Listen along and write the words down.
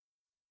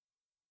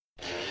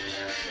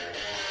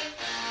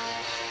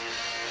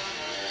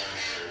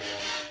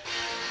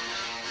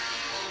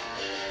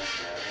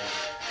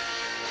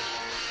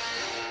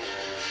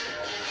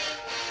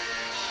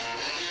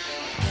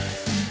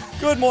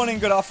Good morning,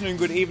 good afternoon,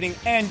 good evening,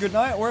 and good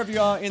night, wherever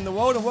you are in the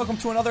world, and welcome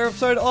to another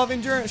episode of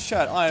Endurance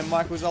Chat. I am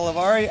Michael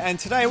Zalavari, and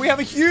today we have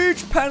a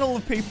huge panel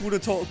of people to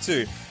talk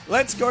to.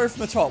 Let's go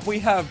from the top. We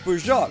have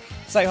Bujok,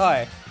 say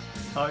hi.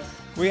 Hi.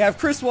 We have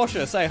Chris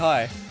Washer, say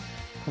hi.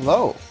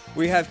 Hello.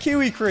 We have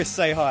Kiwi Chris,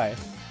 say hi.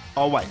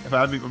 Oh wait, if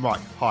I unmute my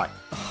mic, hi.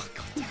 Oh,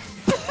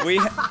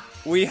 God.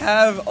 We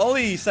have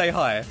Ollie, say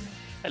hi.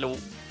 Hello.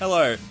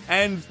 Hello.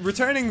 And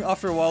returning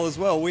after a while as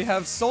well, we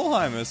have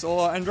Solheimus,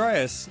 or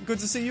Andreas. Good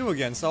to see you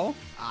again, Sol.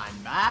 I'm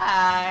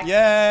back!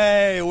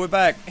 Yay! We're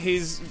back.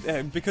 He's,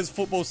 because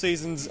football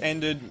season's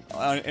ended,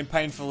 and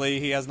painfully,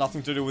 he has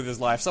nothing to do with his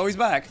life, so he's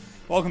back.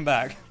 Welcome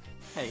back.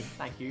 Hey,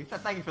 thank you.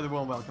 Thank you for the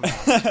warm welcome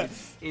back.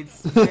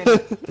 It's been a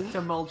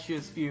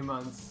tumultuous few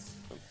months.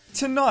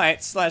 Tonight,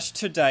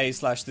 /today,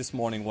 /this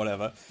morning,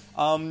 whatever,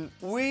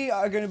 we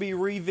are going to be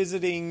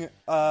revisiting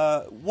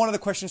one of the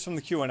questions from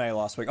the Q&A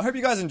last week. I hope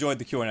you guys enjoyed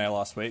the Q&A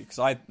last week, because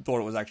I thought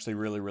it was actually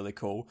really, really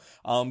cool.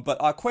 But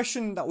our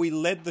question that we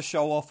led the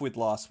show off with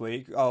last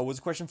week was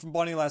a question from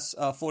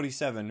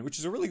BonnieLass47, which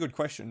is a really good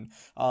question.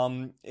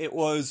 It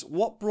was,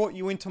 what brought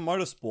you into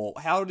motorsport?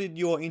 How did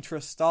your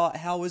interest start?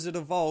 How has it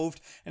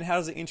evolved? And how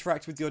does it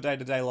interact with your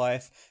day-to-day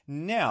life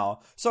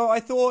now? So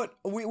I thought,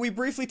 we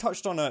briefly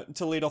touched on it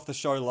to lead off the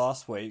show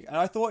last week, and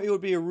I thought it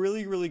would be a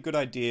really, really good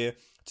idea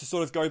to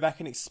sort of go back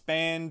and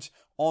expand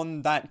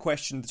on that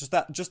question,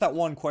 just that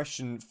one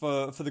question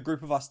for the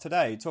group of us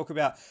today. Talk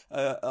about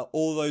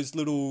all those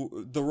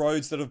the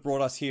roads that have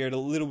brought us here at a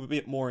little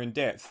bit more in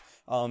depth,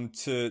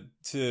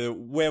 to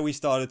where we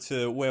started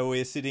to where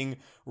we're sitting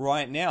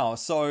right now.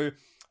 So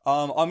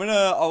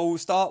I'll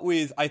start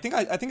with, I think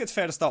it's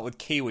fair to start with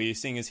Kiwi,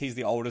 seeing as he's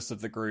the oldest of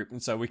the group,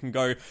 and so we can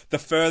go the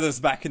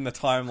furthest back in the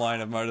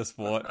timeline of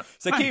motorsport.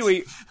 So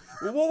Kiwi,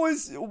 what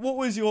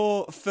was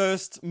your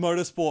first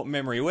motorsport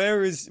memory?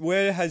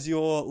 Where has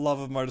your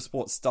love of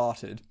motorsport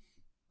started?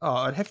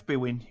 Oh, it'd have to be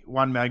when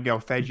one Miguel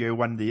Fangio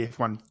won the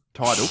F1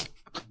 title.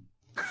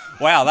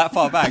 Wow, that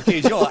far back.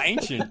 Geez, you're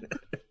ancient.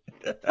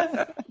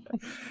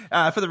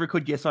 For the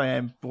record, yes, I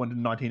am born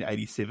in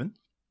 1987.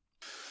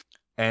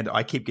 And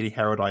I keep getting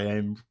Harold I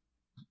am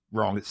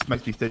wrong. It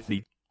makes me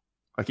 30.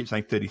 I keep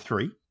saying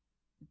 33.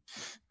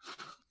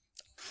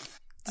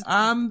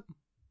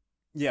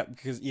 Yeah,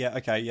 because, yeah,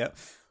 okay, yeah.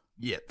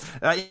 Yeah.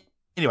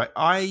 Anyway,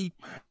 I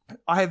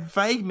have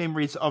vague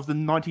memories of the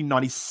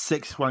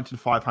 1996 Wellington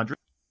 500.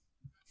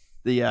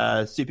 The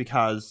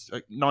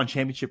supercars 9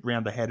 championship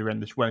round they had around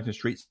the Wellington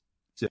streets.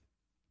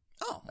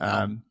 Oh,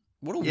 wow.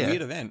 What a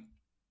weird event.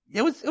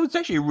 It was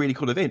actually a really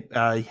cool event.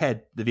 You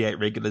had the V8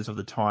 regulars of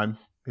the time.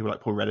 People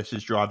like Paul Radish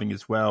is driving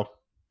as well.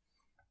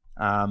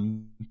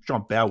 John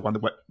Bowe won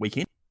the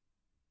weekend.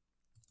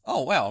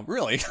 Oh, wow,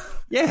 really?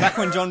 Yeah. Back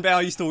when John Bowe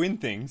used to win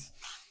things.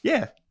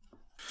 Yeah.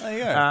 There you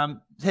go.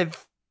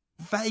 Have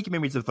vague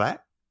memories of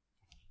that.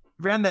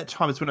 Around that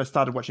time is when I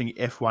started watching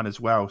F1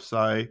 as well.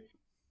 So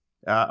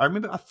I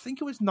remember, I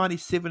think it was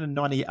 97 and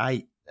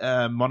 98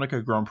 Monaco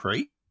Grand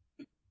Prix.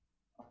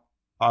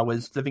 I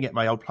was living at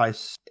my old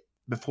place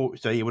before,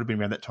 so yeah, it would have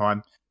been around that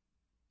time.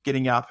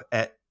 Getting up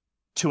at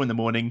 2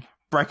 a.m,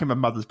 breaking my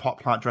mother's pot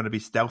plant trying to be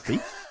stealthy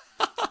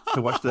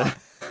to watch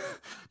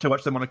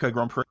the Monaco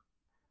Grand Prix.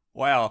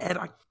 Wow. And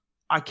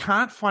I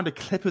can't find a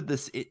clip of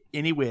this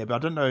anywhere, but I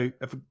don't know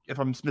if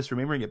I'm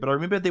misremembering it. But I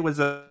remember there was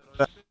a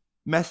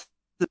massive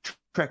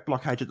track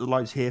blockage at the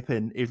Lowe's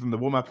hairpin, either from the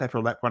warm-up lap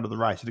or lap 1 of the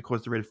race, and it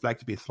caused the red flag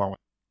to be thrown.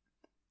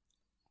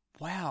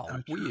 Wow,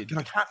 weird. And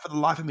I can't for the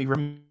life of me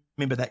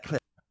remember that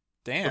clip.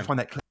 Damn. Find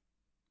that clip.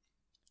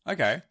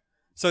 Okay.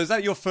 So is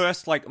that your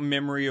first,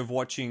 memory of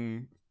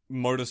watching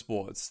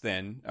motorsports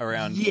then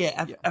around?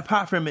 Yeah,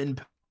 apart from in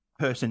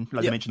person,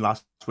 like I mentioned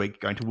last week,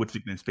 going to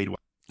Woodford and Speedway.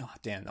 Oh,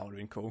 damn, that would have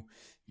been cool.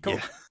 Cool.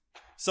 Yeah.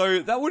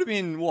 So that would have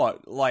been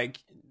what,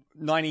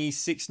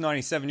 96,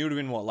 97? You would have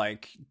been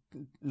what,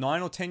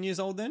 9 or 10 years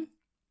old then?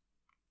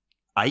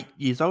 8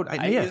 years old.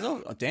 8 years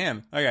old? Oh,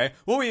 damn. Okay.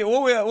 What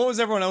was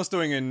everyone else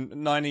doing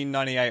in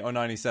 1998 or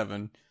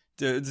 97?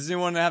 Does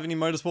anyone have any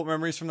motorsport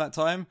memories from that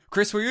time?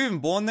 Chris, were you even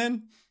born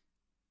then?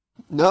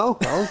 No,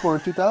 I was born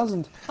in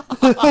 2000.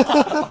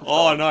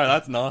 Oh, no,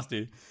 that's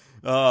nasty.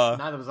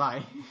 Neither was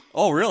I.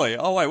 Oh, really?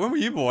 Oh, wait, when were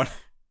you born?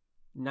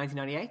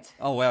 1998.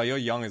 Oh, wow, you're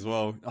young as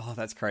well. Oh,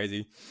 that's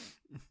crazy.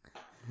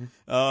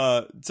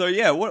 So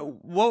yeah,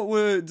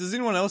 does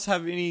anyone else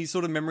have any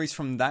sort of memories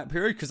from that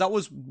period? Because that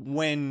was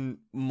when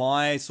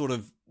my sort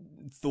of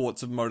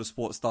thoughts of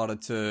motorsport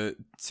started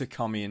to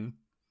come in.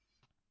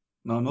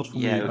 No, not for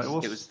me. It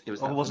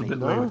was a bit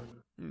No.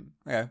 weird.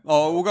 Okay.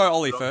 Oh, we'll go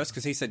Ollie first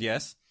because he said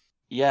yes.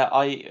 Yeah,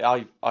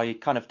 I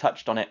kind of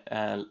touched on it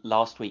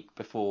last week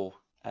before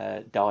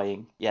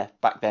dying. Yeah,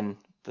 back then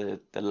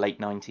the late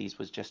 90s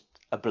was just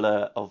a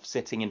blur of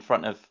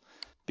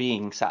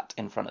being sat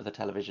in front of the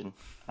television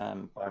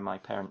by my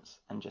parents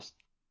and just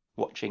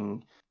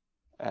watching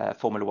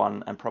Formula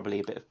One and probably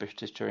a bit of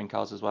British touring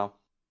cars as well.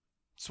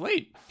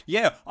 Sweet.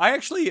 Yeah, I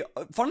actually,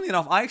 funnily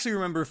enough, I actually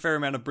remember a fair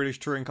amount of British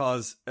touring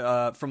cars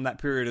from that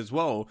period as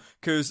well,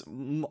 because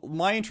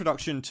my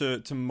introduction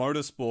to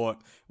motorsport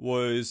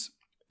was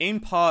in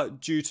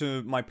part due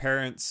to my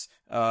parents,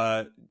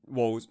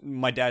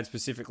 my dad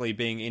specifically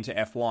being into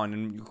F1,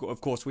 and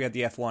of course we had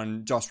the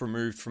F1 just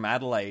removed from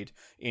Adelaide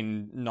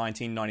in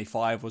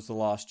 1995 was the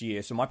last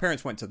year, so my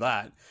parents went to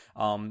that.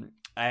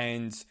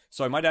 And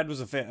so my dad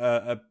was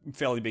a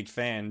fairly big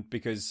fan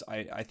because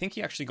I think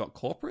he actually got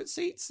corporate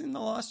seats in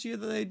the last year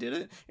that they did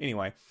it.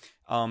 Anyway,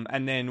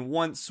 and then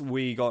once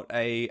we got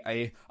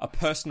a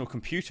personal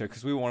computer,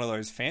 because we were one of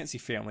those fancy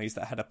families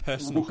that had a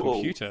personal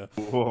computer.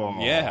 Whoa.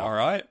 Yeah, all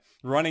right.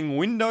 Running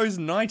Windows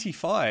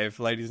 95,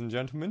 ladies and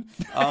gentlemen.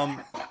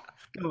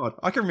 God,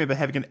 I can remember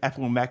having an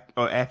Apple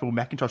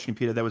Macintosh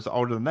computer that was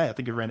older than that. I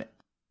think it ran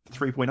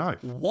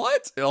 3.0.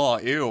 What? Oh,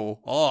 ew.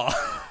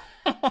 Oh.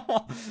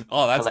 Oh,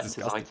 that's Collector's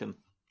disgusting. item.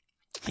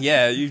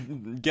 Yeah, you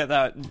get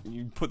that.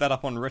 You put that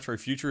up on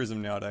retrofuturism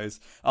nowadays.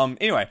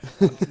 Anyway,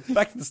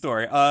 back to the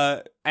story.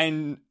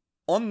 And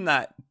on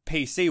that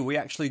PC, we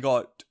actually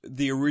got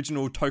the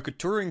original Toka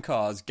Touring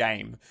Cars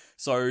game.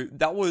 So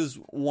that was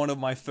one of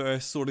my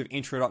first sort of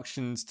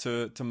introductions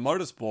to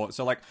motorsport.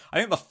 So, like, I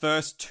think the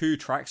first 2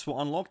 tracks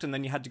were unlocked, and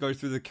then you had to go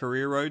through the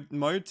career road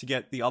mode to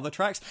get the other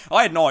tracks.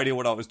 I had no idea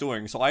what I was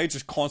doing, so I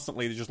just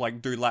constantly just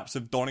like do laps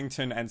of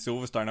Donington and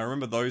Silverstone. I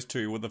remember those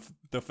 2 were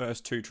the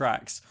first 2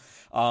 tracks.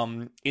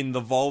 In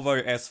the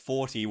Volvo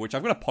S40, which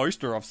I've got a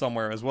poster of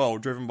somewhere as well,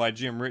 driven by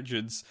Jim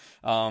Richards.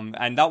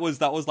 And that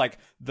was like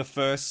the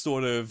first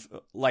sort of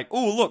like,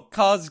 oh look,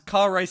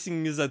 car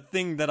racing is a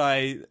thing that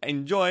I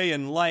enjoy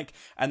and like.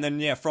 And then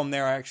yeah, from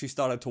there I actually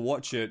started to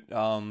watch it.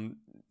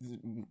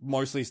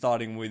 Mostly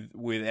starting with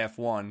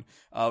F1.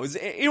 Was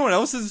anyone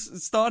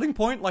else's starting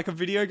point like a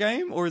video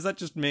game, or is that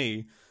just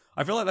me?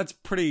 I feel like that's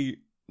pretty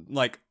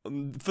like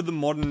for the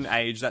modern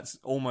age. That's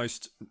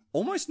almost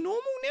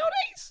normal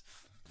nowadays.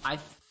 I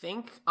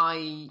think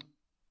I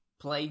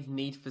played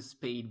Need for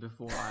Speed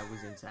before I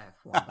was into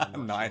F1.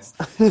 I'm not Nice.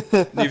 sure.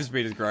 Need for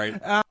Speed is great.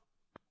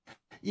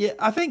 Yeah,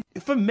 I think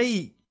for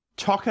me,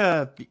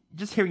 Toka,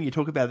 just hearing you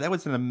talk about it, that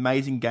was an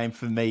amazing game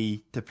for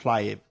me to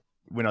play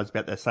when I was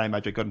about the same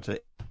age. I got into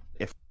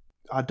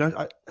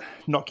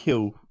Not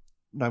Kill,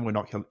 no more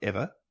Not Kill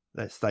ever.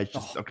 That stage,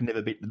 I can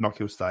never beat the Not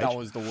Kill stage. That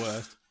was the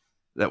worst.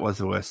 That was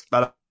the worst.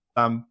 But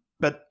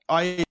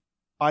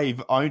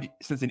I've owned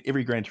since in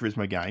every Gran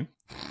Turismo game.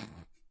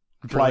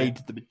 Played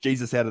the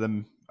Jesus out of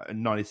them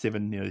in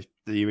 97,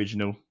 the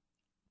original.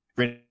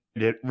 Ran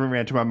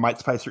around to my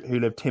mate's place who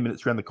lived 10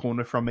 minutes around the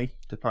corner from me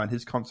to play on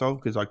his console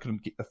because I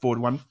couldn't afford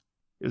one.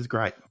 It was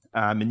great.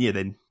 And yeah,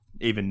 then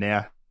even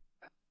now,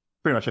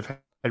 pretty much I've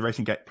played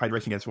racing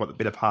games for the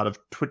better part of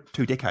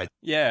 2 decades.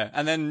 Yeah,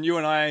 and then you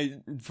and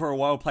I, for a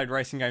while, played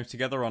racing games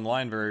together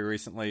online very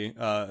recently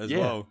as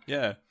well.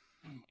 Yeah,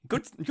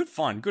 good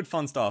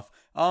fun stuff.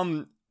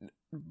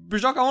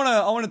 Bajok,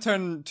 I want to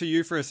turn to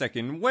you for a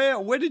second.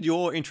 Where did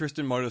your interest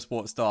in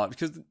motorsport start?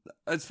 Because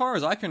as far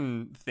as I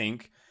can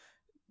think,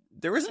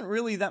 there isn't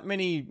really that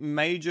many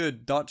major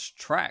Dutch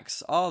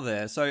tracks, are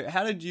there? So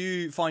how did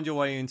you find your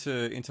way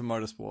into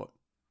motorsport?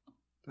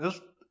 Yes,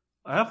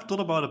 I have thought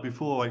about it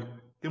before I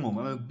came on,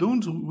 and I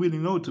don't really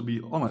know, to be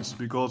honest,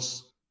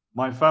 because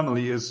my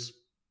family is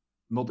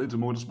not into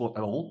motorsport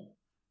at all.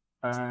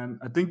 And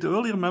I think the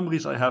earlier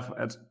memories I have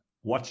at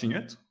watching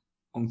it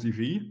on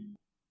TV,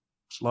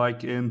 it's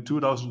like in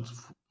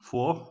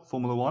 2004,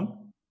 Formula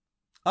One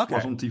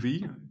was on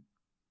TV.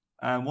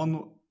 And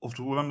one of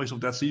the memories of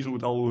that season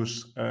would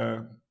always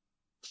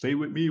stay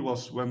with me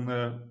was when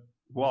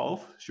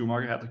Ralf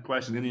Schumacher had a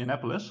crash in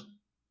Indianapolis.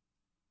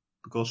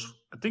 Because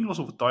I think it was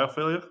of a tire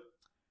failure, if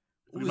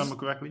I remember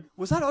correctly.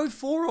 Was that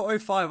 04 or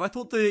 05? I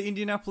thought the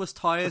Indianapolis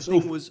tire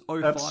thing was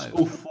 05. That's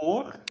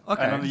 04.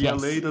 Okay. And then a year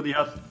later, they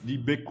had the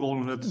big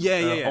problem that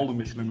all the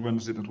Michelin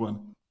runners didn't win.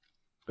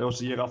 That was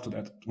the year after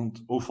that. And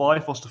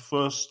 05 was the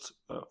first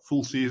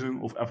full season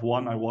of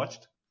F1 I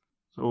watched.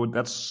 So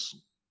that's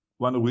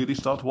when I really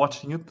started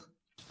watching it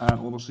and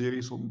all the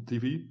series on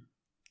TV.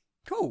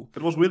 Cool.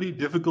 It was really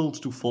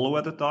difficult to follow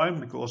at the time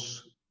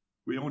because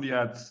we only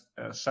had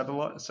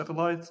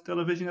satellite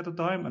television at the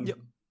time, and we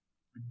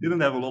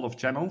didn't have a lot of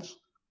channels.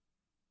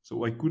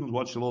 So I couldn't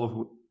watch a lot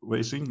of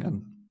racing,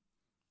 and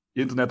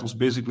the internet was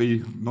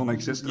basically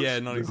non-existent. Yeah,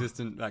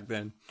 non-existent back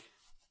then.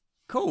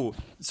 Cool.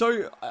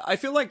 So I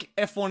feel like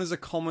F1 is a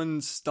common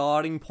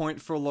starting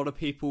point for a lot of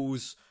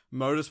people's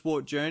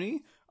motorsport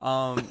journey.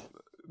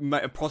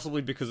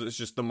 Possibly because it's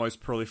just the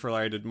most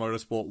proliferated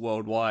motorsport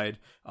worldwide.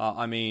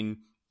 I mean,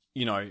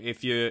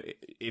 if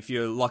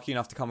you're lucky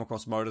enough to come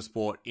across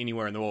motorsport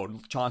anywhere in the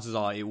world, chances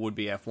are it would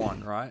be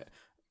F1, right?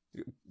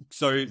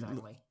 So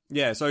Exactly.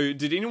 yeah. So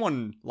did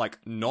anyone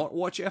not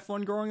watch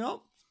F1 growing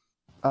up?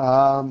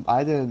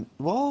 I didn't.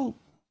 Well,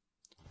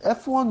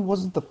 F1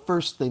 wasn't the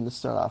first thing to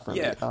start off for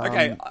me. Yeah.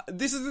 Okay.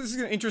 This is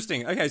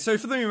interesting. Okay. So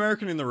for the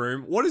American in the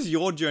room, what is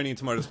your journey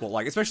into motorsport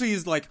like? Especially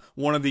as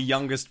one of the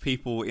youngest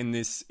people in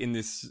this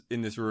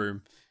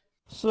room.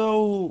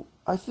 So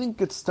I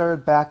think it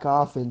started back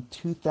off in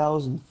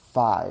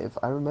 2005.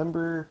 I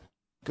remember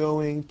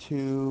going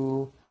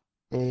to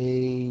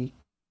a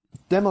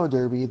demo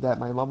derby that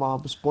my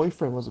mom's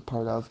boyfriend was a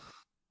part of,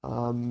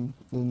 and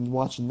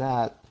watching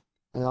that.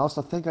 And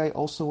also, I think I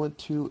also went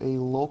to a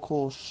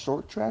local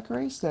short track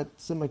race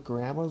that's in my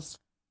grandma's,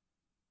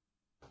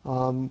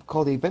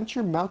 called the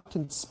Adventure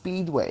Mountain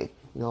Speedway.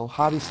 You know,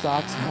 hobby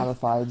stocks,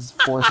 modifieds,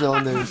 4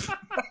 cylinders.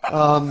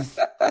 Sounds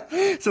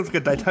like a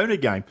Daytona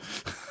game.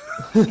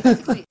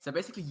 So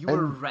basically, you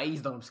were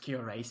raised on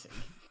obscure racing.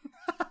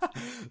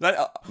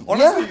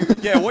 Honestly,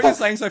 yeah, what you're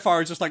saying so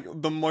far is just like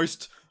the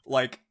most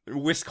like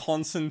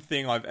Wisconsin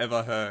thing I've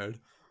ever heard.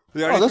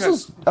 Oh, this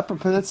is Upper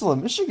Peninsula,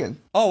 Michigan.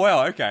 Oh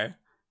wow, okay.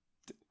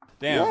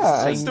 Damn,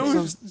 Yeah, it's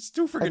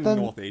still freaking then-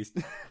 northeast.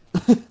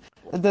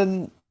 And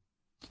then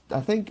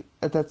I think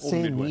at that Or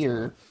same Midwest.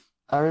 year,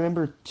 I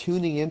remember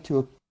tuning into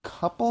a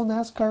couple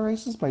NASCAR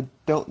races, but I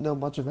don't know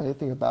much of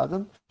anything about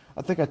them.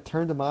 I think I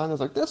turned them on. I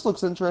was like, "This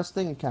looks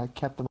interesting," and kind of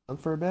kept them on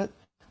for a bit.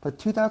 But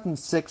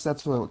 2006,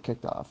 that's when it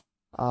kicked off.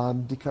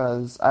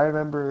 Because I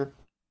remember,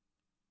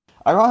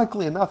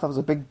 ironically enough, I was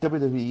a big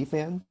WWE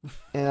fan,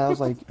 and I was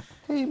like,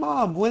 "Hey,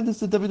 Mom, when is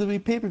the WWE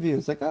pay-per-view?"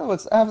 It's like, "Oh,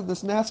 it's after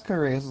this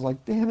NASCAR race." I was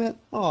like, "Damn it,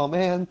 oh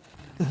man!"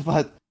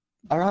 But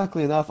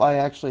ironically enough, I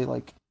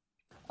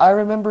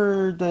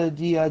remember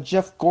the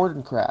Jeff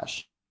Gordon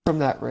crash from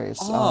that race.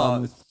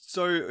 Oh,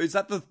 so is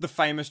that the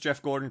famous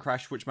Jeff Gordon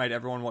crash which made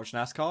everyone watch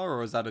NASCAR,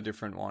 or is that a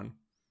different one?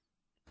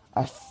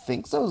 I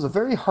think so. It was a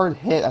very hard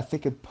hit. I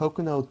think at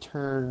Pocono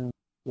Turn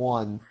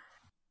 1.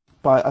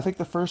 But I think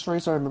the first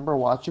race I remember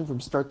watching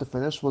from start to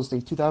finish was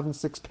the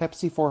 2006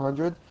 Pepsi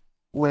 400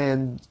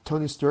 when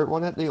Tony Stewart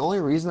won it. The only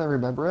reason I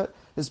remember it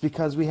is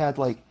because we had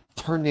like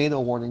tornado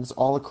warnings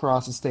all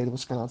across the state of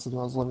Wisconsin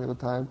when I was living at the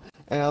time.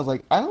 And I was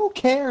like, I don't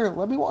care.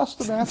 Let me watch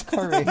the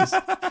NASCAR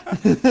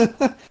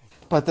race.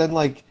 But then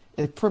like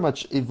it pretty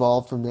much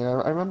evolved from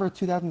there. I remember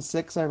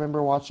 2006, I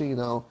remember watching, you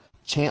know,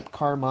 Champ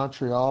Car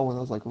Montreal when it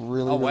was like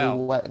really, really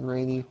wet and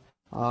rainy.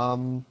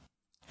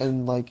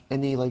 And like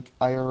any like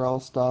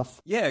IRL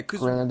stuff. Yeah,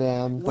 because Grand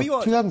Am. But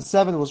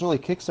 2007 was really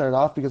kickstarted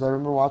off because I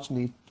remember watching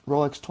the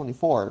Rolex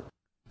 24.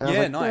 And I was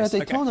like, nice.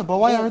 They're at Daytona, Okay. but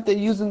why aren't they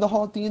using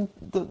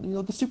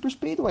the super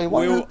speedway?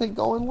 Why aren't they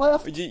going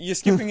left? You're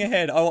skipping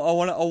ahead. I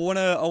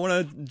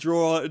wanna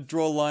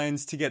draw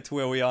lines to get to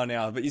where we are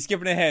now, but you're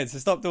skipping ahead, so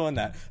stop doing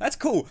that. That's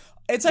cool.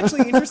 It's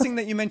actually interesting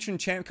that you mentioned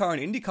Champ Car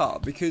and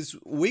IndyCar because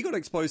we got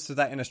exposed to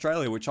that in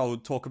Australia, which I'll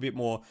talk a bit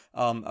more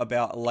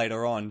about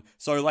later on.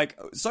 So like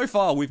so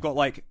far we've got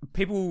like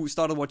people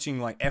started watching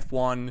like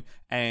F1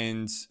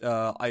 and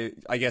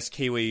I guess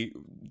Kiwi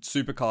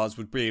supercars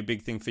would be a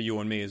big thing for you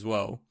and me as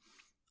well.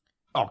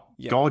 Oh,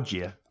 Yeah. God,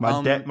 yeah. My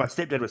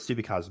stepdad was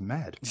supercars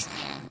mad.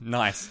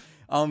 Nice.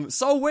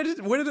 So where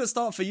did it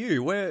start for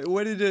you?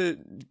 Where did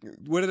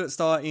it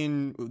start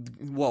in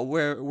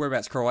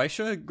whereabouts?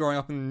 Croatia? Growing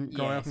up in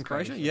Croatia?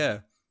 Croatia. Yeah.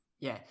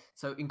 Yeah.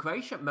 So in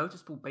Croatia,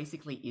 motorsport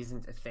basically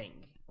isn't a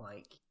thing.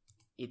 Like,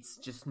 it's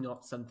just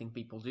not something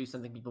people do,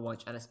 something people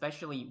watch. And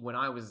especially when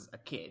I was a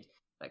kid,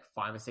 like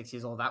 5 or 6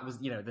 years old, that was,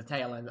 you know, the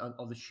tail end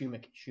of the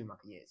Schumacher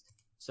years.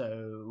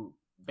 So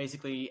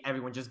basically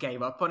everyone just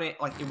gave up on it.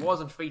 Like, it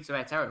wasn't free to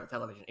air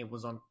television. It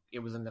was on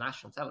the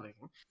national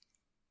television.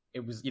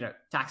 It was, you know,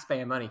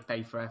 taxpayer money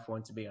paid for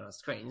F1 to be on our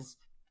screens.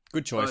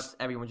 Good choice.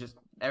 But everyone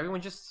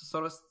just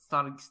sort of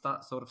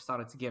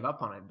started to give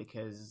up on it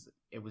because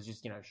it was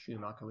just, you know,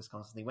 Schumacher was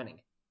constantly winning,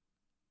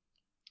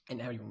 and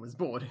everyone was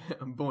bored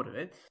of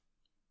it.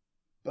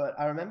 But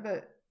I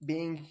remember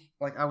being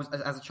like, I was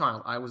as a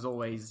child, I was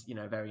always, you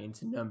know, very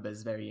into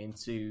numbers, very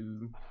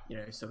into, you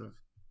know, sort of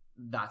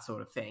that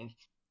sort of thing.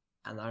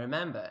 And I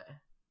remember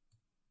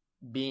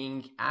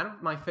being out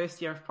of my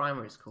first year of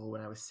primary school when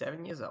I was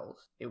 7 years old.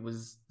 It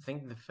was, I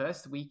think, the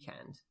first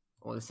weekend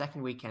or the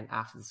second weekend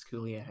after the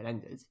school year had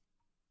ended.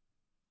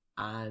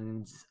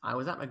 And I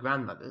was at my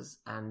grandmother's,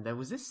 and there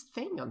was this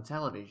thing on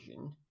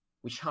television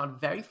which had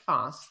very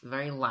fast,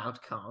 very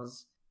loud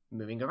cars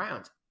moving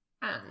around.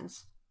 And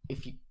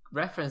if you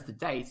reference the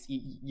dates,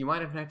 you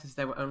might have noticed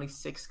there were only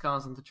 6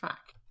 cars on the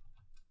track.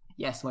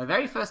 Yes, my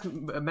very first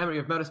memory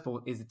of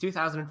motorsport is the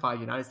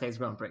 2005 United States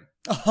Grand Prix.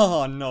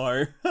 Oh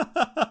no.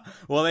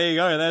 Well, there you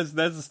go. There's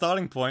the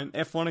starting point.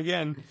 F1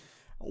 again.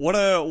 What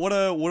a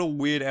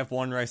weird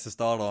F1 race to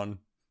start on.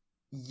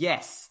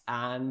 Yes,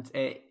 and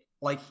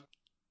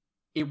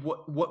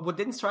what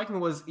didn't strike me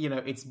was, you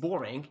know, it's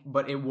boring,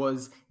 but it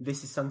was,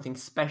 this is something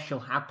special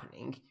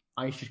happening.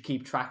 I should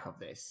keep track of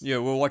this. Yeah,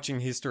 we're watching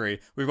history.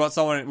 We got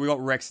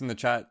Rex in the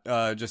chat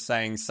just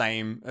saying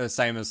same as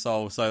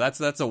Sol. So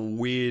that's a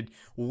weird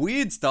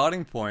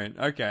starting point.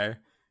 Okay.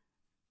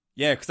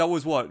 Yeah, because that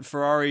was what,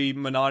 Ferrari,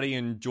 Minardi,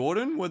 and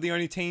Jordan were the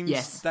only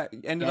teams that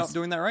ended up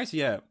doing that race?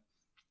 Yeah.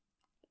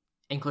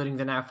 Including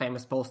the now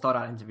famous Paul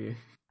Stoddart interview.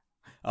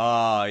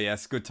 Ah,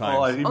 yes, good times.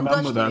 Oh, I On Dutch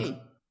remember that. TV.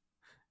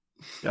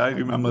 Yeah, I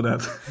remember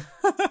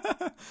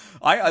that.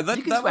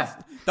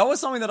 That was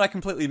something that I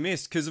completely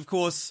missed because, of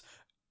course,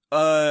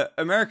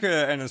 America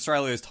and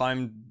Australia's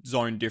time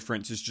zone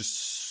difference is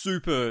just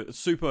super,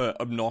 super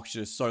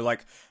obnoxious. So,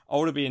 like, I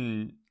would have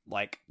been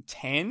like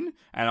 10,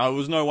 and I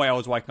was no way I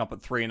was waking up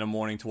at 3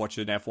 a.m. to watch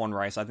an F1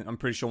 race. I'm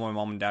pretty sure my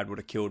mom and dad would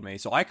have killed me.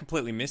 So I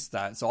completely missed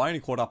that. So I only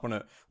caught up on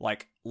it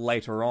like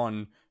later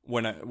on.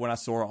 when I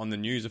saw it on the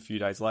news a few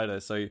days later.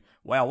 So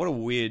wow, what a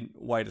weird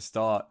way to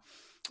start.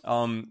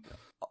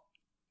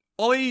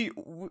 Ollie,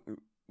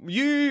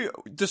 you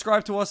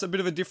described to us a bit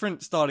of a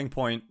different starting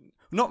point.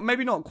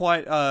 Maybe not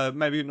quite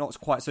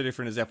so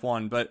different as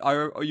F1, but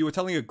you were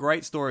telling a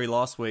great story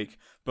last week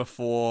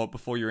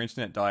before your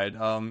internet died.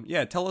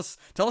 Tell us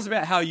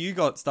about how you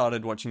got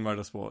started watching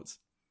motorsports.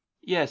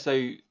 Yeah,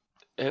 so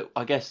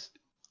I guess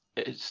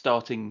it's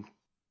starting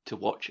to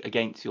watch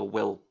against your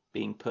will,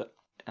 being put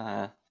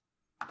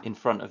in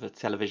front of a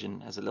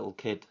television as a little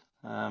kid.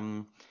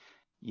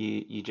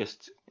 You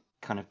just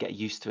kind of get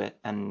used to it,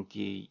 and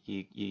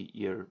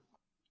you're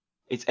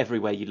it's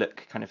everywhere you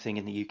look kind of thing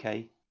in the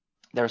UK.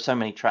 There are so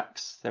many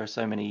tracks, there are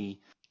so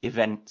many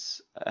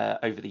events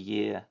over the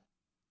year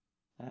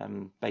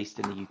based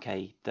in the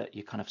UK that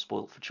you're kind of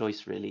spoilt for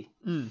choice, really.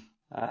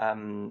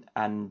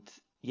 And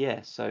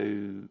yeah,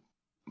 so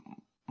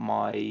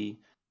my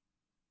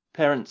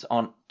parents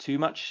aren't too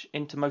much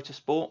into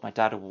motorsport. My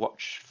dad will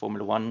watch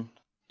Formula One.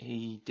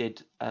 He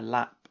did a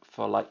lap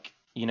for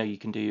you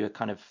can do a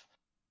kind of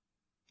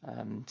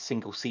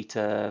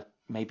single-seater,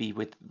 maybe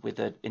with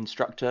an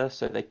instructor,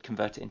 so they'd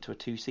convert it into a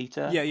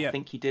two-seater. Yeah. I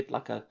think he did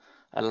like a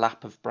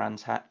lap of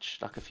Brands Hatch,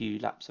 like a few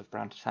laps of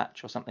Brands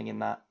Hatch or something in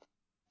that.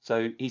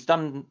 So he's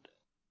done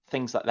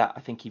things like that. I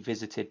think he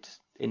visited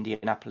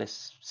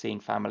Indianapolis, seeing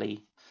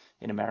family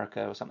in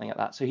America or something like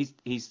that. So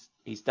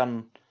he's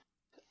done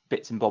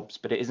bits and bobs,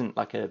 but it isn't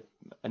like an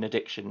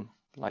addiction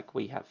like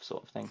we have,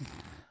 sort of thing.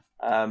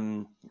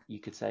 You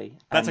could say.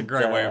 That's a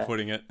great way of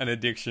putting it. An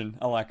addiction.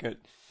 I like it.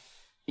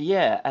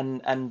 Yeah,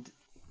 and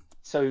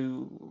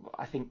so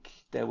I think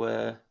there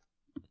were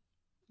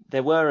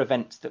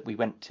events that we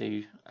went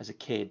to as a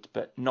kid,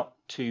 but not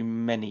too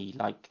many.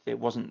 Like, it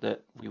wasn't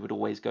that we would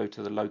always go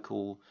to the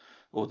local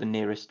or the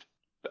nearest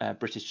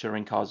British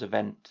Touring Cars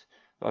event.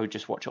 I would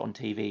just watch it on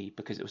TV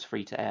because it was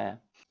free to air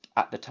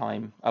at the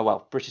time. Oh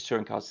well, British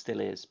Touring Cars still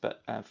is,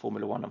 but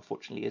Formula One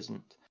unfortunately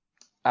isn't.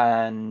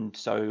 And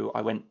so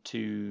I went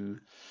to,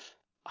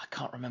 I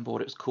can't remember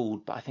what it was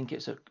called, but I think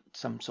it's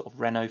some sort of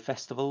Renault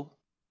festival.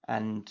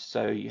 And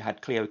so you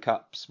had Clio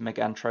Cups,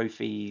 Megane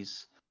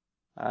Trophies,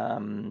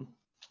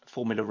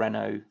 Formula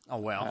Renault. Oh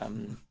wow!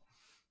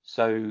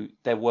 So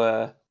there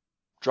were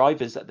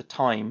drivers at the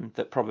time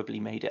that probably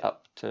made it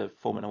up to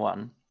Formula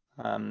One,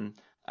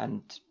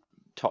 and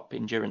top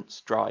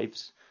endurance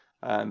drives,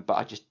 but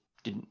I just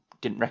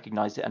didn't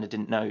recognise it, and I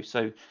didn't know.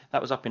 So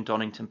that was up in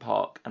Donington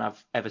Park, and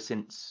I've ever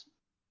since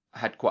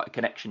had quite a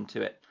connection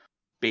to it.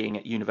 Being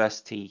at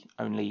university,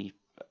 only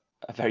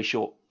a very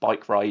short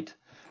bike ride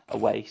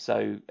away,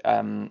 so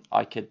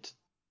I could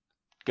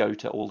go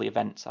to all the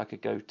events. I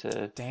could go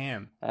to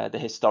the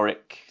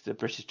historic, the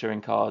British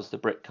Touring Cars, the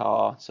Brit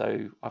Car.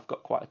 So I've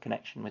got quite a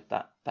connection with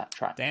that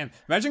track. Damn!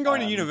 Imagine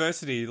going to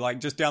university, like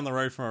just down the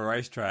road from a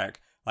racetrack.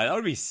 Like, that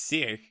would be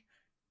sick.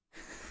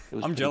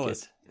 I'm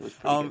jealous. It was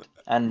pretty good.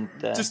 And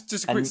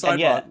just a quick sidebar.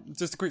 Yeah.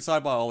 Just a quick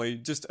sidebar, Ollie.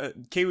 Just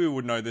Kiwi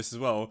would know this as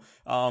well.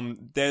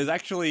 There's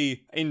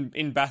actually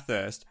in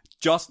Bathurst,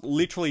 just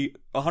literally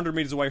 100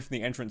 meters away from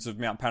the entrance of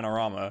Mount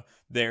Panorama,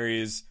 there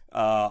is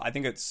I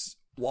think it's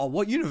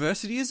what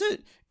university is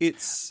it?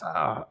 It's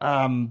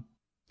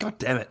God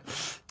damn it.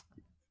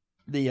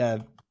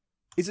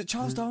 Is it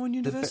Charles Darwin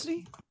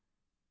University?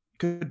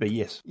 Could be,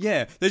 yes.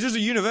 Yeah, there's just a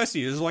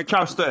university. There's like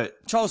Charles Sturt.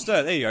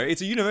 There you go.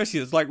 It's a university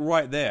that's like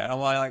right there. I'm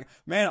like,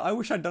 man, I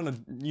wish I'd done a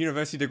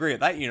university degree at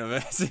that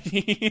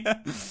university.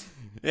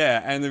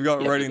 Yeah, and they've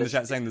got writing in the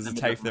chat saying there's a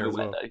TAFE there as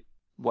well.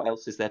 What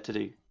else is there to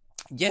do?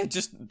 Yeah,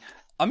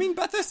 I mean,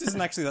 Bathurst isn't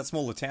actually that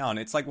small a town.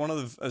 It's like one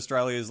of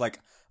Australia's like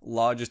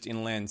largest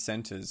inland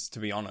centres, to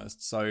be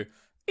honest. So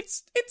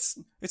it's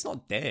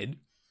not dead.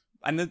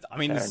 And this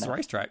is a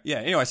racetrack. Yeah.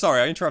 Anyway, sorry,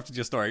 I interrupted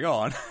your story. Go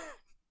on.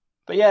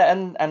 But yeah,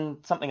 and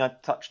something I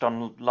touched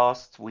on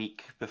last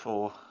week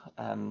before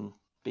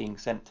being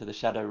sent to the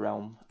Shadow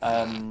Realm.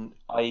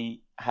 I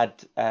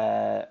had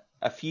a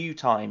few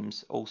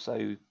times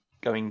also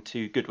going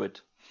to Goodwood,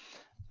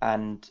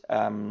 and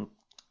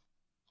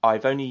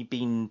I've only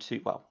been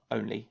to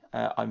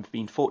I've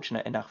been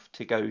fortunate enough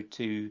to go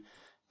to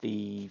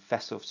the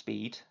Festival of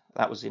Speed.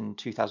 That was in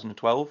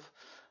 2012.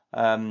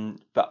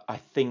 But I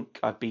think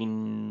I've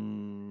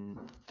been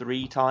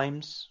 3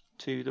 times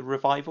to the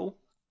Revival.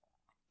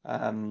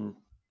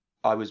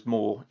 I was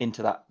more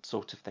into that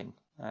sort of thing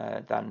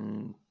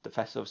than the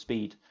Festival of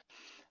Speed,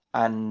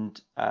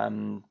 and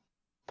part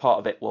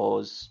of it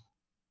was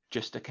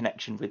just a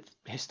connection with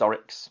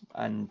historics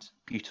and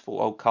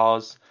beautiful old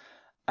cars,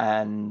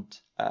 and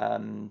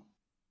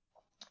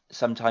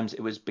sometimes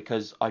it was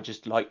because I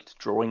just liked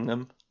drawing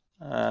them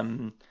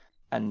and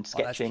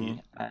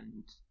sketching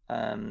and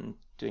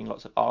doing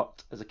lots of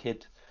art as a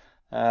kid,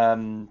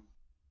 and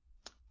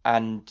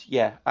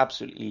yeah,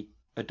 absolutely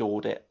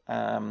adored it.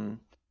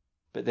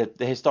 But the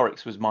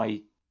historics was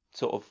my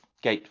sort of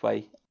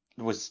gateway.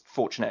 Was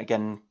fortunate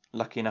again,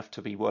 lucky enough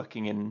to be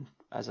working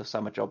as a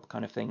summer job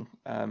kind of thing,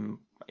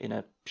 in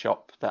a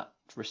shop that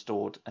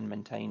restored and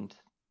maintained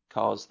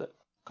cars that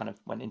kind of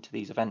went into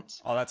these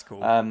events. Oh, that's cool.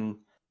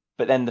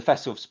 But then the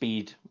Festival of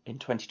Speed in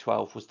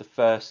 2012 was the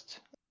first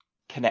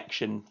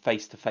connection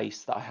face to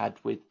face that I had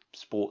with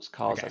sports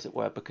cars, Okay. as it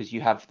were, because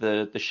you have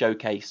the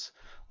showcase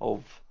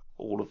of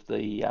all of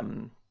the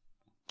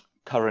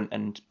current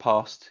and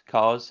past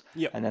cars,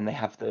 Yep. and then they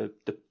have the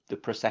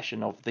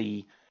procession of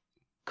the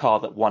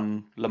car that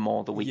won Le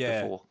Mans the week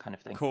Yeah. before, kind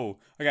of thing. Cool.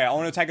 Okay, I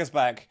want to take us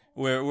back.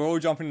 We're all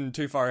jumping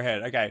too far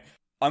ahead. Okay,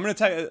 I'm going to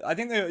take. I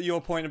think your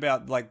point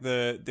about like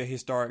the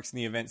historics and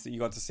the events that you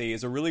got to see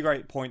is a really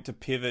great point to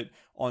pivot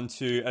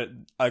onto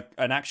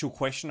an actual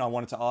question I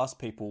wanted to ask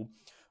people.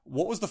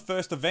 What was the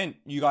first event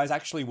you guys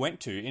actually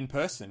went to in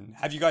person?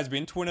 Have you guys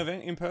been to an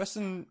event in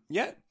person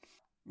yet?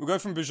 We'll go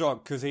from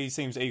Bajok because he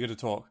seems eager to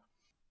talk.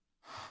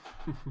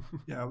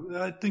 Yeah,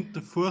 I think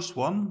the first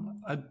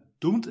one, I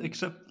don't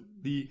accept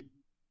the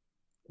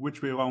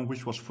which way around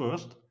which was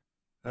first.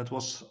 It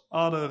was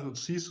either the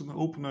season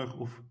opener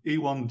of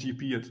A1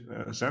 GP at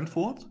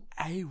Zandvoort,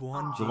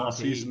 A1 the last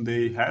season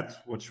they had,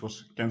 which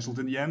was cancelled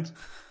in the end,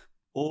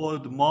 or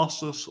the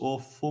Masters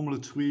of Formula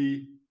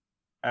 3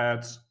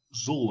 at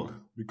Zolder,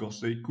 because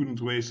they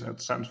couldn't race at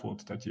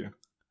Zandvoort that year.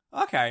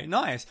 Okay,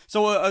 nice.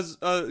 So,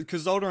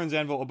 because Zolder and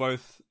Zandvoort are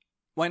both.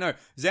 Wait, no,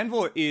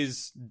 Zandvoort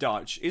is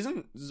Dutch,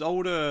 isn't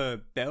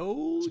Zolder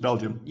Belgium? It's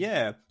Belgium.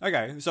 Yeah.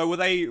 Okay. So were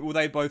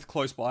they both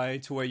close by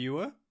to where you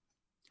were?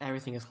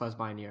 Everything is close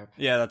by in Europe.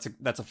 Yeah,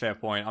 that's a fair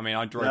point. I mean,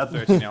 I drove Yeah.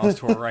 13 hours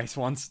to a race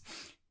once.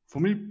 For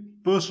me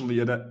personally,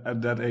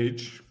 at that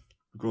age,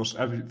 because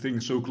everything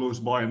is so close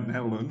by in the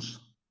Netherlands,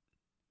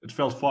 it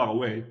felt far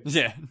away.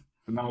 Yeah.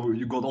 And now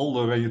you got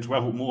older and you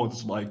travel more.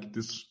 It's like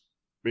this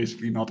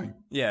basically nothing.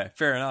 Yeah,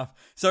 fair enough.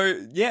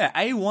 So yeah,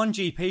 A1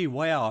 GP.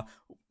 Wow.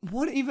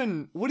 What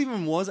even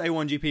was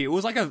A1 GP? It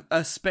was like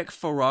a spec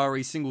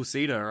Ferrari single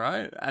seater,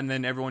 right? And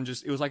then everyone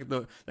it was like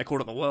they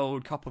called it the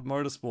World Cup of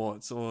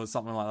Motorsports or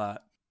something like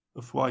that.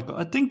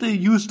 I think they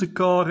used the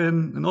car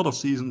in other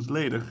seasons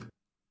later.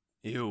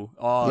 Ew.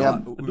 Oh, Yeah. I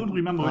don't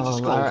remember what it's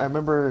called. I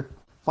remember,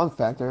 fun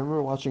fact, I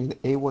remember watching the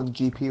A1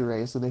 GP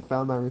race and they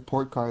found my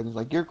report card and was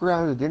like, "You're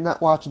grounded, you're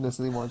not watching this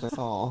anymore." I was like,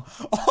 oh.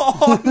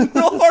 Oh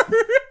no!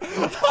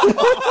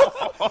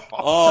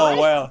 Oh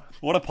wow!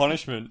 What a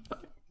punishment!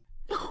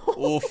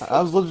 Oof.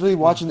 I was literally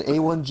watching the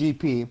A1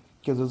 GP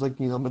because it was like,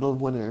 middle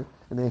of winter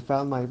and they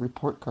found my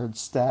report card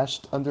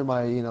stashed under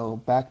my,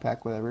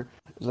 backpack, whatever.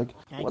 It was like,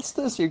 "What's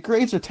this? Your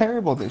grades are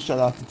terrible." They shut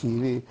off the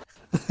TV.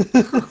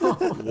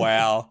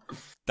 Wow,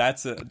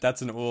 that's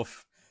an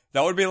oof.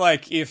 That would be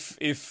like if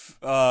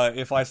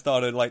I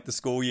started like the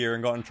school year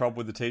and got in trouble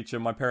with the teacher,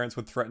 my parents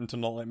would threaten to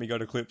not let me go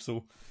to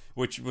Clipsal,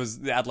 which was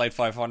the Adelaide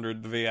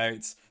 500, the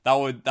V8s.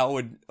 That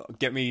would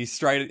get me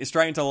straight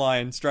into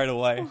line straight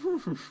away.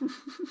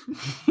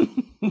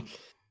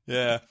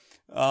 Yeah.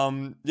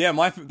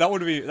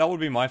 That would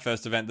be my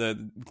first event,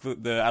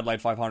 the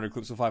Adelaide 500,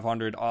 Clipsal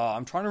 500.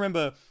 I'm trying to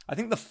remember. I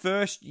think the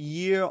first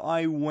year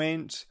I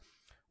went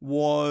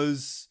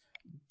was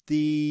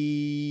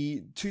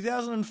the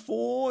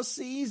 2004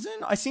 season.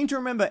 I seem to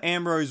remember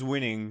Ambrose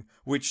winning,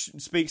 which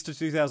speaks to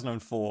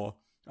 2004.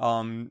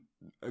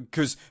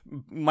 Because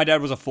my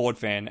dad was a Ford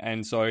fan,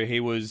 and so he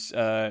was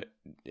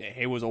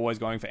always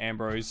going for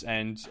Ambrose,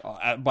 and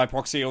by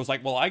proxy, I was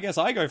like, well, I guess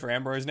I go for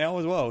Ambrose now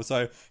as well.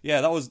 So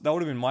yeah, that would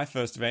have been my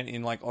first event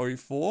in like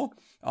 04.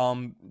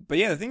 But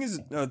yeah,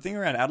 the thing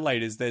around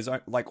Adelaide is there's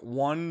like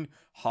one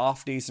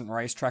half decent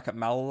racetrack at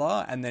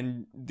Malala, and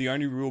then the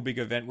only real big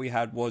event we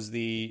had was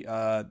the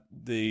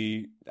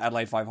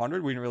Adelaide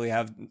 500. We didn't really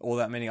have all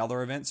that many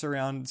other events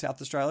around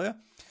South Australia.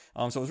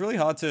 So it was really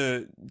hard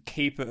to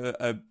keep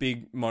a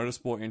big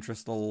motorsport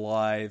interest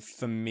alive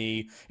for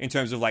me in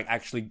terms of like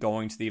actually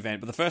going to the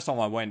event. But the first time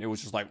I went, it was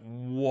just like,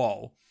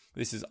 whoa,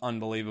 this is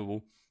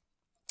unbelievable.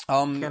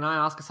 Can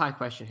I ask a side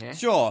question here?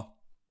 Sure.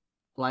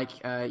 Like,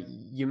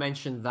 you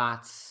mentioned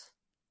that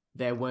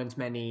there weren't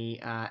many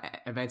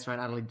events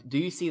around Adelaide. Do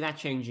you see that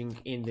changing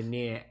in the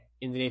near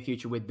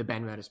future with the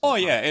Ben Motorsport? Oh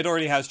yeah, it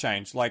already has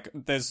changed. Like,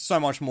 there's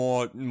so much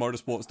more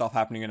motorsport stuff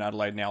happening in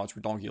Adelaide now. It's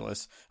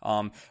ridiculous.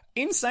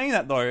 In saying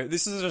that though,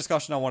 this is a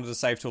discussion I wanted to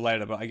save till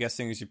later, but I guess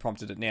seeing as you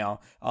prompted it now,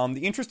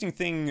 the interesting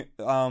thing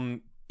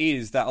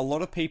is that a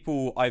lot of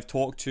people I've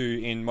talked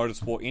to in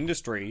motorsport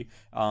industry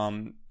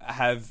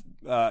have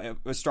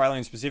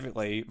Australians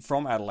specifically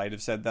from Adelaide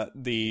have said that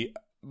the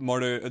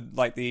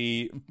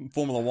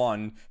Formula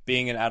One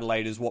being in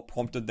Adelaide is what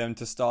prompted them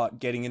to start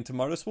getting into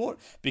motorsport,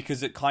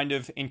 because it kind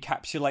of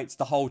encapsulates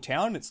the whole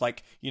town. It's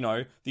like,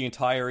 the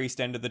entire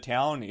east end of the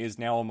town is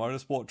now a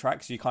motorsport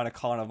track, so you kind of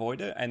can't avoid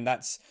it, and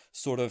that's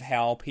sort of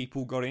how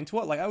people got into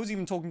it. Like, I was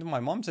even talking to my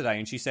mom today,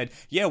 and she said,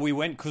 yeah, we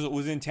went because it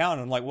was in town,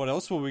 and like, what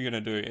else were we going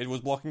to do? It was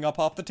blocking up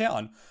half the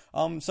town.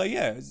 So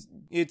yeah,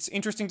 it's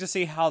interesting to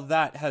see how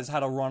that has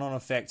had a run-on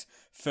effect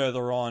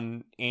further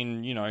on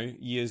in,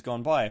 years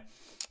gone by.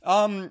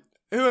 Who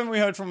haven't we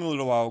heard from in a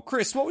little while?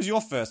 Chris, what was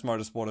your first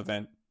motorsport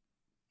event?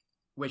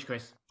 Which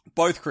Chris?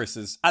 Both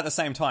Chris's at the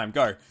same time.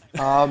 Go.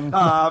 Well,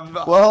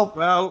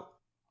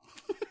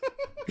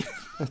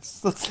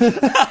 let's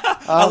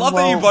I love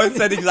that you both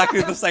said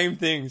exactly the same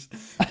things.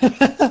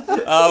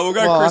 We'll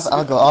go Chris.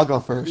 I'll go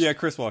first. Yeah,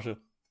 Chris Washer.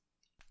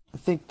 I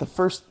think the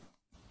first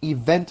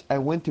event I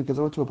went to, because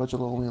I went to a bunch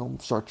of little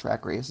short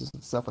track races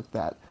and stuff like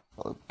that,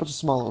 a bunch of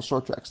small little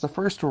short tracks. The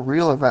first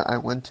real event I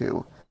went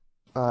to,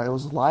 it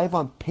was live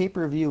on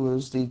pay-per-view. It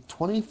was the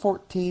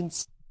 2014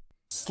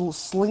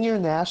 Slinger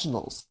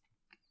Nationals.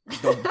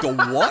 The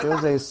what?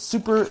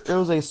 It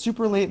was a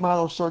super late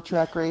model short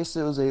track race.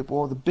 It was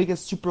one of the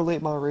biggest super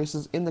late model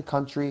races in the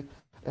country.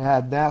 It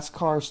had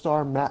NASCAR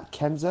star Matt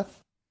Kenseth.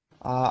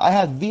 I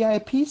had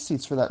VIP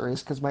seats for that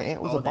race because my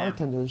aunt was a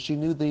bartender and she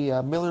knew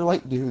the Miller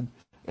Lite dude,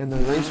 and the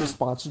race was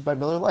sponsored by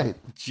Miller Lite.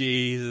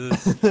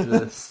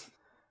 Jesus.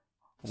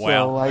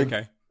 Wow.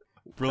 Okay.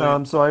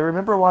 Brilliant. So I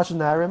remember watching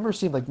that. I remember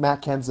seeing like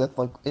Matt Kenseth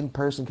like in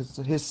person because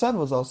his son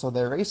was also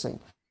there racing.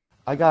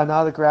 I got an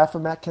autograph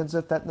from Matt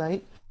Kenseth that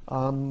night.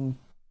 And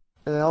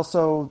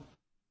also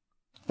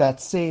that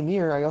same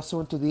year, I also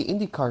went to the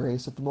IndyCar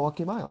race at the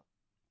Milwaukee Mile.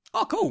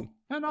 Oh, cool.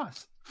 Oh,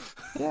 nice.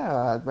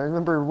 Yeah, I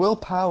remember Will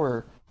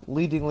Power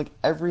leading like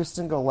every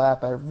single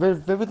lap. I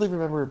vividly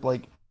remember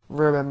like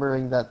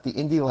remembering that the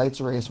Indy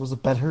Lights race was a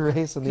better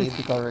race than the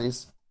IndyCar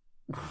race.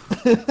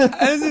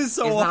 As is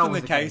so Is that often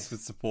always the the case case?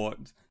 with support.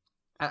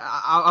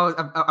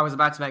 I was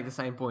about to make the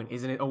same point.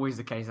 Isn't it always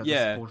the case that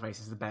Yeah. the support race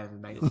is the better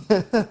than main?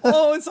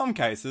 Well, in some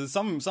cases,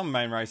 some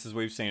main races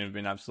we've seen have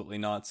been absolutely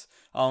nuts.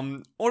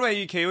 What about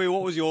you, Kiwi?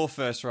 What was your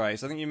first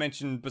race? I think you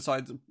mentioned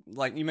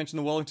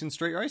the Wellington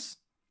Street Race.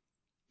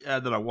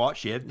 That I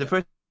watched, yeah. The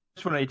first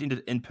one I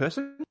attended in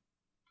person.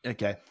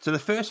 Okay, so the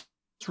first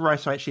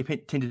race I actually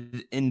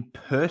attended in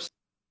person,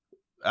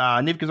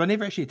 because I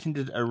never actually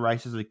attended a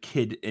race as a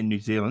kid in New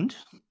Zealand.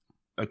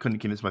 I couldn't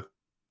convince my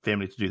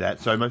family to do that.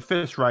 So my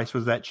first race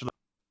was actually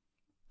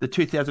the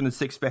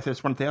 2006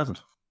 Bathurst 1000.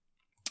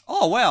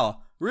 Oh wow,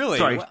 really?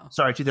 Wow.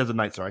 Sorry,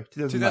 2008.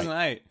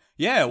 2008.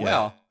 Yeah,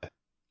 wow.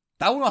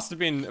 That must have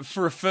been,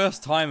 for a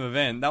first time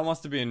event, that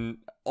must have been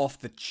off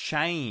the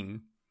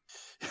chain.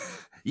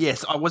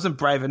 Yes, I wasn't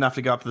brave enough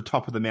to go up to the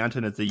top of the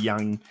mountain as a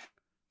young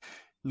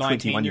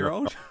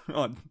 19-year-old?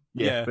 Oh,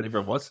 yeah. But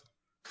everyone was.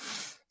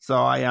 So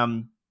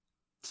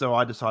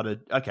I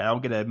decided, okay,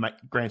 I'll get a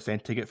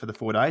grandstand ticket for the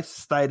 4 days.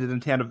 Stayed in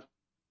the town of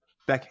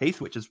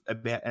Blackheath, which is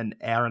about an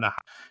hour and a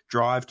half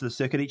drive to the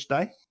circuit each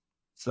day.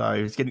 So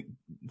it's getting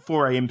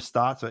 4 a.m.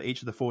 starts for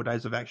each of the 4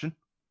 days of action.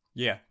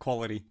 Yeah,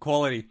 quality.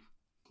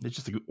 It's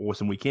just an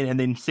awesome weekend. And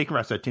then second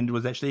race I attended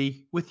was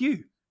actually with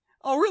you.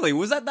 Oh, really?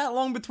 Was that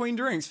long between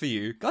drinks for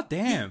you? God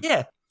damn.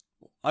 Yeah.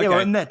 Okay. Yeah, well,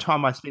 in that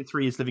time I spent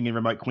 3 years living in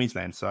remote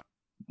Queensland, so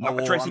not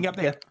much racing up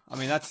there. I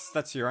mean,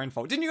 that's your own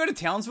fault. Didn't you go to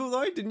Townsville,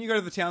 though? Didn't you go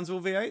to the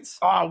Townsville V8s?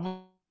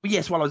 Oh,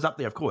 yes, while I was up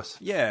there, of course.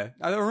 Yeah,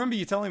 I remember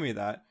you telling me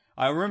that.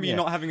 I remember you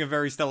not having a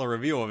very stellar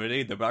review of it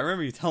either, but I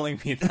remember you telling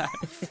me that.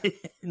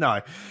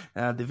 No,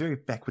 they're very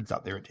backwards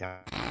up there at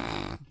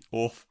town.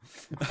 Oof.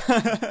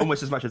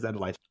 Almost as much as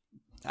Adelaide.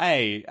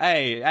 Hey,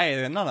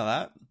 none of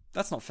that.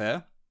 That's not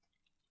fair.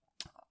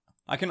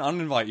 I can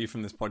uninvite you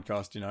from this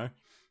podcast, you know.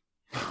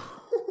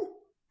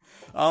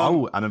 I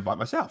will uninvite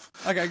myself.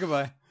 Okay,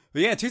 goodbye.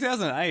 But yeah,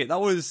 2008, that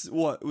was,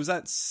 what, was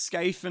that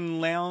Scaife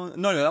and Lowndes?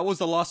 No, that was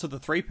the last of the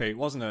three-peat,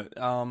 wasn't it?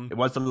 It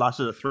was the last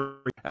of the 3.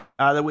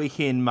 The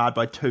weekend marred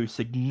by 2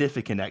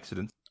 significant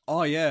accidents.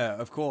 Oh, yeah,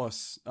 of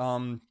course.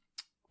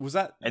 Was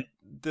that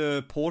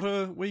the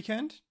Porter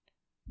weekend?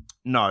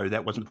 No,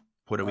 that wasn't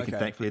Porter weekend,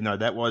 Okay. thankfully. No,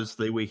 that was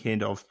the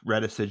weekend of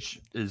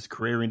Radisic's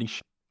career-ending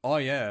Oh,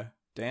 yeah.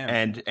 Damn.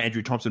 and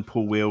Andrew Thompson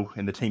pull wheel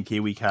in the Team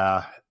Kiwi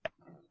car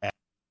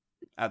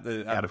At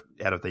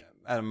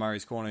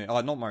Murray's Corner. Oh,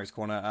 not Murray's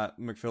Corner, at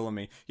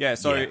McPhillamy. Yeah,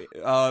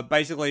 so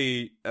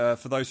basically,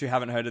 for those who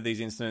haven't heard of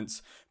these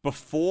incidents,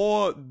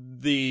 before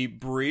the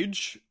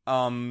bridge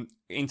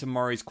into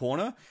Murray's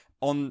Corner,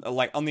 on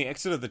the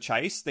exit of the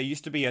chase, there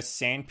used to be a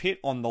sand pit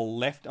on the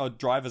left,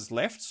 driver's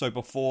left, so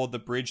before the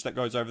bridge that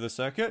goes over the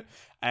circuit.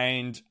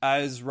 And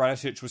as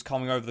Radicic was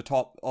coming over the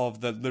top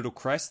of the little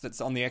crest that's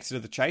on the exit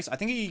of the chase, I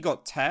think he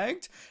got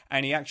tagged,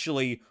 and he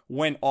actually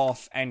went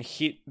off and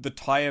hit the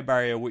tyre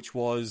barrier, which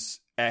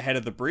was ahead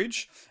of the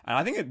bridge. And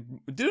I think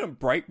it didn't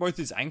break both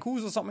his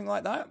ankles or something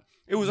like that.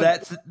 It was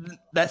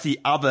that's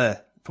the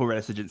other Paul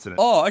Radicic incident.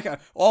 Oh, okay.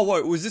 Oh,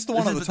 wait, was this the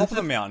one at the top of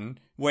the mountain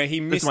where he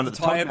missed the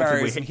tyre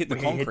barriers and hit the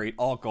concrete?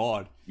 Oh,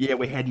 God. Yeah,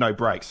 we had no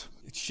brakes.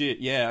 Shit,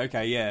 yeah,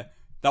 okay, yeah.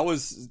 That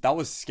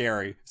was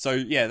scary. So,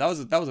 yeah, that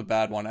was a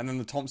bad one. And then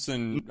the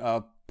Thompson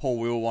Paul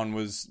Wheel one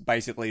was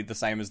basically the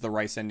same as the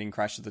race-ending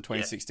crash of the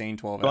 2016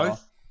 12-hour.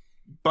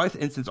 Both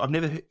incidents,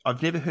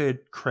 I've never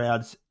heard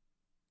crowds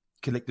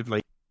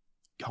collectively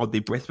hold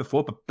their breath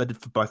before, but they did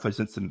for both those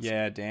incidents.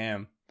 Yeah,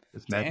 damn.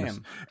 It's madness.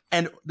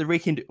 And the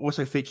weekend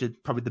also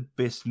featured probably the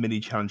best mini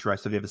challenge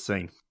race I've ever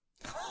seen.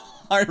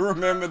 I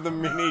remember the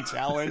mini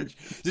challenge.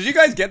 Did you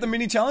guys get the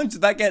mini challenge?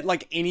 Did that get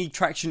any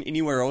traction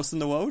anywhere else in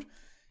the world?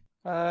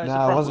 No,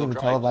 it wasn't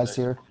even televised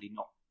here. Probably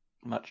not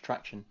much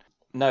traction.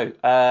 No,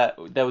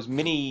 there was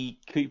Mini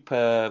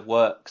Cooper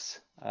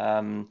Works.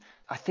 I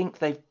think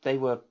they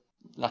were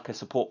like a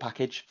support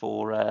package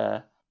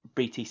for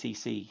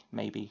BTCC,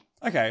 maybe.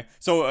 Okay,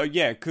 so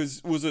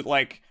because was it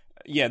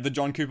the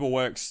John Cooper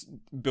Works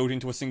built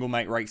into a single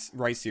mate race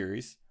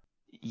series?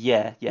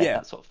 Yeah, Yeah.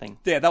 that sort of thing.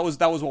 Yeah, that was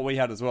what we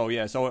had as well.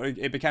 Yeah, so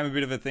it became a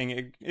bit of a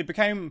thing. It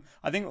became,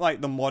 I think,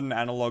 like the modern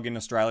analog in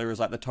Australia is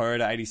like the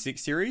Toyota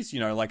 86 series. You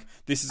know, like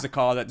this is a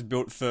car that's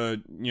built for,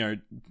 you know,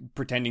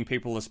 pretending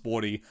people are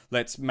sporty.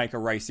 Let's make a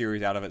race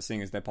series out of it,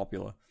 seeing as they're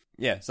popular.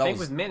 Yeah, so Thing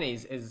with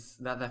minis is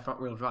that they're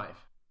front wheel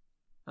drive,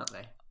 aren't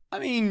they? I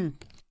mean,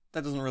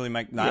 that doesn't really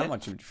make that Yeah.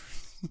 much of.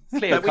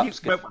 Clear But when, you, Cup's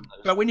good fun,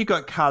 though. but when you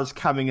got cars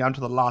coming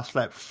onto the last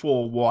lap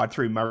 4 wide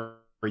through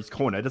Murray's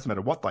Corner, it doesn't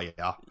matter what they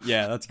are.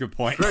 Yeah, that's a good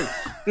point.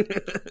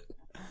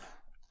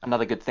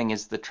 Another good thing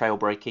is the trail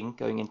braking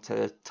going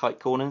into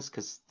tight corners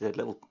because they're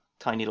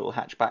tiny little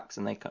hatchbacks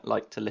and they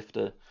like to lift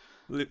a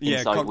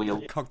inside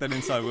wheel. Cock that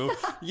inside wheel.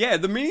 Yeah,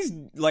 the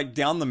minis like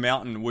down the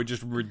mountain were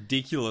just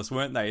ridiculous,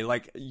 weren't they?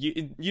 Like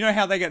you know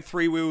how they get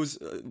 3 wheels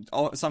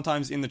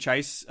sometimes in the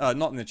chase,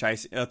 not in the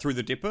chase, through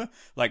the dipper,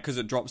 like because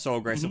it drops so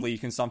aggressively. You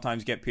can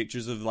sometimes get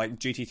pictures of like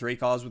GT3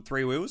 cars with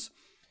 3 wheels.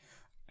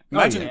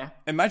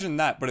 Imagine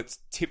that, but it's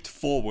tipped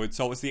forward,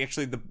 so it's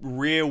actually the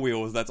rear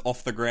wheels that's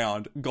off the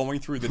ground going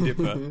through the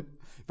dipper.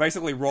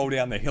 Basically, roll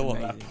down the hill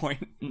at that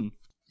point.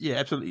 Yeah,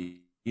 absolutely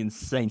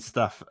insane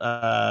stuff.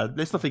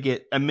 Let's not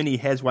forget, a Mini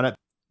has one at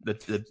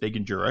the big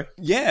Enduro.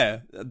 Yeah,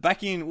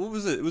 back in, what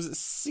was it? Was it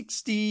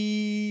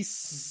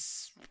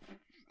 67?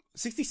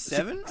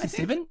 67?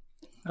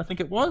 I think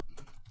it was.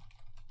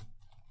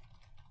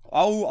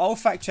 I'll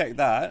fact check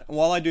that.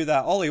 While I do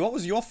that, Ollie, what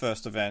was your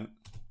first event?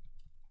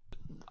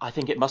 I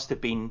think it must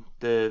have been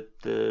the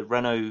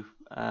Renault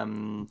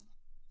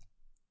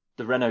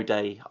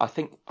day. I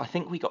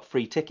think we got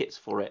free tickets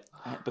for it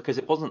because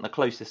it wasn't the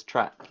closest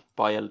track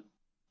by a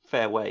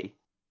fair way.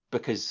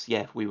 Because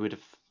we would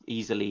have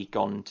easily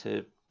gone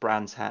to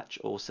Brands Hatch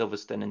or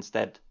Silverstone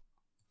instead.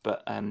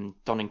 But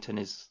Donington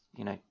is,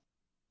 you know,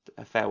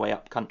 a fair way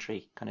up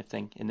country kind of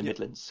thing in the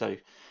Midlands. So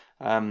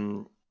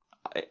I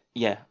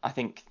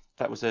think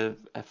that was I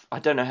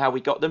don't know how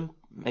we got them.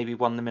 Maybe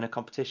won them in a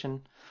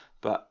competition,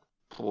 but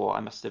I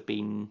must have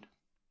been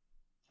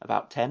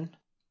about 10.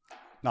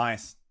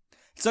 Nice.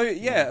 So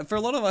yeah, for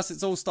a lot of us,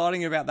 it's all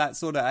starting about that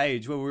sort of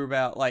age where we were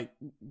about like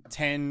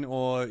 10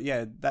 or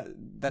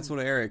that sort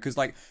of area. Because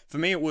like for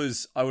me,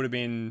 I would have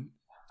been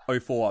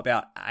 04,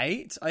 about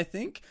 8, I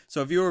think.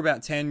 So if you were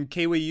about 10,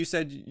 Kiwi, you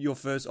said your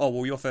first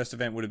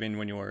event would have been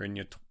when you were in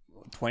your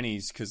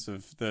 20s because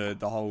of the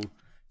whole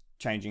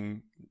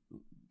changing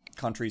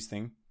countries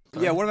thing.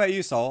 Yeah. What about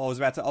you, Sol? I was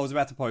about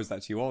to pose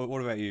that to you.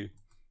 What about you?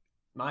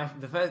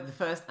 The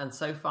first and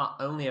so far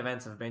only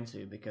event I've been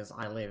to, because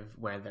I live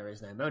where there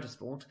is no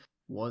motorsport,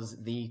 was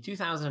the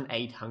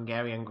 2008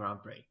 Hungarian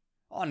Grand Prix.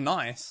 Oh,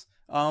 nice.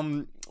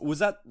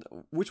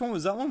 Which one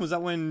was that one? Was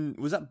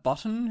that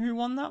Button who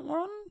won that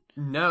one?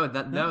 No,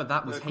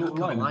 that was Heikki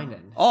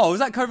Kovalainen. Oh, was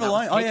that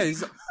Kovalainen? Oh yeah,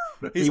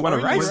 he won a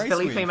race.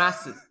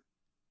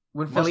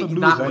 When Felipe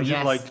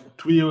Massa, like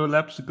 3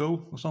 laps to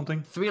go or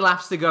something. 3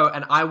 laps to go,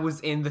 and I was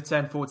in the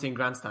turn 14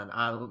 grandstand.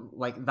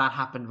 That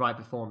happened right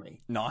before me.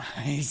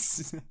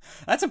 Nice.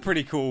 That's a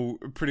pretty cool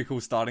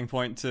starting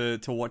point to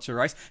watch a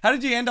race. How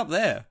did you end up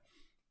there?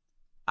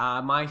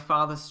 My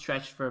father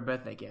stretched for a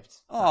birthday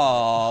gift.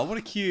 Oh, what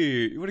a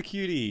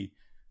cutie.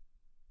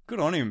 Good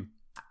on him.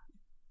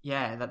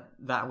 Yeah,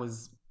 that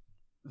was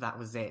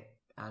it,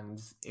 and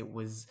it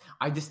was.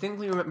 I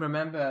distinctly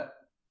remember,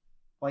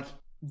 like,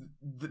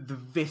 the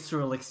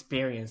visceral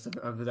experience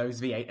of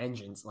those V8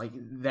 engines. Like,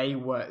 they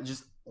were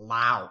just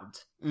loud.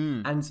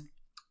 And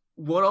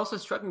what also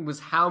struck me was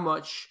how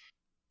much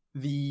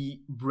the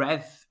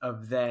breadth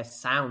of their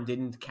sound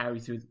didn't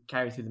carry through the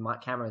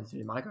camera and through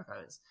the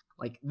microphones.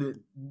 Like,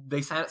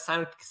 they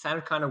sounded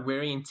kind of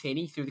weary and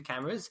tinny through the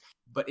cameras,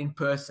 but in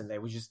person they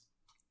were just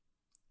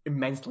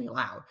immensely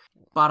loud.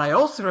 But I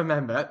also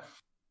remember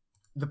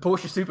the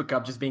Porsche Super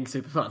Cup just being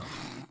super fun.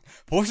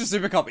 Porsche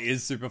Super Cup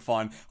is super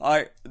fun.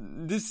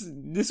 This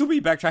will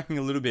be backtracking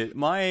a little bit.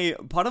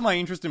 Part of my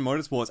interest in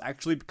motorsports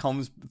actually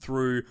comes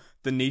through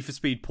the Need for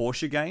Speed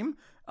Porsche game.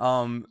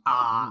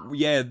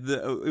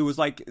 It was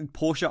like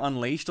Porsche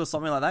Unleashed or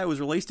something like that. It was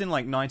released in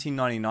like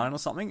 1999 or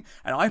something,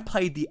 and I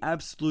played the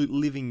absolute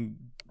living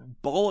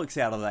bollocks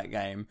out of that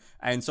game,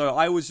 and so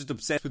I was just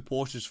obsessed with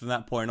Porsches from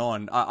that point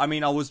on. I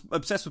mean, I was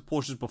obsessed with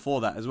Porsches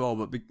before that as well,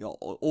 but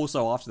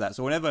also after that.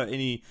 So whenever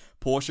any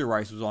Porsche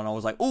race was on, I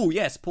was like, oh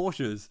yes,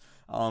 Porsches.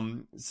 There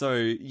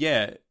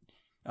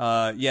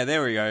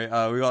we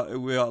go.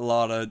 We got a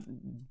lot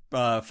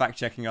of fact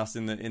checking us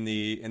in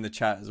the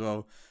chat as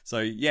well. So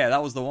yeah,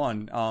 that was the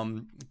one.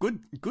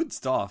 Good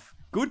stuff.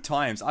 Good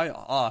times.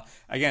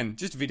 Again,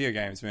 just video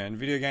games, man.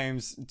 Video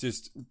games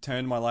just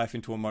turned my life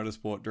into a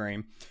motorsport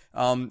dream.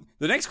 The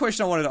next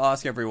question I wanted to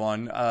ask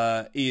everyone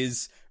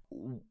is,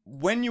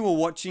 when you were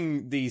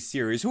watching these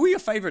series, who were your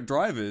favorite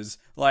drivers?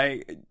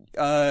 Like,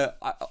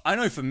 I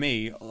know for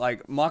me,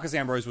 like, Marcus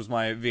Ambrose was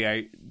my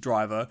V8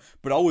 driver,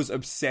 but I was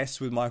obsessed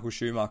with Michael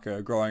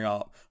Schumacher growing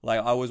up.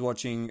 Like,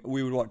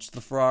 we would watch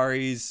the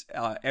Ferraris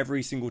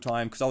every single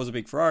time, because I was a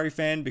big Ferrari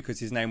fan, because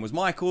his name was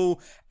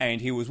Michael, and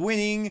he was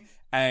winning,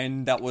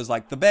 and that was,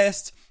 like, the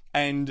best.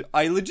 And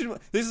I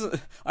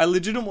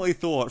legitimately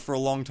thought for a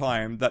long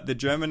time that the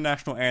German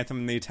national anthem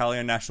and the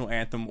Italian national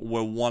anthem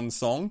were one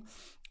song.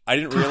 I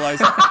didn't realize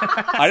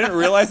that Wait, they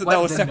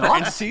were they're separate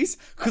not? entities,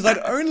 because I'd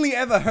only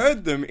ever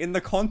heard them in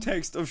the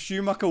context of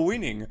Schumacher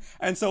winning,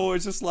 and so it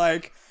was just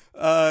like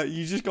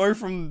you just go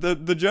from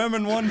the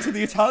German one to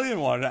the Italian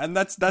one, and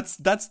that's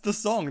the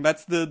song.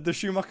 That's the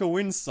Schumacher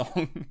wins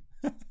song.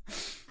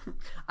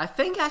 I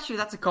think actually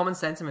that's a common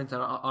sentiment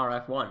on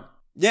RF1.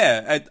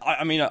 Yeah,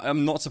 I mean,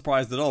 I'm not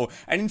surprised at all.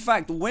 And in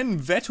fact, when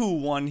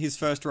Vettel won his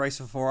first race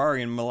for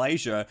Ferrari in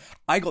Malaysia,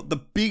 I got the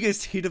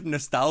biggest hit of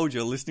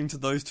nostalgia listening to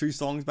those two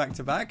songs back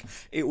to back.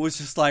 It was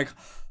just like,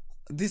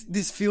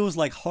 this feels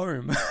like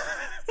home.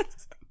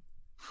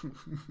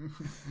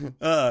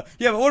 Yeah,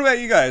 but what about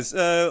you guys?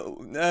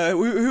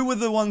 Who were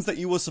the ones that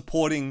you were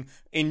supporting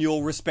in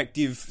your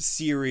respective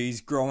series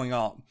growing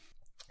up?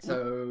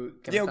 So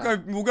can I Yeah,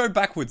 start? we'll go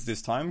backwards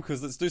this time,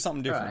 because let's do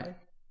something different.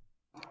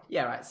 Right.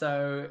 Yeah, right.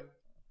 So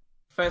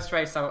first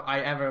race I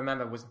ever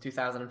remember was in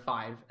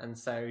 2005, and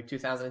so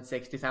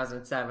 2006,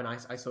 2007,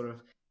 I sort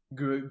of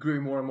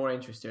grew more and more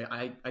interested.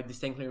 I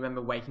distinctly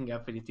remember waking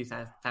up for the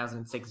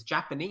 2006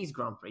 Japanese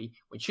Grand Prix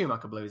when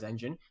Schumacher blew his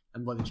engine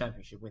and won the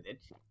championship with it.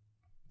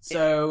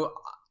 So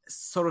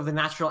sort of the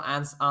natural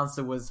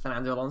answer was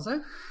Fernando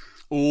Alonso.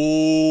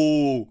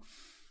 Oh,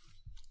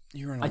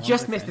 you're an I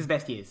just Alonso missed fan. his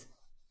best years.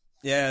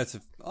 Yeah,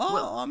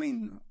 I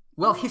mean,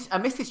 Well, I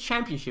missed his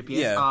championship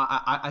years. Yeah.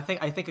 I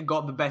think I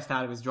got the best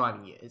out of his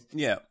driving years.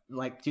 yeah.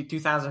 Like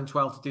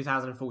 2012 to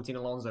 2014,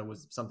 Alonso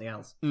was something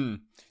else.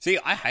 See,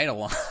 I hate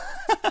Alonso.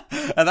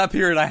 At that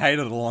period, I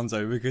hated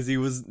Alonso because he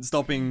was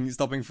stopping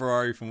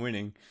Ferrari from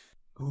winning.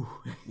 Ooh.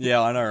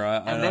 Yeah, I know, right?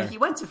 I And know. then he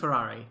went to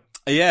Ferrari.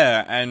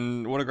 Yeah,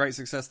 and what a great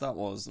success that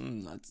was.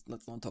 Let's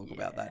not talk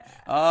about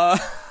that.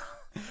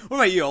 What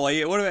about you,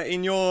 Ollie? What about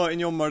in your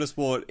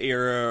motorsport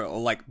era, or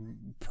like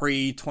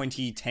pre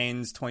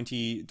 2010s,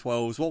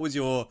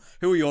 2012s?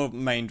 Who were your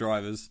main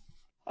drivers?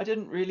 I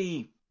didn't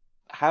really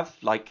have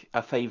like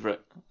a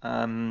favorite.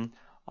 I'm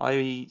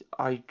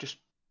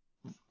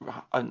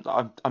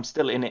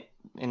still in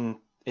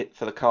it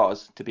for the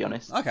cars, to be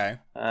honest. Okay.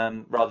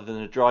 Rather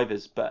than the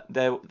drivers. But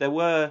there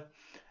were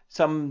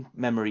some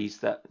memories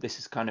that this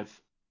is kind of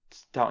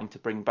starting to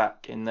bring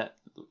back, in that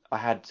I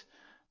had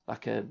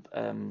like a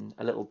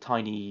little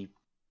tiny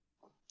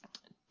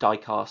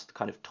die-cast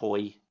kind of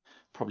toy,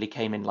 probably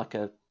came in like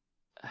a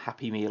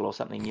Happy Meal or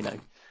something, you know,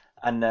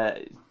 and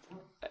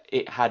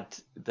it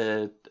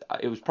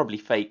was probably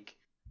fake.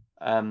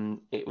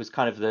 It was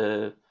kind of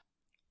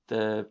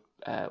the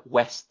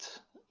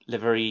West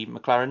livery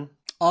McLaren.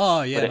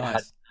 Oh, yeah, But it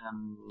nice.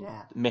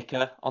 had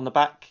Mika on the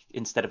back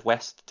instead of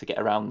West to get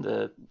around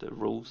the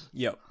rules.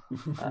 Yep.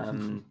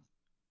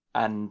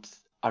 And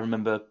I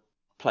remember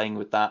playing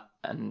with that,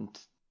 and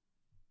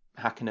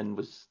Hakkinen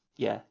was,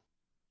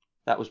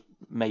 that was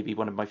maybe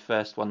one of my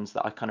first ones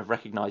that I kind of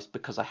recognised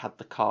because I had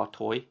the car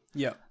toy.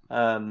 Yep.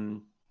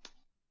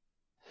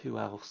 Who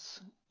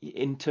else?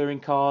 In touring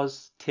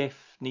cars,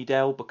 Tiff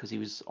Needell, because he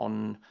was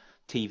on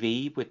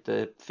TV with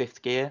the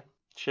Fifth Gear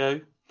show,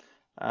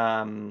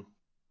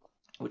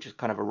 which is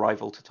kind of a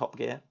rival to Top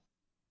Gear.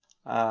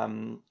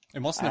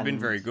 It mustn't have been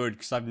and- very good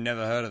because I've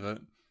never heard of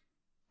it.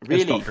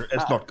 Really,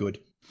 It's not good.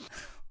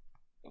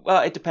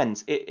 well, it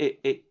depends.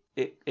 It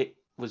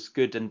was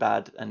good and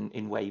bad and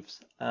in waves.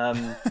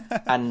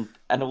 And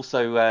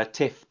also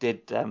Tiff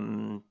did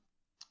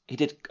he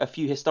did a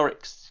few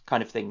historics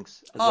kind of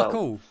things as Oh, well.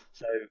 cool.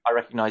 So I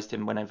recognised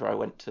him whenever I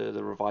went to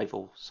the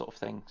revival sort of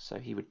thing. So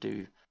he would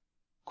do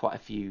quite a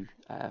few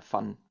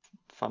fun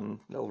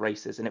little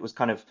races, and it was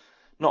kind of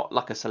not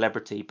like a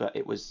celebrity, but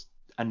it was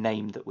a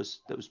name that was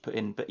put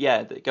in. But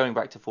yeah, going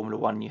back to Formula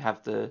One, you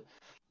have the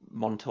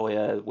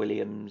Montoya,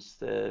 Williams,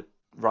 the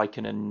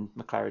Raikkonen,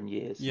 McLaren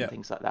years, Yeah. and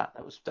things like that.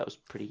 That was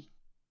pretty.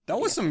 That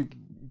was some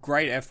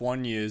great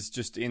F1 years,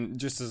 just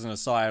as an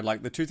aside,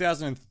 like the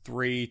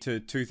 2003 to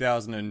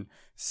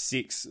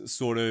 2006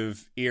 sort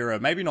of era,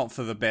 maybe not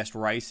for the best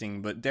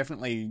racing, but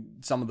definitely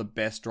some of the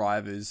best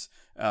drivers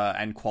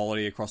and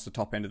quality across the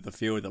top end of the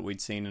field that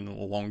we'd seen in a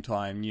long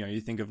time. You know, you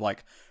think of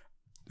like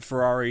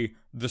Ferrari,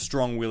 the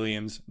strong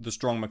Williams, the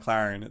strong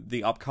McLaren,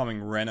 the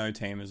upcoming Renault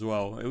team as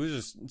well. It was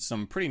just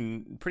some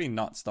pretty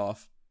nut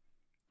stuff.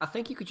 I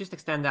think you could just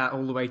extend that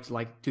all the way to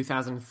like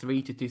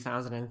 2003 to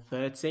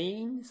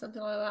 2013,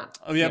 something like that.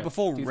 Oh yeah,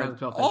 before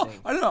 2012, Oh,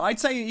 13. I don't know. I'd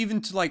say even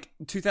to like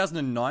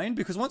 2009,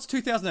 because once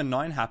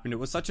 2009 happened, it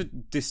was such a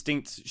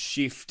distinct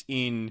shift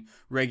in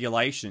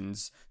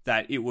regulations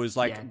that it was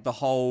like the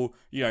whole,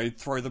 you know,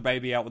 throw the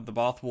baby out with the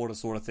bathwater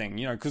sort of thing.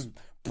 You know, because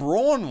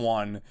Braun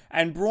won,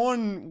 and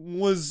Braun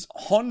was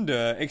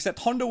Honda, except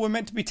Honda were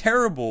meant to be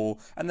terrible,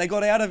 and they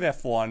got out of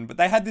F1, but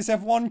they had this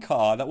F1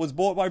 car that was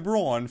bought by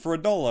Braun for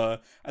 $1,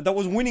 and that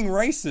was winning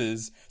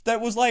races,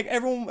 that was like,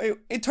 everyone,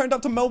 it turned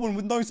up to Melbourne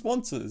with no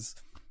sponsors,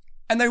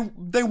 and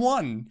they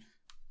won.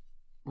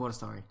 What a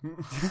story.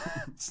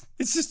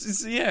 It's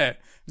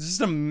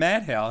just a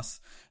madhouse.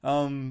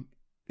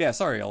 Yeah,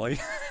 sorry, Ollie.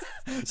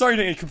 Sorry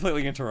to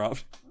completely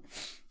interrupt.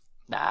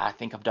 Nah, I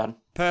think I'm done.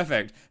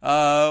 Perfect.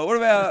 What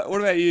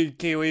about you,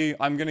 Kiwi?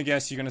 I'm gonna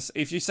guess you're gonna.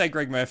 If you say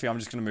Greg Murphy, I'm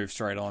just gonna move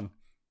straight on.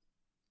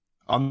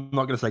 I'm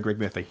not going to say Greg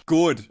Murphy.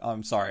 Good.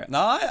 I'm sorry.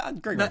 No,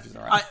 Greg Murphy's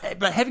alright.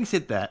 But having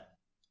said that,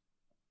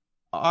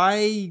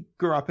 I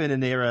grew up in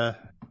an era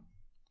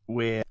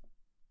where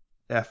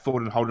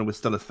Ford and Holden was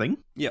still a thing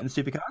in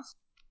supercars,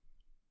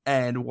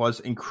 and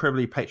was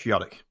incredibly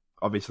patriotic.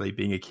 Obviously,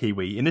 being a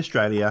Kiwi in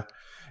Australia,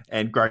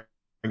 and growing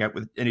up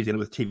in New Zealand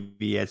with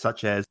TV ads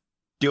such as,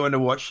 "Do you want to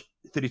watch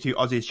 32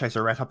 Aussies chase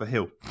a rat up a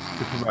hill?"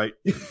 to promote.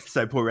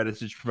 So Paul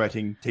Radisich is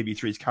promoting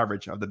TV3's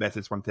coverage of the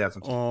Bathurst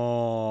 1000.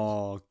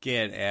 Oh,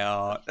 get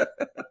out!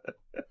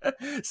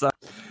 So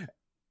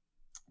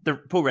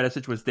Paul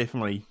Radisich was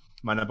definitely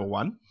my number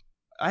one.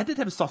 I did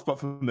have a soft spot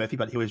for Murphy,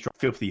 but he was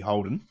filthy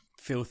Holden.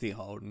 Filthy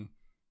Holden.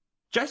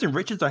 Jason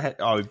Richards,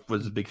 I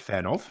was a big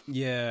fan of.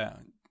 Yeah.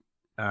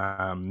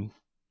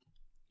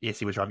 Yes,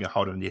 he was driving a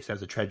Holden. Yes, that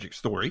was a tragic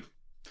story.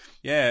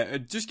 Yeah,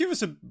 just give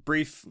us a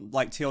brief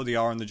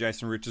TLDR on the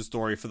Jason Richards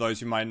story for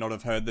those who might not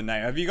have heard the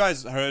name. Have you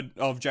guys heard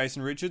of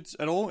Jason Richards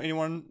at all?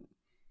 Anyone?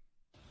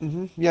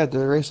 Mm-hmm. Yeah,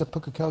 the race at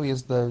Pukekohe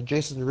is the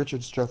Jason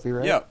Richards Trophy,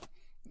 right? Yep.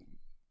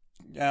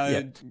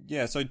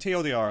 Yeah, so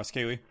TLDR,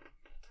 Kiwi.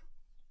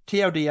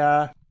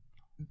 TLDR,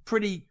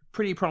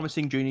 pretty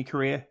promising junior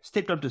career.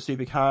 Stepped up to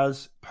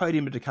supercars,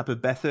 podium at a Cup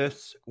of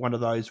Bathurst. One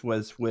of those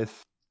was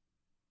with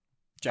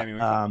Jamie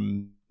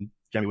Whincup.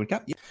 Jamie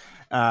Whincup,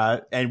 yeah.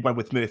 And one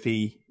with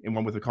Murphy and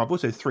one with the Convoy,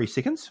 so 3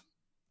 seconds.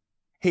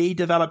 He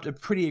developed a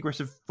pretty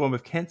aggressive form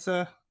of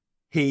cancer.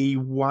 He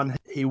won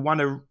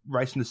a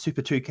race in the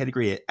Super 2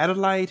 category at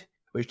Adelaide,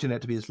 which turned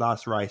out to be his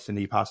last race, and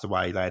he passed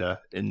away later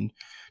in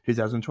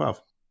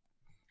 2012.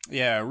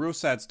 Yeah, real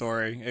sad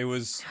story. It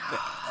was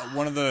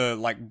one of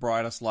the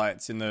brightest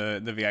lights in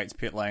the V8's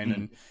pit lane,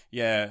 and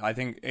yeah, I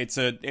think it's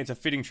a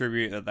fitting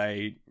tribute that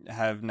they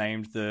have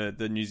named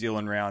the New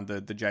Zealand round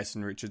the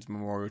Jason Richards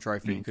Memorial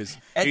Trophy, because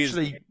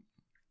actually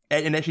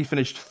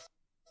finished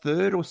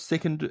third or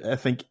second, I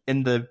think,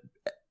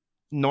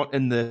 not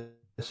in the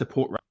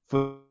support race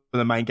for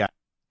the main game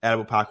at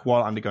Albert Park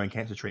while undergoing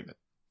cancer treatment.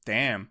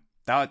 Damn,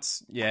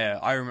 that's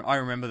I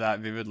remember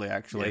that vividly.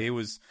 Actually, It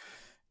was.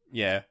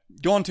 Yeah,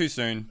 gone too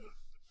soon.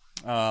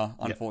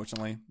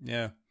 Unfortunately,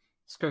 yeah.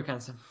 Screw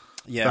cancer.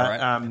 Yeah,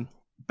 right.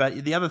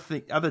 But the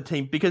other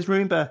team, because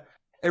remember,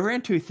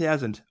 around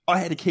 2000, I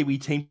had a Kiwi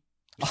team.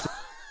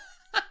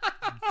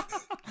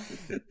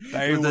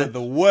 They were the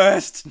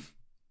worst.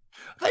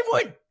 They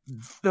weren't.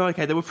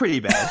 Okay, they were pretty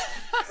bad.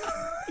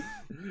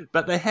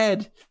 But they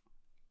had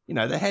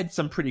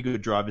some pretty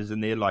good drivers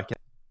in there, like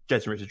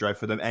Jason Richards drove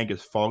for them,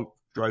 Angus Fogg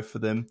drove for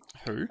them.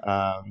 Who?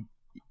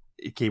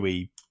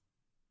 Kiwi.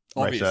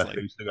 Obviously. Racer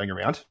who's still going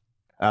around.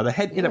 They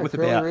had ended up with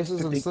curling about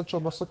races and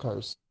central muscle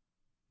cars.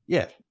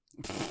 Yeah.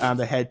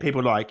 They had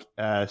people like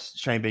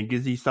Shane Van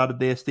Gisbergen started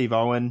there, Steve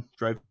Owen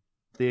drove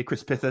there,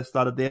 Chris Pither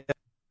started there.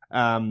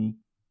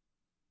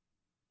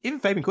 Even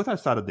Fabian Coulthard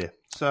started there.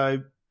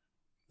 So,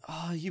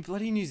 you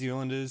bloody New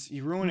Zealanders!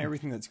 You ruin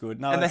everything that's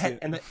good. No, and that's they had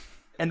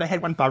and they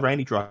had one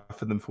Bahraini drive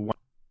for them for one.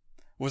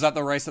 Was that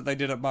the race that they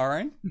did at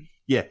Bahrain?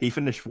 Yeah, he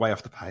finished way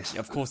off the pace. Yeah,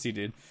 of course he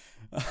did.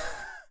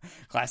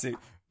 Classic.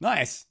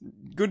 Nice.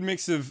 Good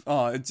mix of...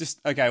 it's just...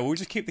 Okay, we'll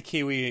just keep the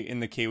Kiwi in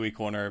the Kiwi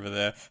corner over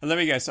there. And let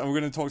me guess, we're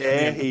going to talk to...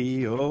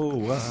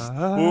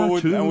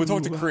 we'll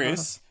talk to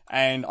Chris,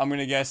 and I'm going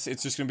to guess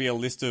it's just going to be a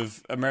list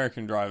of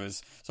American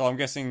drivers. So I'm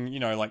guessing,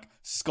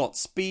 Scott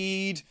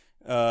Speed.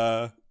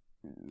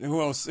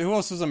 Who else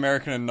was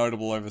American and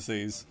notable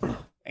overseas?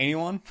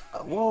 Anyone?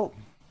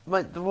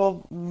 My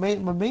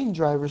main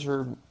drivers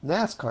were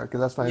NASCAR,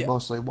 because that's what I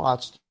mostly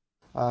watched.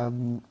 I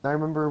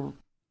remember...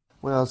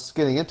 When I was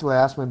getting into it,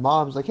 I asked my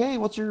mom, I was like, hey,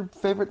 what's your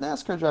favorite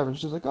NASCAR driver? And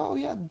she's like, oh,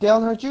 yeah, Dale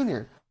Earnhardt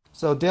Jr.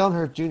 So Dale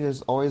Earnhardt Jr.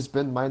 has always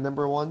been my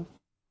number one.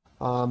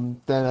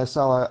 Then I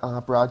saw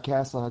a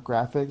broadcast on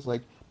graphics,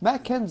 like,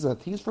 Matt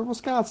Kenseth, he's from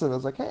Wisconsin. I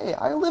was like, hey,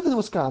 I live in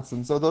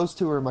Wisconsin. So those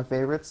two are my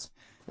favorites,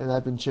 and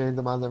I've been cheering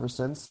them on ever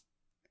since.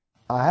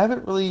 I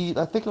haven't really,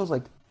 I think it was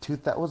like,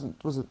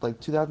 was it like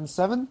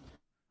 2007?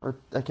 Or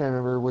I can't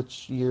remember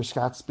which year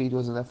Scott Speed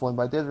was in F1,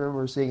 but I did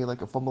remember seeing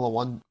like a Formula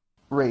One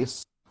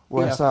race.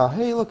 Where I saw,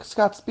 hey, look,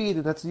 Scott Speed,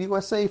 and that's a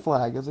USA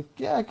flag. I was like,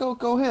 yeah,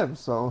 go him.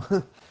 So,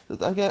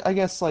 I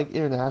guess like,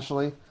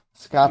 internationally,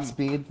 Scott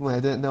Speed, when I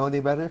didn't know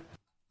any better.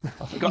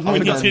 When you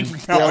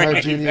didn't know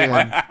any Jr. better. And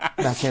Matt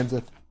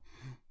Kenseth.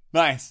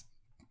 Nice.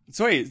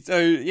 Sweet. So,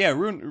 yeah,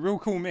 real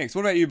cool mix.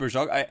 What about you,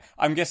 Brashok?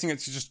 I'm guessing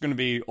it's just going to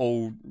be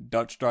all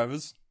Dutch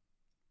drivers?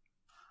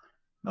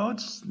 No,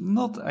 it's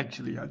not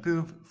actually. I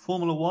did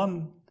Formula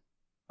One.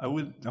 I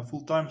would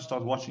full-time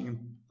start watching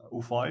in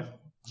 05, as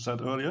I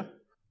said earlier.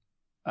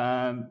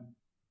 And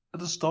at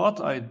the start,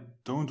 I had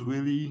a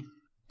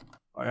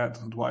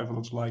driver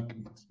that's like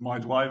my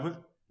driver.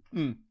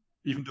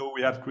 Even though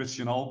we had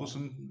Christian Albers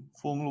in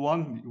Formula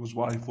One, he was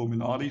riding for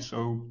Minardi,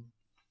 so...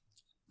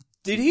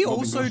 Did he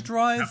also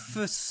drive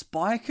for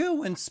Spiker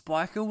when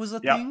Spiker was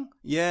a thing?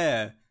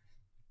 Yeah.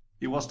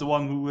 he was the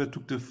one who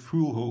took the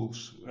fuel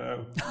hose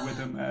with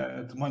him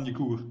at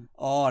Magny-Cours.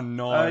 Oh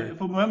no. If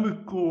I remember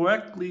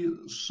correctly,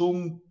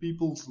 some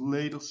people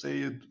later say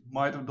it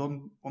might have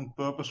done on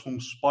purpose from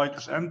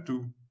Spiker's end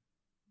to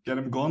get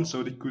him gone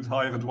so they could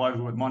hire a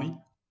driver with money.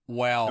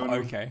 Wow. Don't know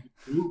if Okay.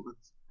 it's true, but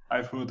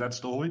I've heard that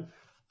story.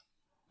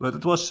 But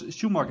it was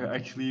Schumacher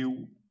actually,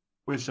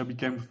 which I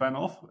became a fan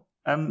of.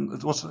 And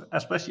it was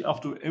especially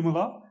after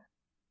Imola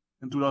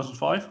in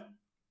 2005.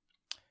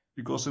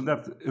 Because in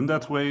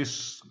that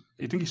race,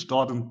 I think he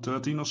started in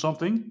 13 or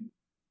something.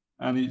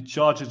 And he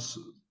charges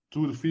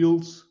through the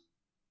fields.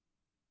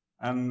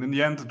 And in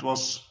the end, it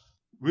was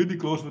really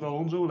close with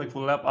Alonso, like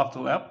for lap after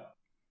lap.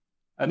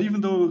 And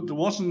even though there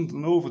wasn't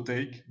an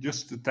overtake,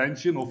 just the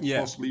tension of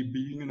possibly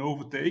being an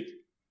overtake,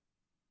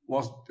 it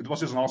was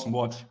just an awesome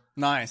watch.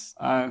 Nice.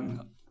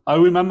 And I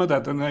remember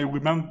that, and I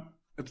remember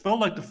it felt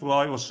like the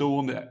Ferrari was so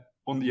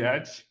on the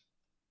edge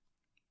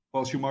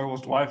while Schumacher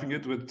was driving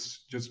it,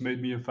 which just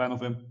made me a fan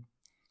of him.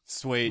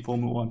 Sweet. In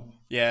Formula One.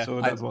 Yeah.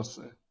 So that was.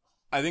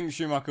 I think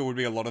Schumacher would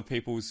be a lot of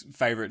people's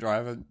favorite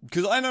driver,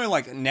 because I know,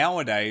 like,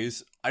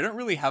 nowadays I don't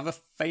really have a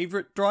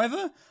favorite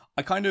driver.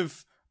 I kind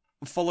of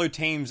follow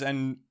teams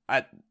and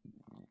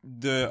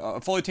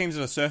follow teams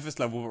at a surface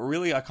level, but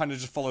really I kind of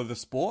just follow the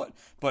sport.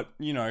 But,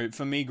 you know,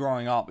 for me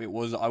growing up, I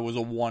was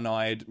a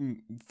one-eyed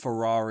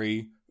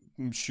Ferrari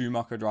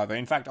Schumacher driver.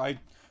 In fact, I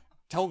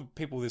tell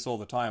people this all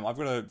the time. I've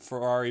got a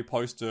Ferrari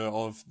poster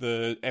of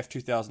the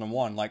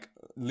F2001, like,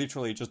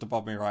 literally just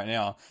above me right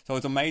now. So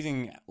it's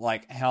amazing,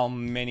 like, how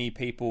many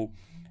people...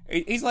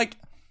 He's like...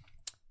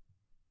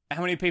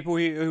 How many people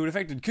he would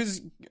affected.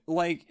 Because,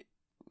 like...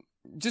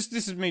 This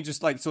is me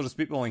just, like, sort of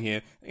spitballing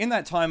here. In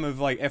that time of,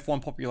 like,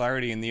 F1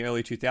 popularity in the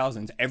early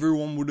 2000s,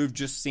 everyone would have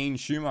just seen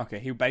Schumacher.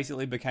 He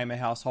basically became a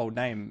household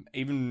name,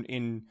 even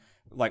in,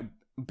 like,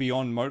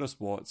 beyond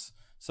motorsports.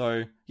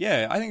 So,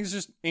 yeah, I think it's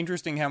just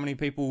interesting how many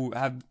people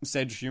have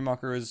said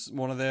Schumacher is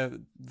one of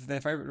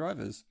their favourite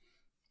drivers.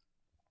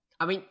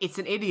 I mean, it's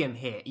an idiom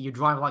here. You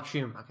drive like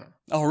Schumacher.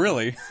 Oh,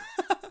 really?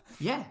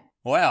 Yeah.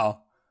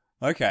 Wow.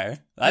 Okay,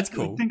 that's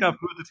cool. I think I've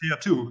heard it here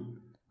too.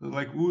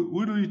 Like,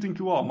 who do you think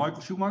you are, Michael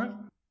Schumacher?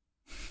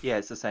 Yeah,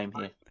 it's the same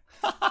here.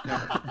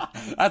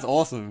 That's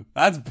awesome.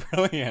 That's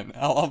brilliant.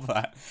 I love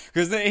that.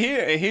 Because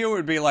here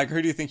would be like,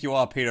 who do you think you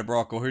are, Peter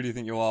Brock, or who do you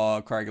think you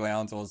are, Craig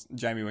Lowndes, or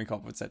Jamie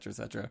Winkoff, etc.,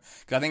 etc.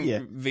 Because I think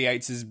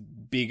V8s is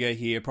bigger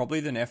here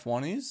probably than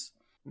F1 is.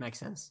 Makes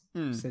sense.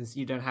 Since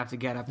you don't have to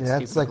get up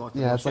and it's like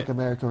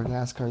America where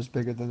NASCAR is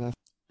bigger than F.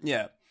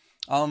 Yeah.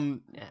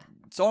 Yeah.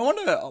 So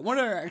I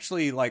wonder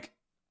actually, like,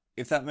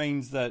 if that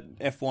means that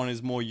F1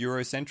 is more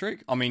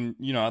Eurocentric. I mean,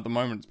 you know, at the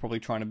moment it's probably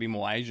trying to be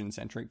more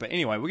Asian-centric. But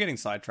anyway, we're getting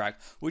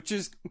sidetracked, which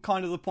is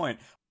kind of the point.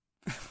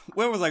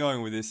 Where was I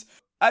going with this?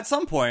 At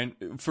some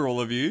point, for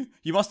all of you,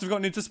 you must have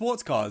gotten into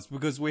sports cars,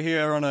 because we're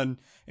here on an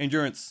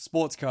endurance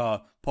sports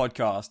car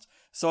podcast.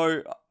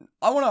 So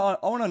I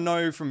want to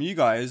know from you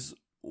guys,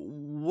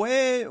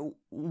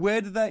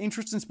 where did that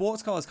interest in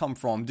sports cars come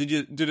from?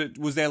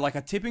 Was there like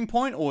a tipping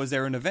point, or was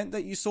there an event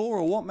that you saw,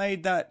 or what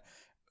made that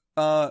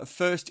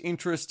first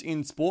interest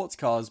in sports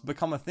cars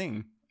become a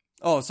thing?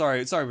 Oh,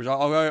 sorry, Bridget.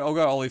 I'll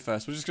go Ollie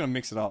first. We're just gonna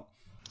mix it up.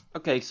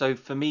 Okay, so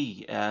for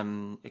me,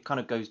 it kind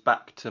of goes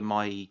back to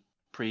my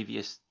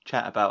previous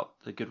chat about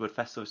the Goodwood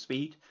Festival of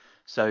Speed.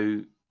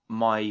 So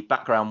my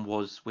background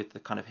was with the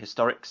kind of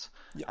historics,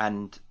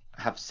 and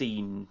have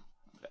seen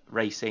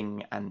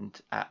racing and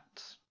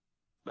at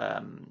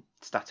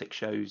static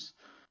shows,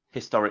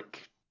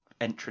 historic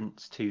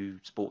entrance to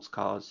sports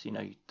cars. You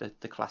know,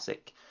 the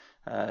classic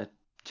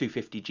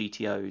 250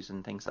 GTOs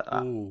and things like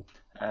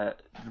that.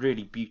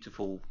 Really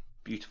beautiful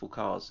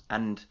cars.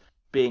 And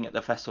being at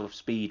the Festival of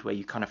Speed, where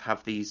you kind of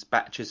have these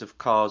batches of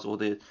cars, or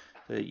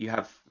you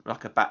have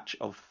like a batch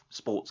of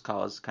sports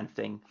cars kind of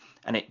thing,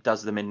 and it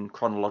does them in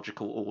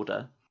chronological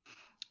order.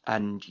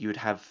 And you would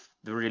have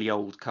the really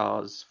old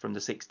cars from the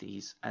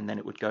 60s, and then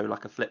it would go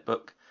like a flip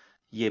book,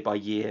 year by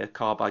year,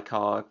 car by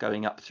car,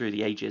 going up through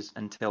the ages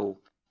until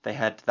they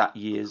had that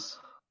year's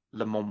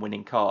Le Mans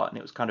winning car. And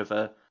it was kind of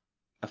a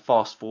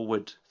fast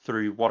forward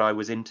through what I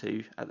was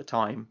into at the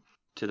time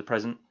to the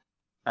present,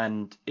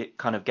 and it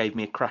kind of gave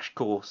me a crash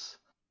course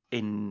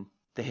in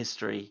the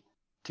history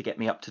to get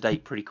me up to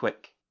date pretty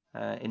quick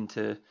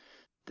into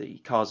the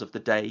cars of the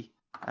day.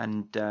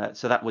 And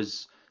so that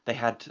was,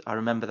 I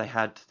remember they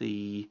had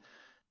the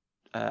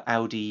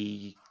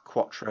Audi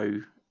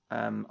Quattro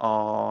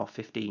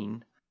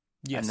R15,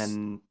 Yes.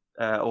 and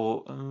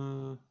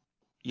then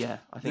yeah,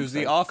 I think it was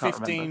the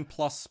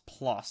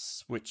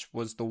R15++, which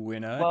was the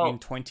winner in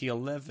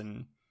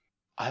 2011.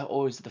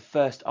 Or was it the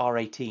first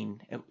R18?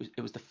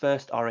 It was the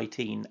first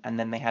R18, and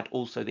then they had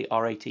also the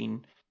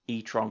R18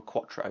 e-tron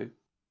Quattro.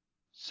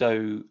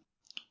 So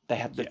they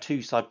had the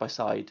two side by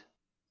side,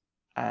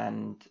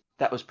 and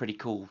that was pretty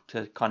cool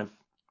to kind of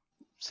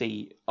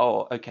see.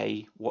 Oh,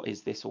 okay, what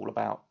is this all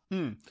about?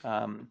 Yeah,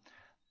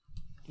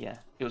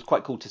 it was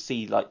quite cool to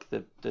see like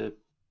the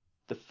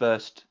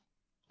first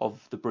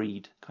of the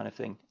breed kind of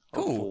thing.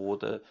 Cool.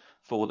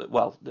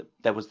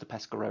 There was the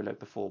Pescarolo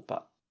before,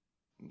 but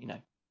you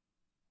know.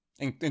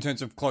 in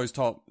terms of closed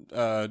top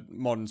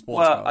modern sports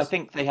Well, cars.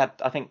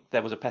 I think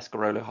there was a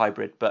Pescarolo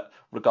hybrid, but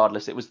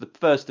regardless, it was the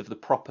first of the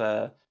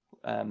proper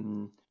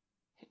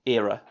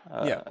era.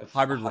 Of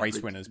hybrid race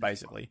hybrids. winners,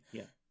 basically.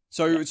 Yeah.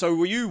 So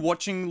were you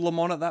watching Le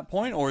Mans at that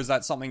point, or is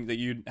that something that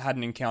you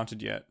hadn't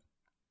encountered yet?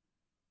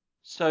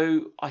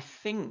 So I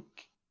think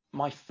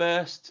my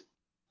first,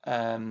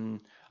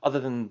 other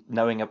than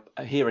knowing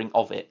a hearing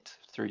of it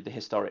through the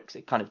historics,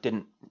 it kind of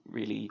didn't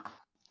really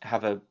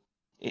have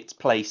its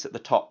place at the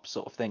top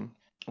sort of thing.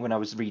 When I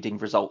was reading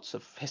results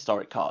of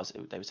historic cars,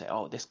 they would say,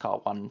 "Oh, this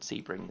car won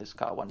Sebring, this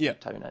car won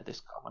Daytona,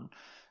 this car won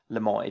Le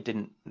Mans." I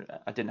didn't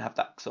have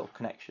that sort of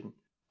connection.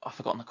 I've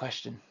forgotten the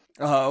question.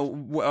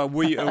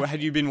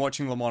 Had you been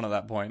watching Le Mans at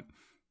that point?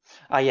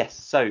 Yes.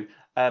 So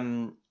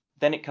then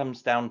it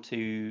comes down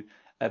to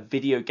a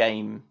video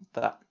game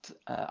that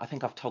I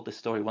think I've told this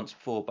story once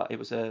before, but it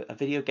was a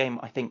video game.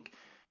 I think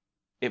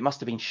it must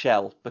have been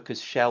Shell,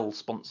 because Shell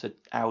sponsored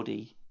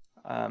Audi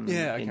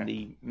in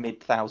the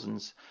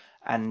mid-thousands,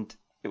 and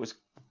it was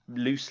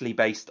loosely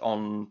based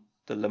on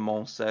the Le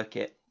Mans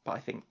circuit, but I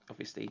think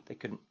obviously they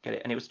couldn't get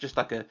it. And it was just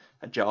like a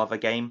Java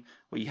game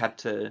where you had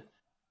to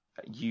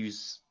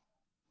use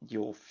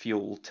your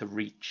fuel to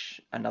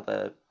reach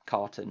another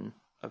carton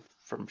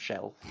from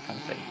Shell kind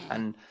of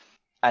thing.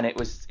 And it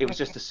was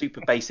just a super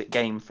basic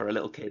game for a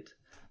little kid.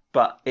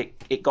 But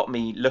it got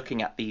me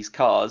looking at these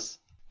cars.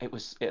 That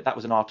was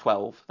an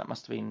R12. That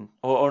must have been,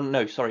 or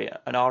no, sorry,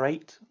 an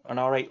R8 or an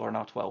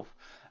R12.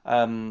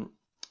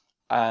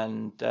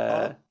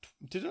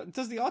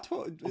 Does the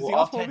R12 is Or the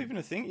R12 R10. even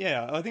a thing?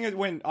 Yeah, I think it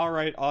went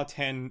R8,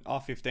 R10,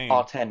 R15.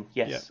 R10,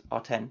 yes, Yeah.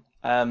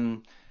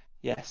 R10.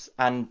 Yes,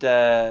 and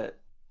I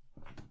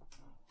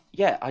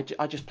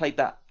just played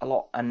that a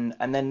lot, and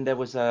then there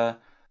was an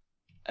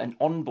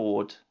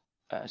onboard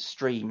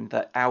stream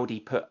that Audi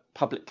put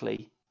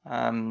publicly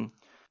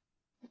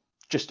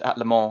just at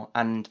Le Mans,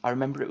 and I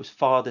remember it was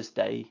Father's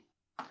Day,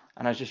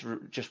 and I was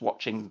just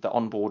watching the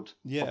onboard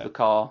of the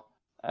car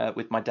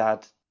with my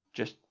dad,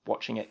 just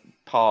watching it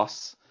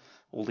pass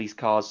all these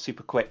cars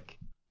super quick.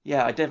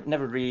 Yeah, I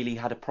never really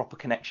had a proper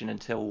connection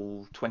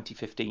until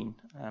 2015,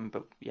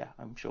 but yeah,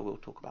 I'm sure we'll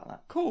talk about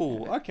that.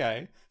 Cool.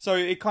 Okay. So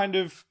it kind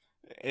of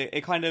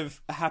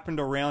happened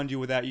around you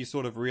without you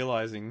sort of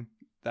realizing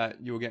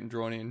that you were getting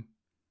drawn in.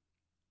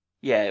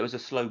 Yeah, it was a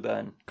slow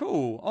burn.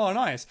 Cool. Oh,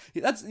 nice.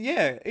 That's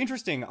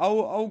interesting.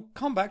 I'll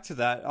come back to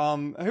that.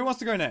 Who wants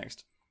to go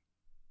next?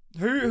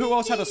 Who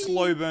else had a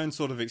slow burn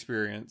sort of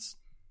experience?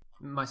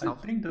 Myself.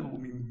 I think that will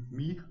be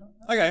me.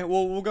 Okay.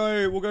 Well, we'll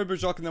go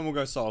Bajok and then we'll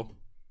go Sol.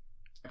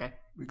 Okay.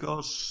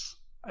 Because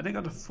I think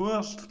at the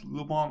first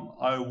Le Mans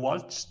I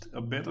watched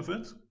a bit of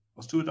it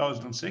was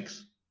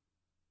 2006,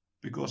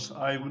 because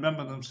I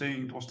remember them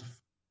saying it was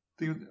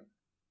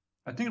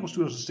I think it was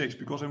 2006,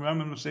 because I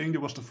remember them saying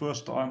it was the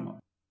first time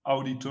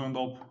Audi turned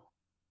up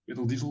with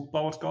a diesel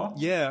powered car.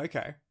 Yeah.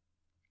 Okay.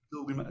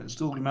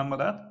 Still remember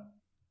that,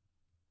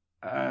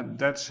 and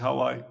that's how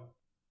I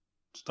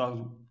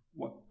started.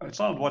 I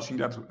started watching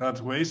that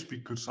race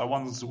because I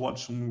wanted to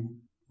watch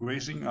some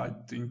racing. I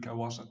think I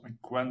was at my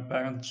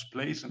grandparents'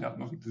 place and had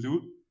nothing to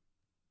do,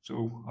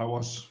 so I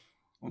was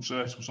on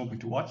search for something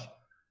to watch.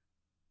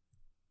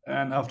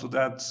 And after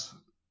that,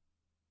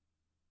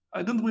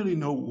 I didn't really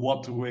know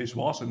what the race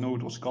was. I know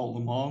it was called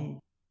Le Mans,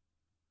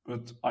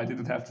 but I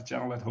didn't have the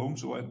channel at home,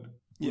 so I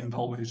couldn't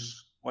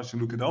always watch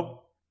and look it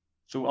up.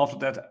 So after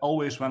that,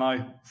 always when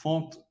I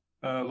found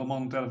Le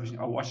Mans on television,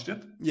 I watched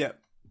it. Yeah.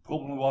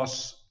 Problem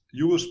was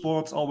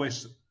Eurosport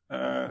always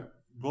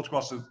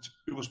broadcasted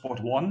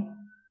Eurosport 1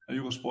 and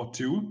Eurosport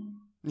 2.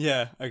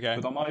 Yeah. Okay.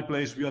 But on my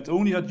place, we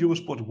only had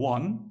Eurosport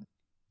 1,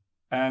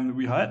 and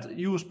we had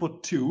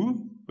Eurosport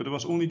 2, but it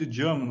was only the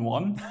German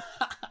one.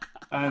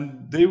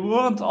 And they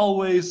weren't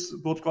always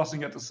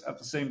broadcasting at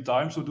the same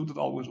time, so did it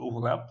always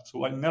overlap.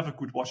 So I never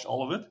could watch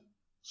all of it.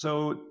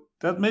 So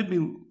that made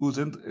me lose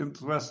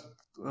interest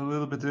a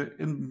little bit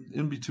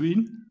in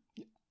between.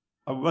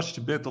 I watched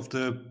a bit of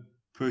the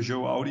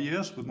Peugeot Audi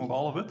years, but not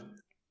all of it.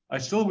 I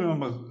still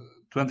remember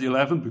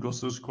 2011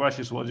 because those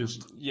crashes were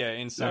just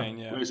insane.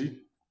 Yeah. crazy.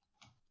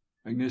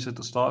 Ignition at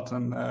the start,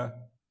 and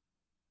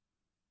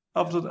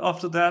after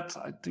that,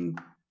 I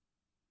think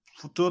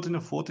for 13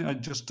 or 14, I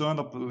just turned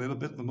up a little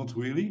bit, but not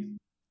really.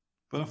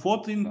 But in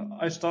 14,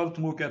 I started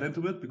to more get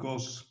into it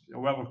because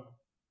Webber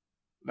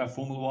left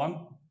Formula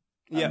One.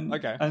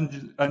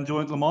 And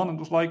joined Le Mans, and it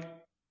was like,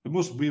 it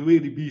must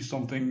really be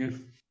something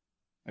if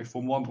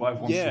Formula One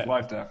driver wants to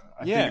drive there.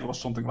 I think it was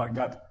something like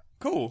that.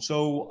 Cool.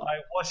 So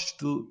I watched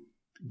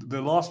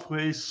the last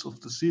race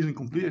of the season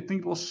complete. I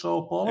think it was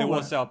Sao Paulo. It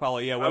was Sao Paulo,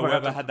 yeah, where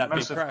Webber had that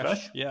big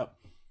crash. Yeah.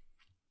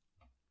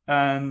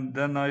 And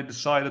then I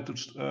decided to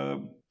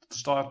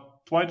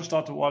try to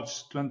start to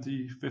watch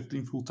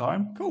 2015 full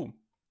time. Cool.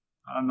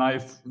 And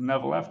I've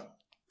never left.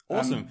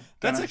 Awesome.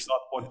 Then I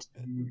started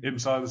watching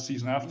inside the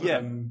season after. Yeah.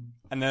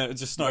 And then it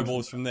just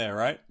snowballs from there,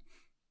 right?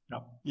 Yeah.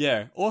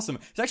 Yeah. Awesome.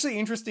 It's actually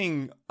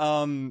interesting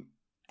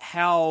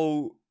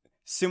how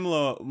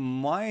similar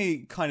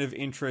my kind of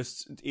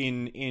interest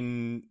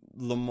in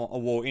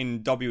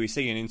in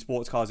WEC and in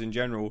sports cars in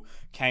general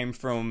came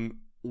from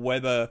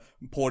Weber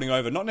porting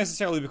over, not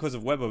necessarily because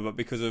of Weber, but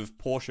because of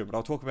Porsche, but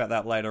I'll talk about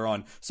that later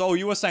on. So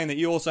you were saying that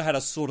you also had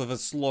a sort of a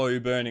slow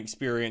burn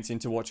experience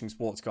into watching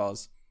sports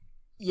cars.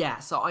 Yeah,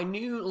 so I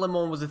knew Le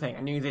Mans was a thing.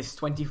 I knew this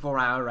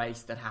 24-hour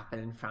race that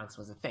happened in France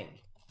was a thing.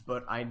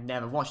 But I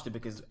never watched it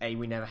because A,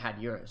 we never had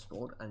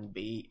Eurosport, and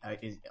B,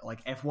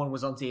 like F1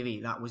 was on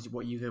TV. That was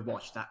what you could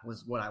watch. That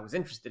was what I was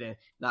interested in.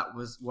 That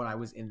was what I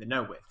was in the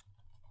know with.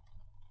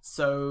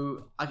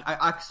 So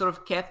I sort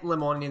of kept Le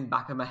Mans in the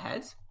back of my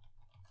head.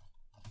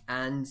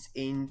 And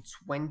in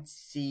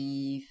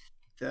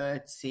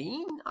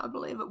 2013, I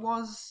believe it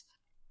was,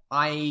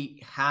 I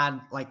had,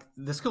 like,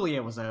 the school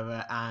year was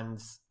over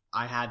and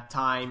I had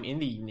time in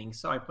the evening,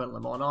 so I put Le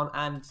Mans on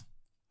and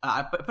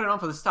I put it on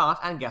for the start,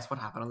 and guess what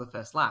happened on the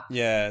first lap?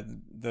 Yeah,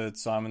 the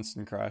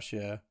Simonson crash,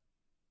 yeah.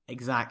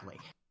 Exactly.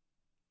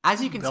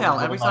 As you can tell,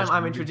 every time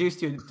I'm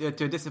introduced to a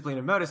discipline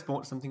of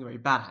motorsport, something very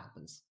bad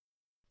happens.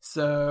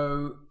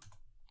 So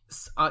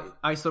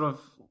I sort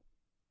of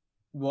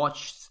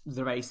watched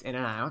the race in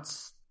and out.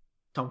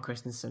 Tom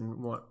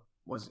Christensen, what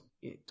was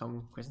it?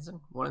 Tom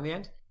Christensen won in the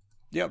end?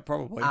 Yeah,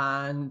 probably.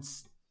 And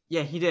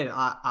yeah, he did.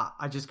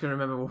 I just couldn't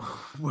remember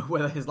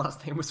whether his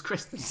last name was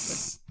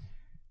Christensen.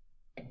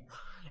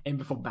 In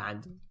before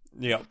band.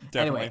 Yeah,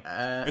 definitely.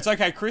 Anyway, it's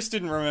okay. Chris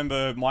didn't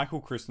remember Michael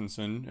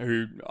Christensen,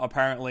 who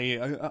apparently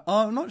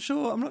I'm not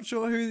sure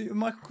who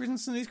Michael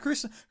Christensen is.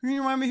 Chris, can you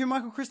remind me who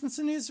Michael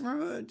Christensen is?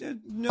 Remember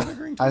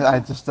Nürburgring?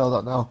 I just still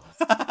don't know.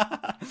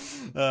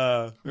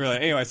 Really?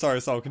 Anyway, sorry.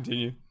 So I'll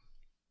continue.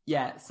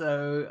 Yeah,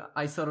 so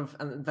I sort of,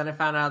 and then I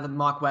found out that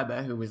Mark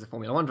Webber, who was a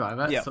Formula One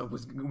driver, sort of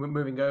was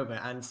moving over,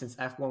 and since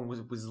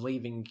F1 was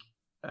leaving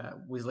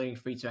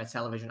free-to-air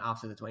television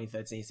after the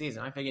 2013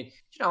 season, I figured, you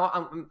know what,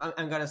 I'm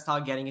going to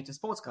start getting into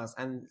sports cars.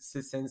 And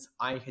since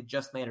I had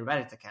just made a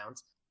Reddit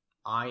account,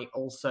 I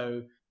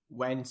also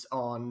went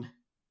on.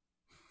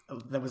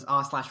 There was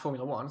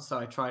r/Formula One, so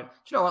I tried.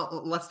 You know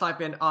what? Let's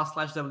type in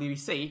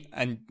r/WEC,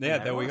 and yeah,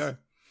 there we go.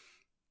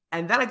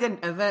 And then I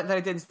didn't. And then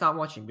I didn't start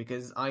watching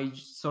because I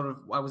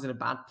was in a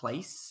bad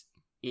place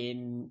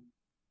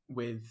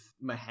with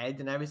my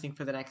head and everything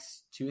for the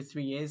next 2 or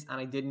 3 years,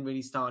 and I didn't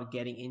really start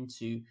getting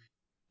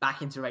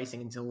back into racing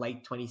until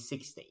late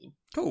 2016.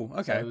 Cool.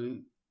 Okay. So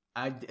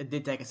I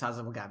did take a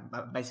sizable gap.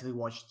 I basically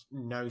watched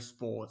no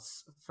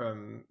sports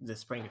from the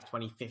spring of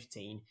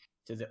 2015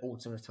 to the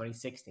autumn of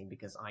 2016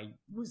 because I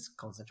was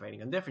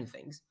concentrating on different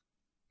things.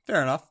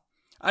 Fair enough.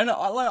 I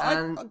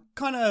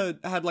kind of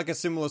had like a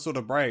similar sort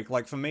of break.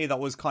 Like for me, that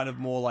was kind of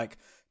more like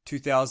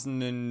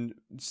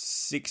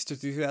 2006 to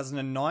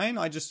 2009.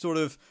 I just sort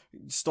of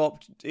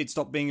stopped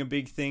being a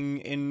big thing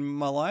in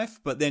my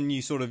life. But then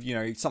you sort of, you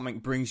know, something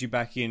brings you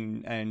back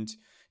in and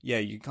yeah,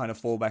 you kind of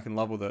fall back in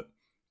love with it.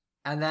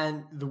 And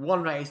then the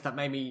one race that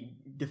made me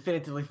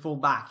definitively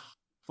fall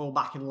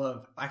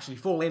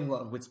in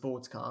love with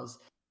sports cars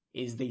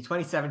is the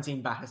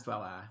 2017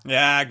 Bratislava.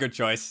 Yeah, good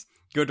choice.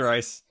 Good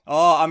race.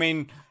 Oh, I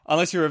mean,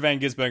 unless you're a Van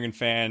Gisbergen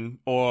fan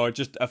or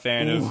just a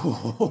fan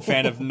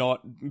of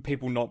not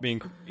people not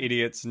being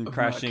idiots and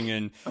crashing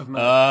and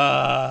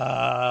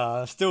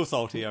still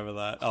salty over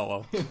that. Oh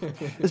well.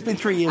 It's been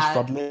 3 years,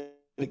 Fred. Let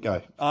it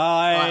go.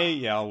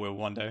 I will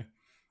one day.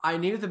 I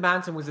knew the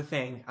Bantam was a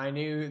thing. I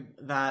knew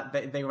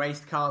that they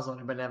raced cars on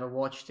it, but never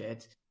watched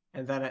it.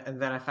 And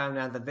then I found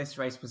out that this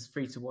race was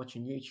free to watch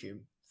on YouTube.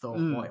 Thought,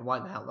 why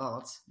the hell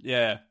not?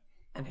 Yeah.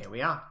 And here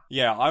we are.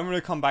 Yeah, I'm going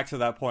to come back to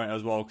that point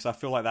as well, because I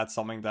feel like that's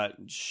something that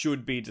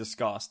should be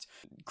discussed.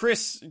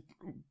 Chris,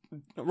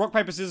 rock,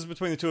 paper, scissors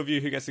between the two of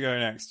you. Who gets to go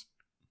next?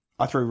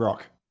 I threw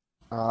rock.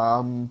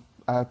 I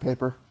have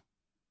paper.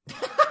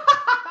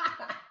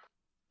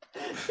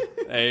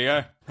 There you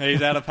go.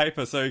 He's out of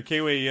paper. So,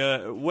 Kiwi,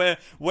 where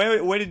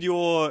did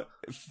your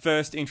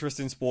first interest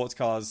in sports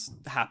cars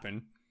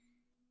happen?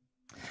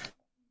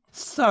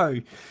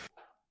 So,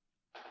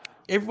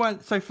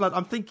 Flood,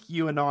 I think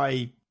you and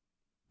I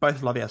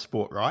both love our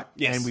sport, right?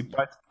 Yes.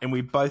 And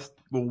we both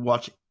will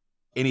watch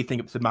anything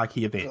that's a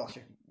marquee event.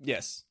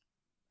 Yes.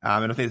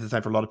 And I think it's the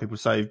same for a lot of people.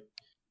 So,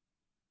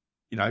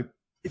 you know,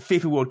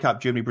 FIFA World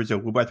Cup, Germany, Brazil,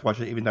 we'll both watch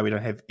it, even though we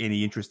don't have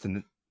any interest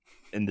in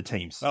the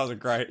teams. That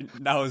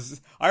was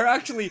I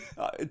actually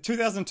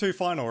 2002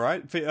 final,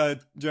 right?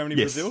 Germany,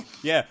 yes. Brazil.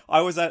 Yeah,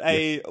 I was at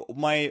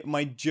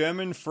my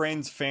German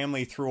friend's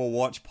family threw a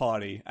watch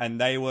party,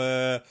 and they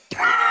were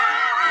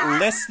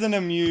less than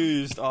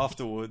amused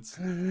afterwards.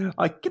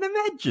 I can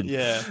imagine.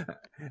 Yeah.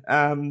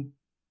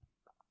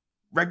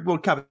 Rugby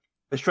World Cup,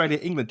 Australia,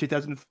 England,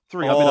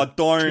 2003. Oh,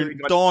 don't.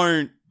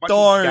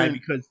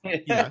 Because,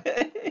 you know.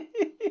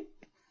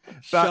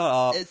 Shut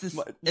up.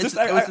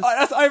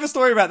 I have a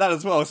story about that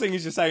as well. Seeing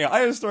as you're saying it, I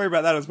have a story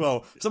about that as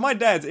well. So my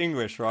dad's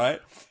English, right?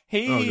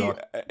 He is.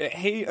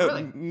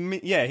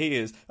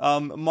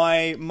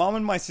 My mum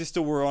and my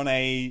sister were on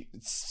a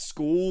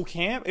school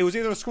camp. It was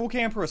either a school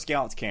camp or a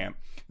scouts camp.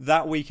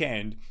 that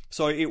weekend.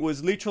 So it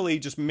was literally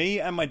just me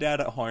and my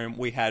dad at home.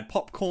 We had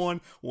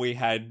popcorn, we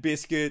had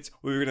biscuits,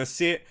 we were going to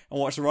sit and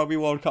watch the Rugby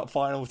World Cup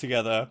final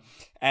together.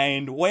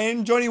 And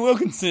when Johnny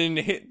Wilkinson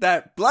hit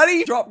that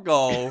bloody drop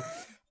goal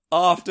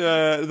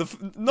after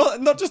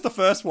not just the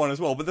first one as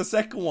well, but the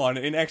second one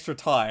in extra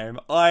time,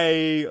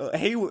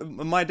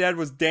 my dad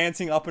was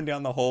dancing up and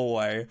down the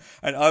hallway,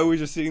 and I was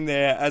just sitting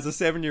there as a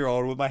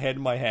 7-year-old with my head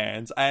in my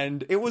hands,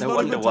 and it was No not a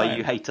wonder good why time.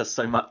 you hate us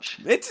so much.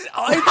 I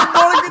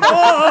want to get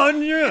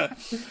on, yeah.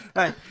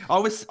 Hey, I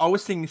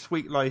was singing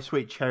 "Sweet Low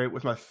Sweet Chariot"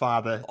 with my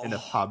father in a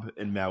pub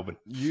in Melbourne.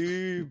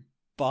 You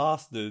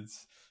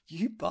bastards.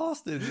 You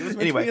bastards. It was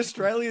meant Anyway. to be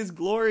Australia's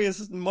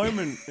glorious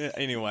moment.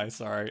 Anyway,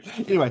 sorry.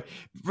 Anyway,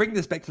 bringing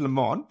this back to Le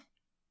Mans,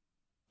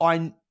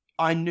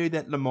 I knew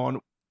that Le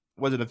Mans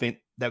was an event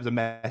that was a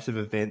massive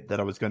event that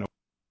I was going to.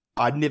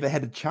 I'd never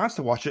had a chance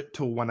to watch it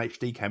till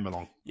 1HD came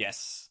along.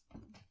 Yes.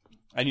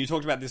 And you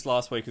talked about this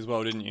last week as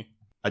well, didn't you?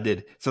 I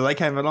did. So they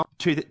came along.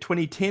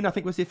 2010, I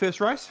think, was their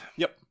first race.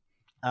 Yep.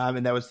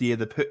 And that was the year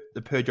the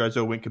Peugeots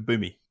all went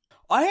kaboomy.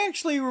 I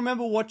actually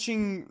remember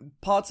watching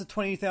parts of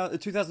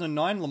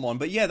 2009 Le Mans,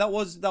 but yeah, that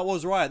was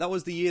right. That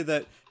was the year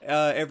that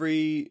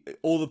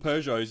all the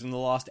Peugeots in the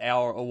last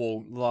hour,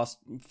 or the last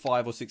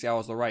 5 or 6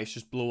 hours of the race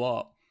just blew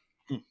up.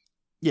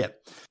 Yeah.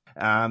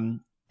 And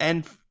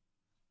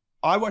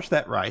I watched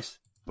that race,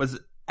 was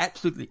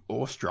absolutely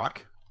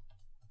awestruck,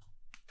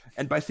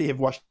 and basically have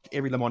watched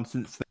every Le Mans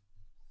since then.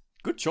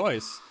 Good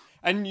choice.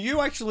 And you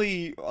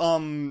actually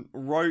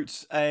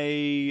wrote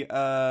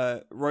the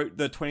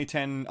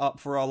 2010 up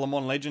for our Le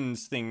Mans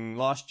Legends thing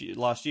last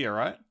year,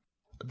 right?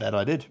 That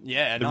I did.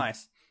 Yeah,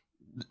 nice.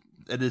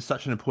 It is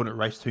such an important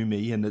race to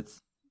me, and it's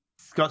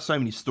got so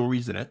many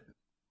stories in it.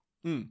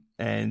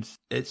 And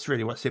it's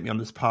really what set me on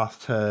this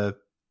path to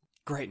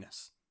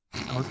Greatness.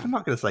 I'm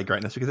not going to say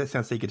greatness because that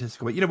sounds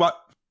egotistical, but you know what?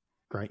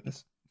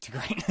 Greatness. To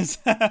greatness.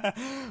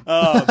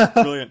 Oh,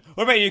 brilliant.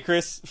 What about you,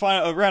 Chris?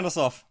 Round us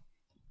off.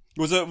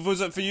 Was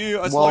it for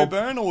you a slow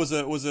burn, or was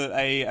it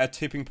a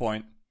tipping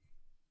point?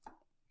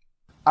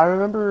 I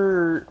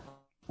remember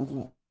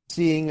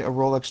seeing a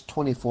Rolex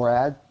 24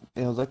 ad,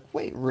 and I was like,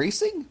 wait,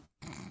 racing?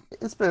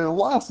 It's been a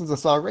while since I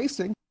saw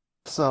racing.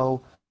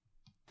 So,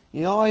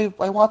 I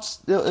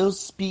watched, it was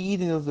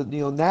speed, and it was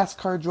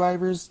NASCAR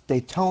drivers,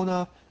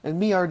 Daytona, and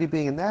me already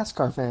being a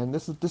NASCAR fan,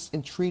 this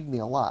intrigued me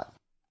a lot.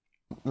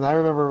 And I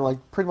remember,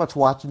 pretty much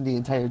watching the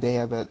entire day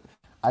of it.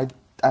 I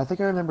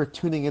think I remember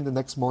tuning in the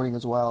next morning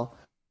as well,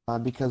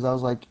 because I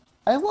was like,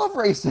 I love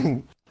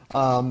racing.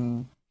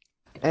 And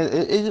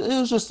it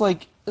was just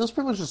it was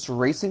pretty much just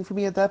racing for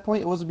me at that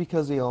point. It wasn't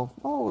because,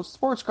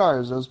 sports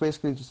cars. It was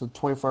basically just a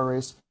 24-hour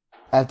race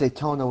at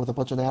Daytona with a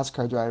bunch of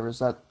NASCAR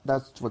drivers.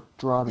 That's what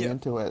drew me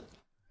into it.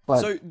 But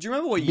so, do you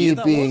remember what year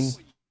that was?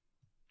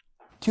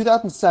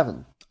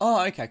 2007.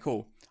 Oh, okay,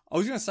 cool. I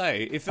was going to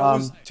say, if it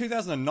was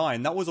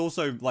 2009, that was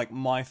also,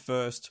 my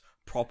first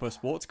proper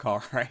sports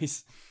car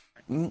race.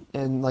 And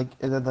then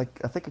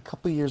I think a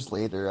couple years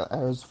later, I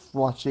was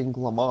watching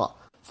Le Mans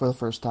for the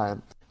first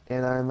time,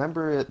 and I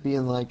remember it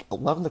being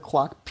 11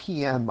 o'clock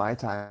p.m. my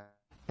time,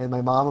 and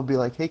my mom would be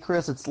like, "Hey,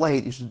 Chris, it's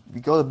late. You should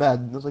go to bed."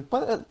 And I was like,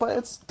 "But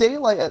it's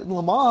daylight at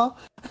Le Mans."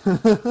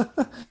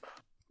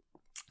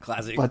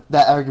 Classic. But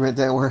that argument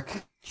didn't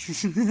work.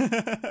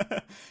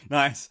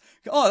 Nice.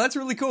 Oh, that's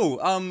really cool.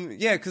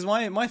 Yeah, because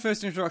my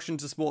first introduction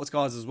to sports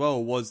cars as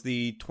well was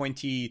the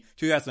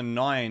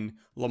 2009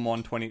 Le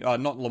Mans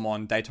not Le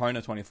Mans,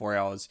 Daytona 24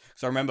 hours.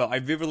 So I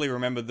vividly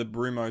remember the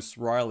Brumos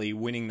Riley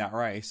winning that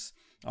race.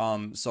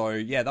 So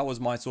yeah, that was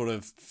my sort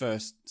of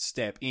first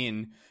step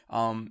in.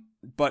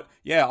 But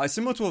yeah,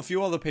 similar to a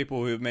few other people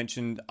who have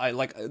mentioned,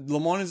 Le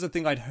Mans is a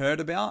thing I'd heard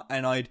about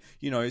and I'd,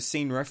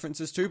 seen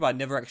references to, but I'd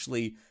never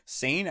actually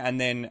seen. And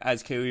then,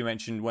 as Kiwi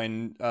mentioned,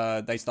 when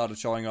they started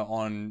showing it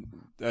on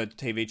a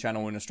TV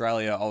channel in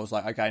Australia, I was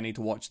like, okay, I need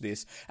to watch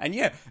this. And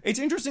yeah, it's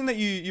interesting that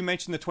you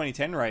mentioned the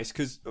 2010 race,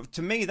 because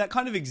to me, that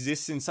kind of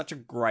exists in such a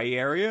grey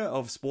area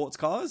of sports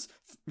cars.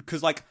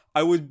 Because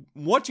I was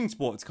watching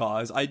sports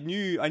cars, I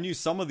knew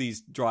some of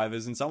these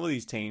drivers and some of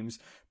these teams,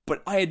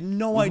 but I had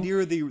no idea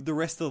of the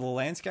rest of the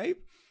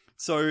landscape.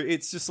 So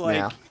it's just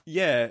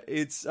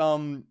it's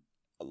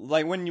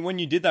when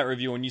you did that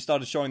review and you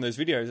started showing those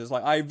videos, it's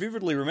I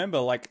vividly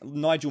remember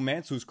Nigel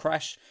Mansell's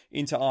crash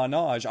into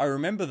Arnage. I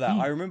remember that.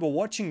 I remember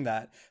watching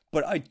that,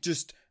 but I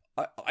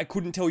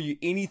couldn't tell you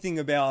anything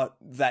about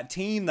that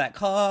team, that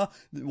car,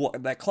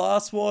 what that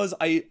class was.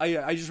 I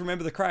just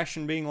remember the crash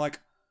and being like,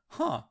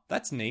 huh,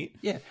 that's neat.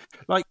 Yeah.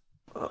 I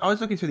was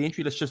looking through the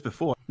entry list just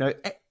before.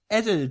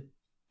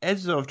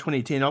 As of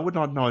 2010, I would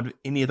not know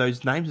any of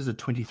those names as a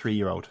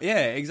 23-year-old.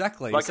 Yeah,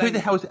 exactly. Who the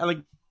hell is Alec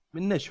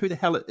Nish? Who the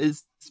hell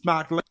is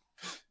Mark Lee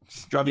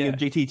driving a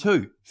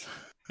GT2?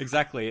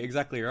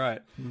 Exactly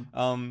right.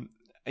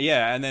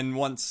 Yeah, and then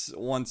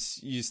once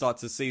you start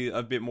to see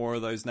a bit more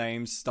of those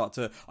names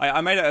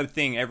I made it a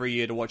thing every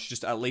year to watch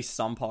just at least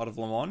some part of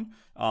Le Mans.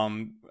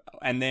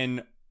 And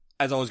then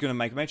as I was going to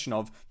make mention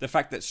of, the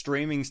fact that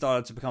streaming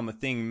started to become a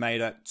thing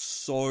made it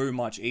so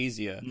much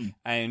easier.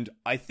 And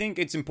I think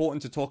it's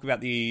important to talk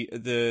about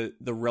the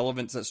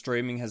relevance that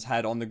streaming has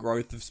had on the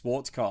growth of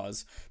sports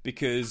cars,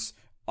 because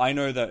I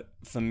know that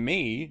for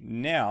me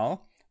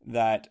now,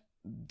 that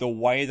the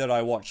way that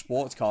I watch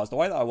sports cars, the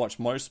way that I watch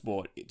most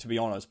sport, to be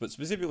honest, but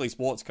specifically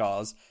sports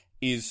cars,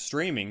 is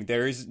streaming.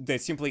 There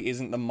simply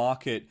isn't the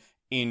market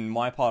in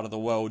my part of the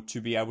world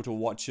to be able to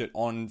watch it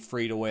on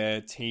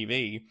free-to-air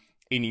TV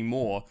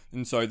anymore.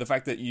 And so the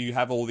fact that you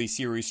have all these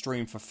series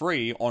streamed for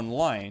free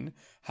online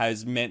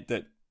has meant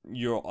that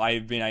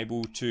I've been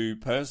able to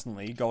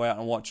personally go out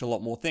and watch a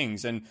lot more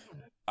things. And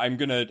I'm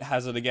going to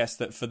hazard a guess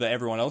that for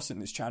everyone else in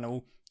this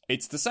channel,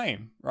 it's the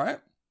same, right?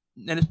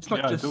 And it's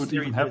not I just don't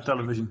even have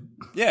television.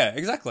 Yeah,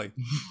 exactly.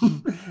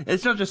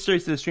 It's not just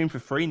series that are streamed for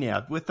free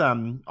now. With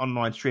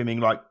online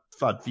streaming like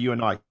FUD, View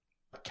and I,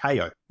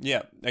 KO.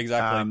 Yeah,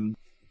 exactly.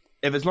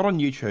 If it's not on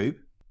YouTube,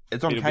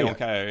 it's on It'll KO. be on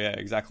KO, yeah,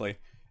 exactly.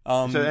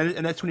 And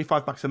that's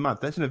 $25 a month.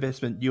 That's an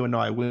investment you and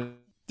I will.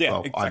 Yeah,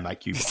 well, exactly. I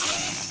make you.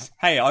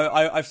 Hey,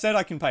 I've said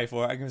I can pay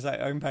for it. I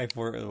can pay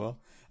for it as well.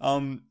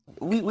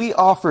 We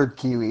offered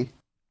Kiwi.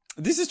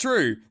 This is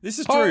true. This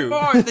is true.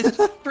 I've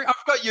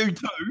got you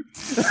too.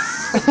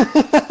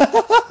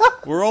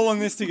 We're all in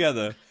this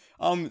together.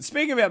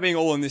 Speaking about being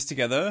all in this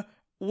together,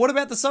 what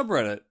about the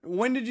subreddit?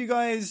 When did you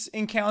guys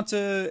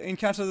encounter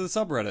the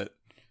subreddit?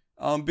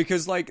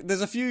 Because like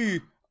there's a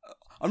few.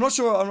 I'm not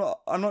sure.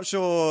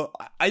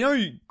 I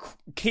know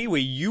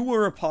Kiwi, you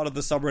were a part of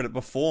the subreddit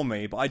before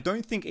me, but I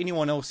don't think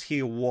anyone else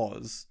here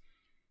was.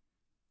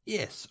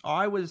 Yes,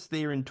 I was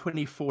there in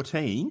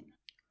 2014.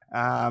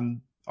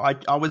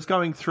 I was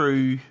going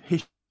through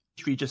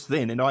history just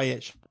then, and I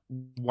actually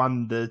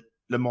won the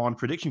Le Mans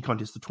prediction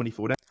contest of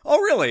 2014. Oh,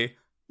 really?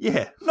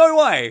 Yeah. No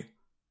way.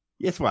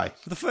 Yes, way.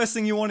 The first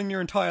thing you want in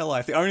your entire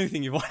life. The only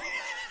thing you want.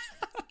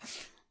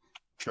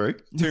 True.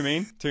 Too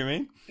mean.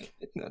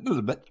 A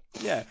little bit.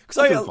 Yeah,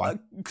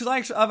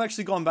 because I've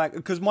actually gone back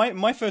because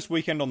my first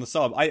weekend on the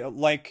sub, I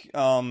like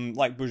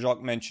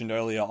Bujok mentioned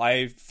earlier,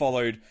 I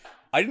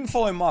didn't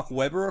follow Mark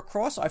Webber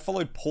across. I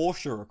followed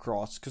Porsche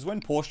across because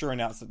when Porsche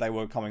announced that they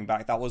were coming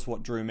back, that was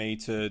what drew me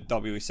to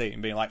WEC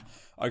and being like,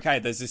 okay,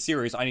 there's this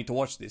series, I need to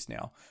watch this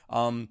now.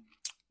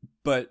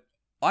 But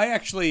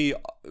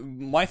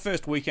my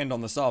first weekend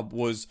on the sub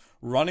was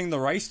running the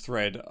race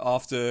thread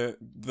after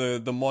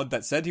the mod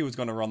that said he was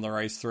going to run the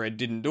race thread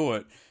didn't do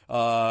it.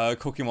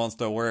 Cookie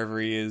Monster, wherever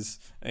he is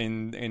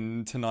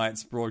in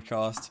tonight's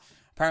broadcast.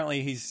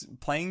 Apparently he's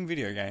playing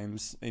video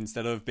games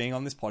instead of being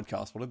on this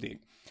podcast. What a dick.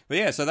 But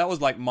yeah, so that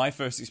was like my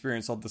first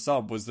experience of the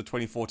sub was the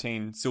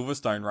 2014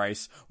 Silverstone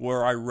race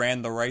where I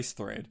ran the race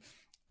thread.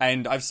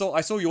 And I saw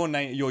your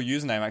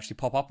username actually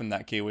pop up in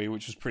that, Kiwi,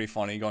 which was pretty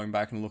funny going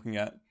back and looking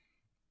at.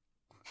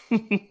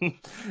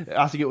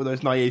 Asking it all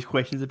those naive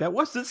questions about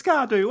what's the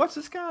car do? What's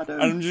the car do?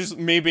 And just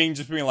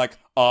being like,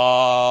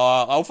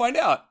 I'll find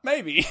out,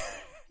 maybe.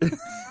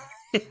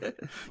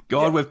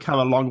 God, we've come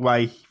a long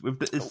way.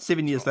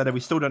 7 years later, we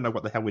still don't know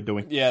what the hell we're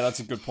doing. Yeah, that's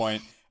a good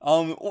point.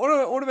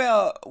 What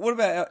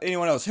about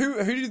anyone else?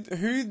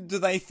 Who do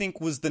they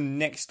think was the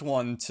next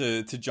one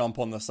to jump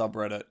on the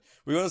subreddit?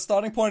 We got a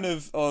starting point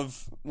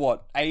of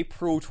what,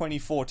 April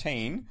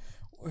 2014.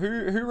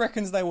 Who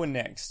reckons they were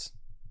next?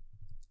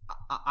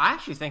 I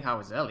actually think I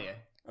was earlier.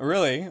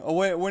 Really?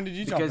 Or when did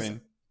you jump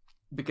in?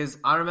 Because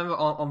I remember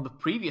on the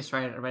previous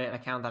Reddit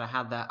account that I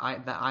had that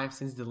I have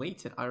since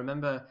deleted, I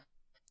remember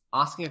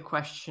asking a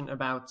question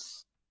about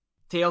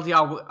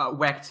TLDR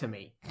WEC to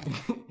me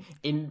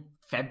in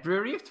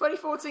February of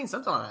 2014,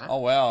 something like that. Oh,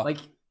 wow. Like,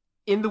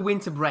 in the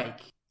winter break,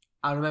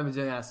 I remember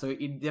doing that. So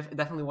it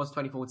definitely was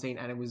 2014,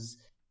 and it was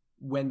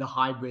when the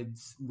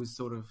hybrids was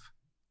sort of...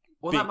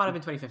 Well, that might have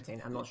been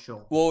 2015. I'm not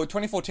sure. Well,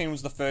 2014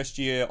 was the first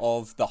year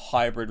of the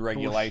hybrid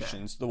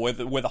regulations, where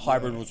the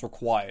hybrid was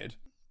required.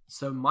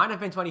 So it might have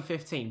been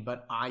 2015,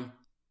 but I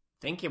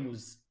think it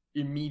was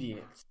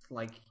immediate.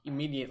 Like,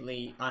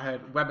 immediately, I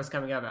heard Webber's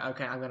coming over.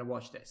 Okay, I'm going to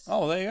watch this.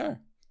 Oh, there you go.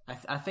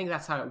 I think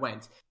that's how it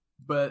went.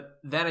 But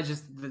then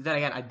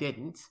again, I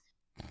didn't.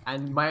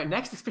 And my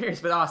next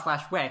experience with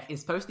r/WEC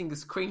is posting a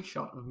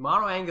screenshot of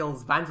Maro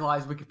Engel's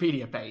vandalized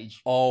Wikipedia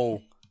page.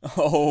 Oh.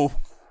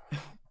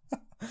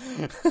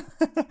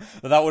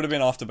 That would have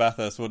been after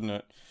Bathurst, wouldn't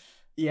it?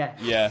 Yeah.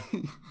 Yeah.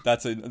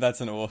 That's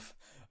an oof.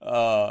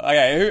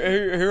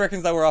 Okay, who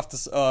reckons they were after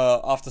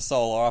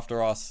Sol or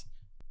after us?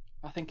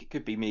 I think it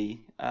could be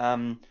me.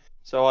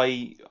 So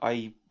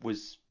I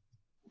was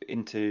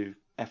into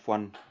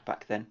F1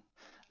 back then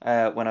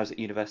when I was at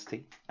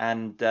university,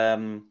 and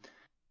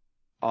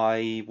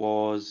I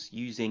was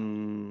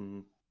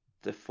using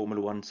the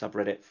Formula One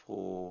subreddit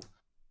for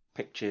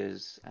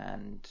pictures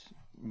and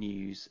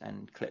news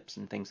and clips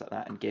and things like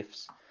that and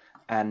GIFs.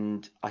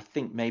 And I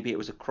think maybe it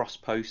was a cross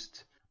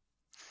post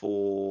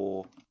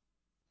for,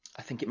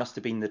 I think it must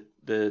have been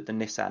the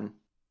Nissan.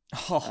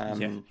 Oh,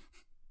 yeah.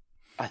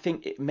 I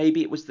think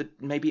maybe it was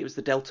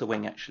the Delta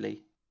Wing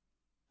actually,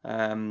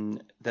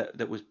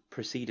 that was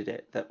preceded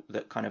it,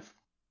 that kind of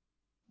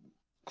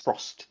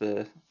crossed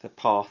the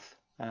path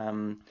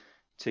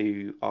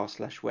to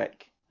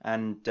r/wek,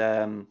 and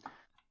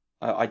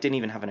I didn't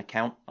even have an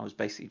account. I was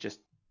basically just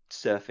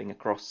surfing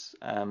across,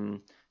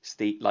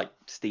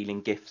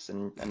 stealing GIFs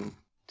and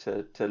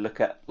to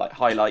look at like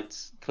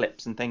highlights,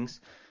 clips, and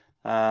things,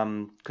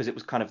 because it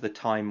was kind of the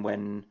time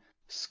when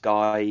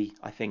Sky,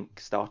 I think,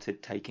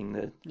 started taking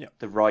the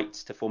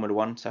rights to Formula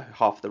One, so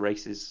half the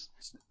races.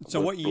 So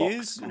were what blocked,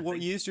 years? kind of What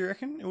thing. years do you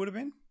reckon it would have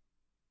been?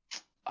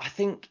 I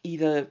think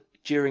either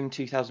during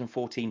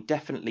 2014,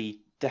 definitely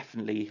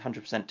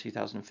 100%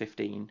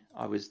 2015.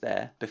 I was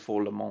there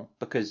before Le Mans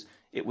because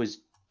it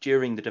was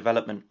during the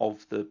development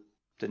of the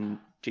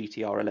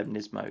GTR 11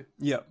 Nismo.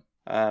 Yep.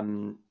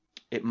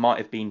 It might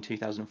have been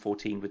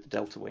 2014 with the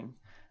Delta Wing,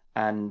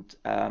 and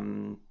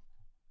I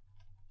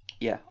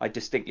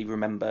distinctly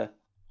remember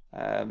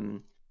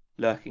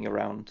lurking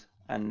around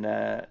and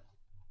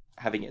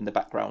having it in the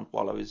background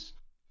while I was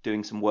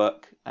doing some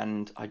work.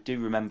 And I do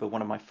remember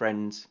one of my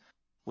friends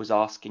was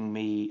asking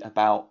me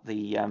about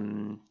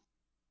the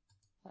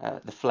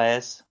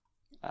flares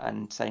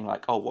and saying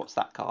like, "Oh, what's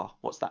that car?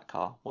 What's that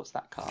car? What's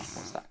that car?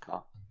 What's that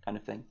car?" kind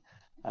of thing.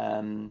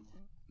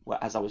 Well,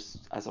 as I was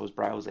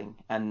browsing,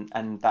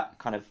 and that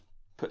kind of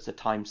puts a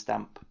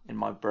timestamp in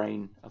my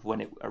brain of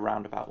when it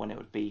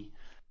would be.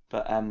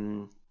 But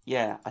I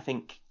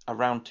think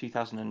around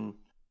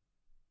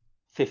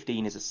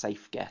 2015 is a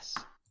safe guess.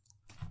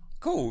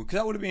 Cool, because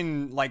that would have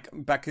been like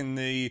back in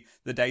the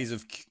days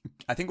of,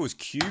 I think it was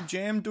Cube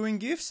Jam doing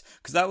GIFs,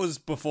 because that was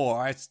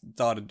before I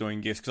started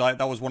doing GIFs, because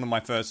that was one of my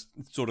first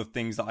sort of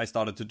things that I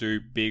started to do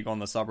big on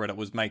the subreddit,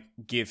 was make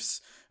GIFs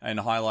and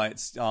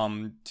highlights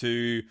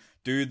to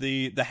do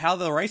the how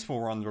the race will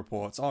run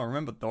reports. Oh,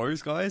 remember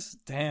those guys?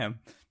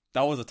 Damn,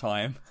 that was a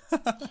time.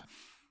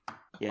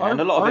 Yeah,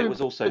 and a lot of it was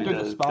also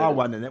the Spa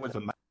one, and that was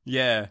amazing.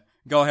 Yeah,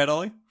 go ahead,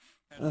 Ollie.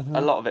 Mm-hmm.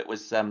 A lot of it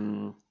was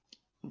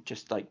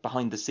just like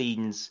behind the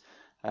scenes.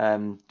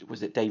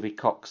 Was it David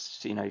Cox,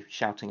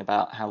 shouting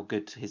about how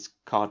good his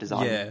car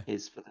design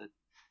is for the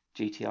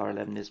GTR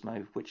 11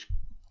 Nismo, which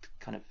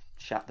kind of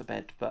shat the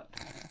bed. But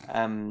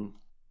I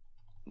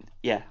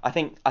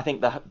think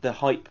the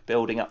hype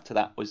building up to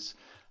that was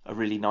a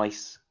really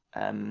nice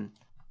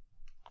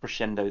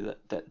crescendo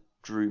that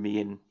drew me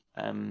in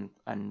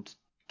and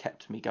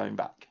kept me going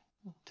back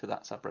to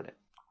that subreddit.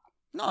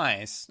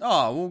 Nice.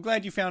 Oh, well,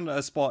 glad you found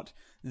a spot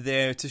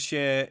there to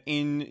share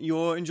in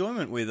your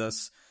enjoyment with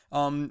us.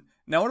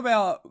 Now, what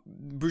about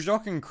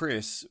Brujok and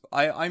Chris?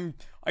 I'm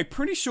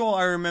pretty sure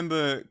I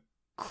remember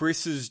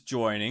Chris's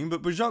joining,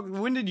 but Brujok,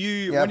 when did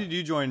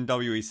you join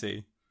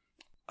WEC?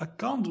 I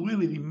can't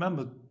really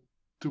remember,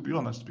 to be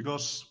honest,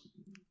 because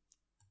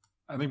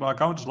I think my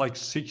account is like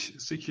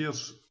six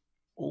years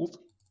old,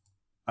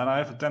 and I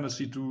have a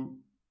tendency to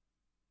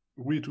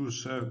look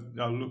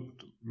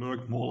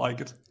more like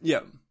it.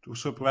 Yeah. To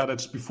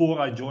subreddits before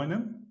I join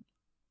them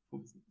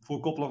for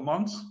a couple of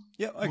months.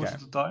 Yeah, okay. Most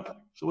of the time.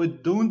 So I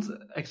don't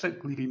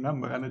exactly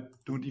remember, and I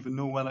don't even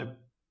know when I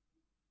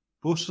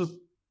posted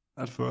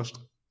at first.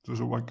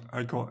 So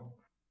I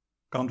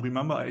can't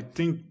remember. I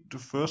think the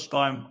first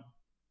time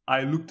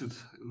I looked at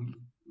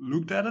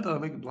it, I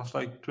think it was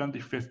like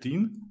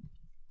 2015.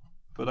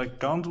 But I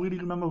can't really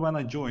remember when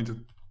I joined. It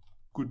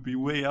could be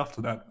way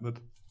after that, but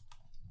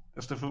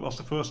that was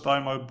the first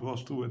time I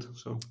was to it.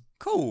 So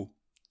cool.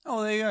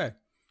 Oh, there you go.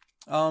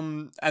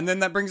 And then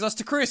that brings us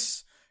to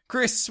Chris.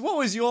 Chris, what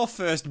was your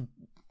first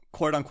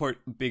quote-unquote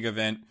big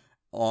event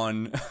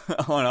on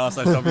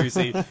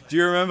r/WC? Do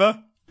you remember?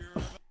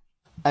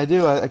 I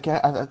do. I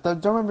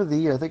don't remember the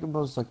year. I think it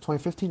was like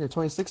 2015 or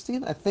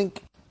 2016. I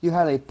think you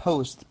had a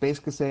post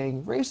basically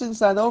saying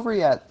racing's not over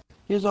yet.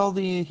 Here's all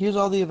the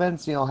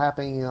events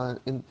happening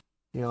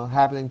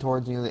happening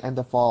towards the end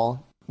of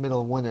fall,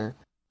 middle of winter.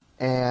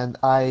 And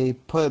I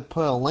put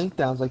a link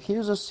down. I was like,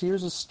 here's a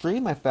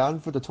stream I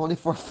found for the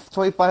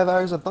 25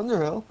 hours of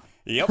Thunderhill.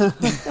 Yep,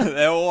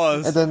 there it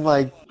was. And then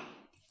I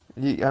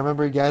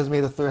remember you guys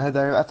made a thread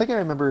there. I think I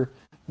remember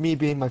me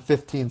being my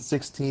 15,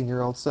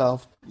 16-year-old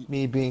self,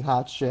 me being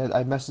hot shit.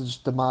 I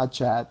messaged the mod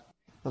chat.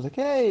 I was like,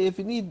 hey, if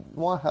you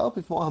want help,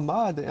 if you want a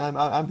mod,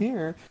 I'm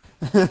here.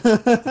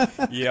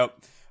 Yep.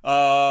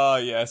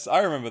 Yes, I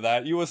remember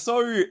that. You were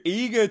so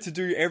eager to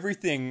do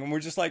everything, and we're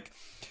just like,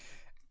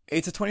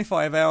 it's a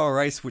 25-hour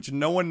race which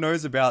no one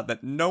knows about,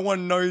 that no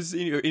one knows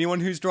anyone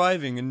who's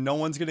driving, and no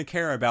one's going to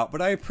care about.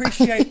 But I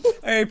appreciate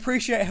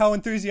how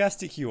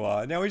enthusiastic you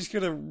are. Now we're just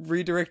going to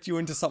redirect you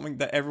into something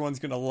that everyone's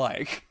going to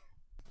like.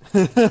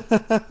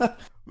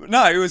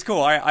 No, it was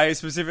cool. I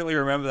specifically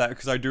remember that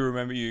because I do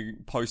remember you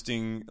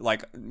posting,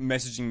 like,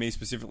 messaging me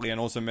specifically, and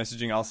also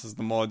messaging us as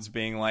the mods,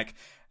 being like,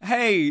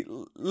 "Hey,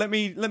 let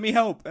me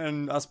help,"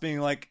 and us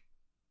being like,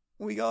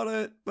 "We got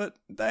it, but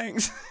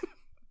thanks."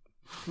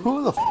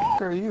 Who the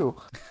f*** are you?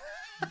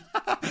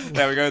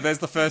 There we go. There's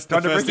the first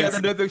siren.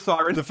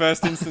 the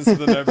first instance of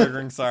the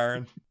Nürburgring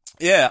siren.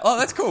 Yeah. Oh,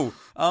 that's cool.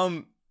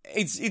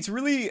 It's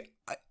really,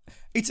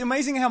 It's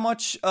amazing how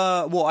much,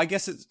 well, I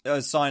guess it's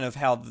a sign of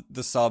how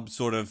the sub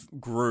sort of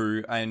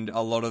grew and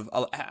a lot of,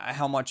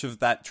 how much of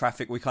that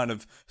traffic we kind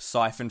of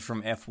siphoned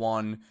from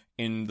F1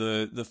 in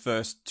the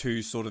first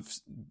two sort of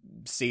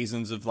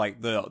seasons of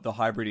like the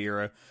hybrid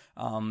era.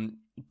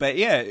 But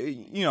yeah,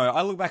 you know,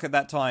 I look back at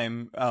that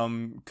time,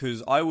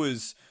 cause I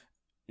was,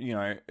 you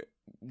know,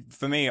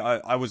 for me,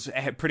 I was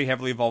pretty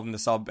heavily involved in the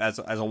sub as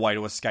a way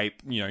to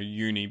escape, you know,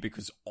 uni,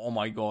 because oh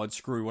my god,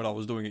 screw what I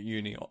was doing at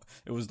uni,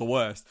 it was the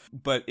worst.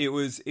 But it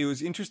was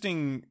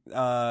interesting,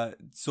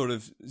 sort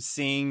of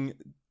seeing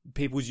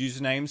people's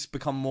usernames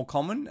become more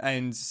common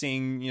and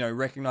seeing, you know,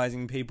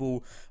 recognizing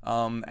people,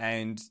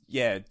 and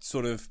yeah,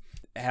 sort of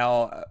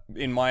how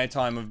in my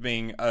time of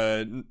being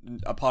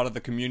a part of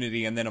the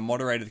community and then a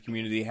moderator of the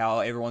community, how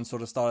everyone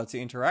sort of started to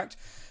interact.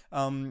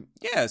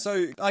 Yeah,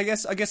 so I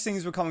guess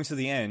things were coming to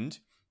the end.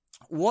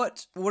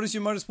 What is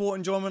your motorsport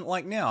enjoyment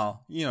like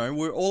now? You know,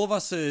 we're all of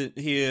us are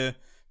here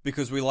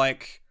because we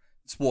like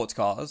sports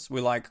cars, we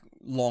like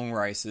long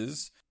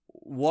races.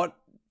 What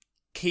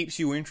keeps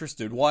you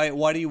interested? Why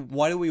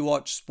do we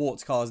watch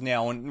sports cars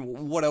now,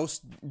 and what else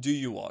do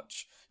you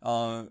watch?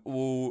 Well,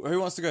 who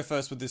wants to go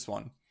first with this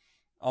one?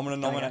 I'm gonna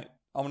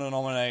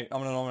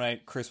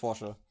nominate Chris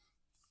Washer.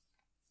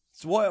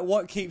 So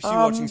what keeps you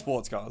watching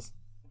sports cars?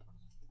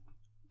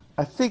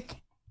 I think,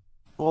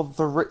 well,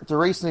 the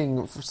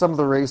racing, for some of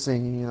the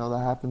racing, you know,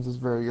 that happens is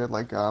very good,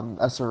 like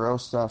SRO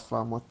stuff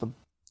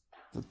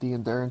with the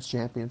Endurance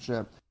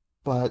Championship.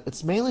 But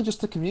it's mainly just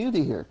the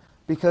community here,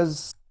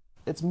 because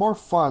it's more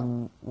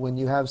fun when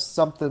you have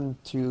something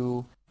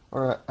to,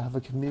 or have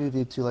a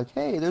community to, like,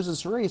 hey, there's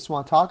this race,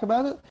 want to talk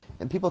about it?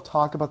 And people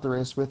talk about the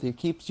race with you,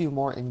 keeps you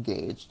more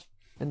engaged.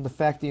 And the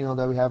fact, you know,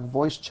 that we have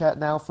voice chat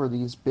now for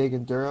these big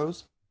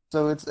enduros,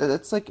 so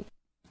it's like,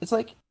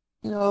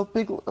 you know, a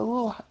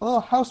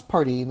little house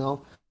party, you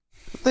know.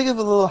 Think of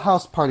a little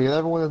house party with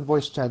everyone in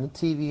voice chat, and the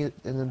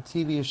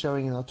TV is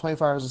showing, you know,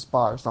 24 Hours of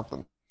Spa or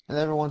something. And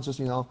everyone's just,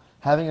 you know,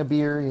 having a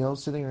beer, you know,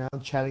 sitting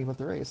around chatting about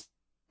the race.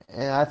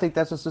 And I think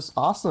that's just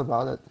awesome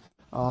about it.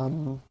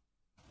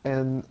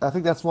 And I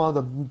think that's one of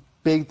the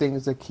big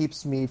things that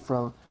gets me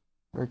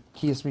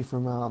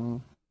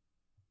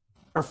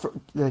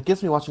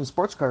watching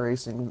sports car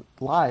racing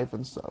live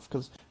and stuff,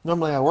 because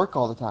normally I work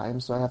all the time,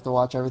 so I have to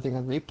watch everything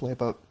on replay.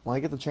 But when I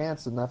get the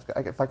chance, and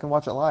if I can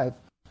watch it live,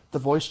 the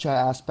voice chat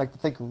aspect, I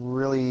think,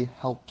 really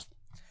helps.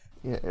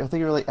 Yeah, I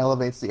think it really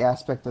elevates the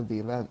aspect of the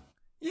event.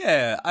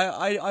 Yeah,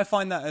 I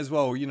find that as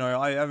well. You know,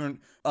 I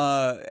haven't,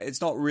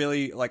 it's not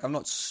really, like, I'm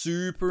not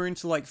super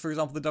into, like, for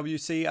example, the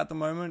WC at the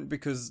moment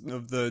because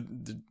of the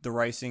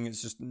racing.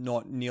 It's just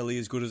not nearly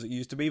as good as it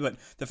used to be. But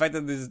the fact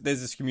that there's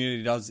this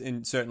community does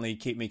certainly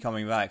keep me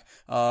coming back.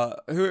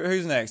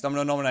 Who's next? I'm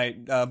going to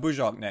nominate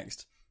Bujok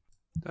next.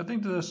 I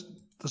think the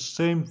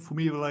same for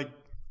me. Like,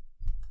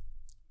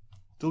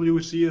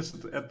 WC is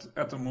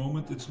at the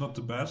moment, it's not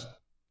the best.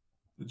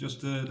 It's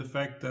just the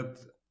fact that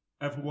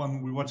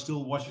everyone, we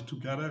still watch it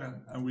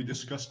together and we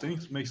discuss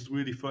things, makes it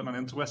really fun and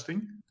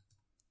interesting.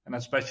 And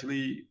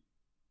especially,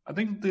 I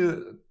think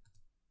the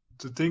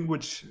thing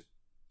which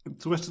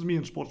interested me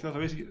in sports car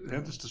racing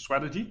is the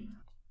strategy.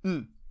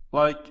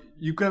 Like,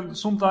 you can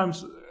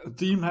sometimes, a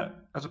team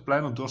has a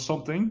plan or does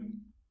something,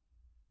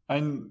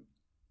 and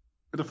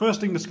the first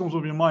thing that comes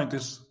up in your mind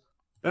is,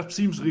 that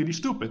seems really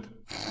stupid.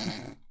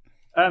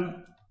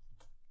 And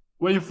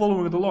when you're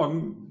following it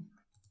along,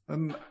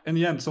 and in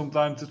the end,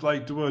 sometimes it's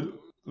like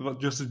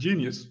just a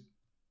genius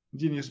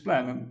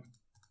plan. And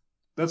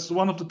that's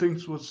one of the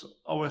things was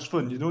always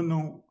fun. You don't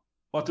know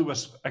what to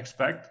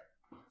expect.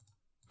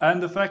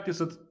 And the fact is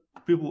that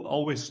people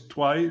always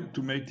try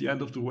to make the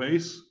end of the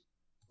race,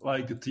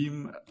 like the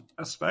team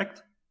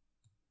aspect,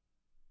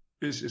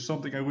 is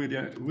something I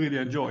really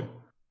enjoy.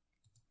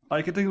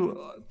 Like, I think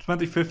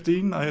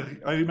 2015, I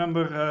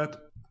remember, I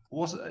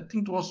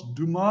think it was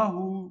Dumas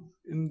who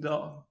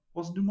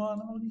was Dumas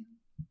in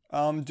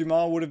Audi?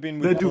 Dumas would have been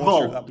with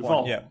Porsche at that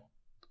point. Yeah.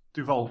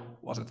 Duval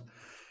was it?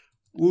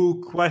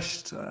 Who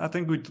crashed? I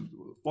think it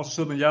was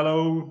still in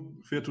yellow,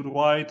 veered to the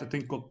right. I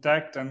think got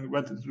tagged and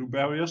went into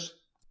barriers.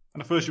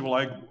 And at first you were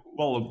like,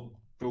 well,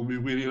 it will be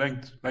really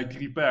like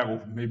repair,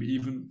 or maybe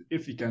even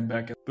if he came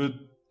back. But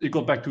he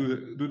got back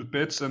to the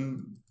pits,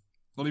 and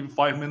not even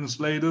 5 minutes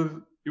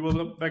later he was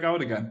back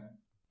out again.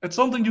 It's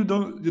something you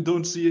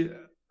don't see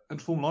in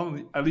Formula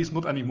 1, at least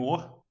not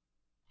anymore.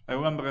 I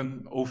remember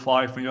in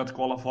 2005 when you had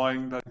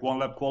qualifying, like one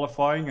lap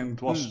qualifying, and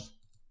it was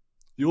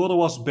the order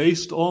was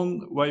based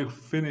on where you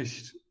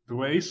finished the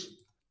race.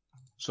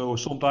 So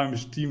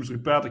sometimes teams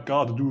repaired the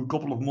car to do a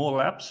couple of more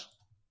laps,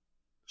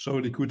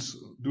 so they could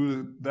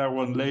do their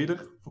one later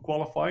for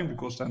qualifying,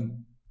 because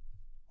then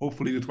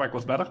hopefully the track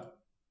was better.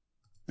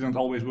 It didn't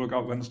always work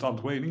out when it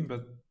started raining,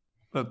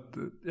 but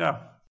yeah,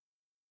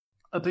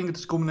 I think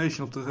it's a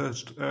combination of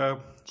the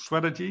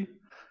strategy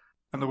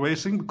and the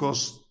racing,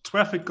 because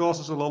traffic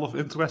causes a lot of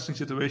interesting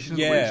situations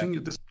in racing.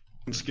 It is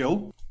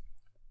skill.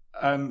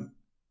 And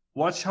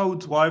watch how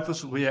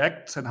drivers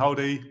react and how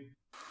they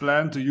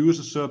plan to use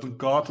a certain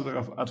car to their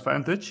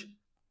advantage.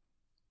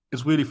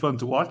 It's really fun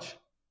to watch.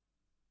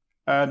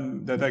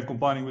 and that they're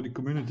combining with the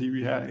community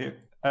we have here.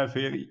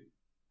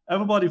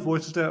 Everybody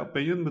voices their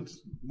opinion, but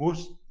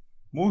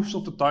most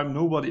of the time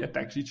nobody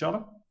attacks each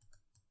other,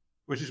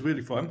 which is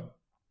really fun.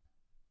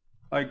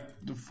 Like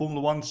the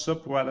Formula One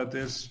subreddit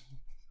is,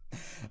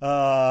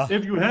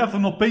 if you have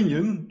an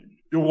opinion,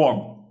 you're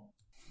wrong.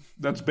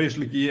 That's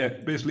basically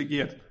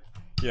it.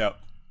 Yeah.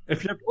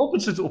 If you have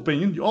opposite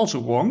opinion, you're also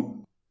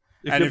wrong.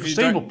 If And you have if the you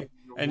same don't,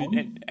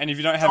 opinion, and if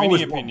you don't have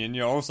always any opinion,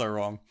 you're also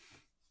wrong.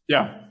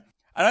 yeah,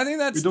 And I think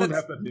that's we don't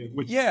that's, have that here,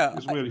 which yeah,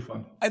 is really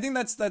fun. I think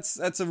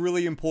that's a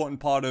really important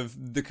part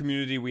of the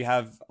community we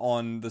have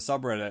on the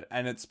subreddit,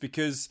 and it's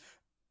because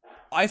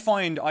I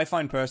find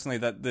personally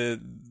that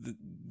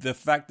the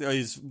fact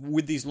is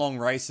with these long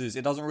races,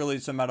 it doesn't really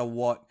so matter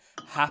what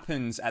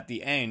happens at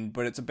the end,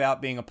 but it's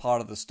about being a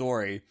part of the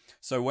story.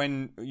 So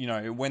when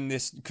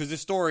because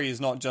this story is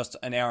not just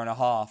an hour and a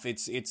half,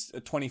 it's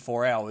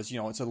 24 hours,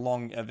 it's a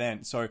long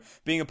event. So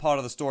being a part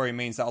of the story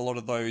means that a lot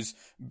of those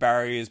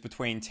barriers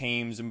between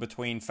teams and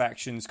between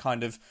factions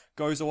kind of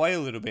goes away a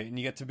little bit, and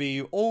you get to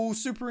be all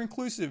super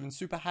inclusive and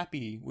super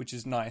happy, which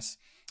is nice.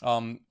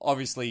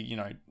 Obviously,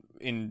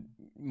 in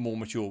more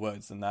mature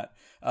words than that.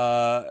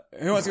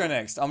 Who wants to go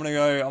next? I'm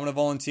gonna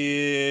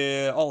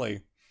volunteer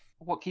Ollie.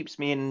 What keeps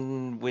me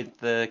in with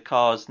the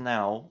cars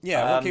now?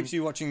 Yeah, what keeps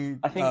you watching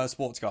I think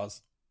sports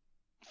cars?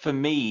 for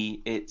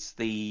me, it's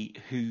the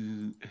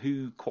who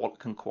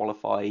can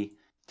qualify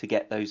to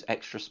get those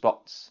extra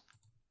spots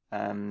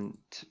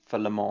for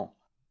Le Mans.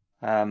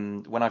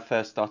 When I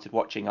first started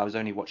watching, I was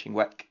only watching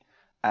WEC,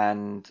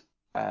 and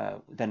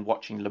then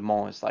watching Le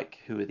Mans is like,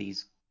 who are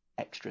these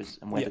extras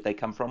and where did they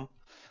come from?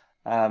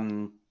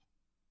 And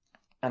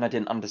I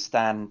didn't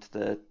understand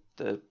the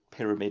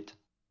pyramid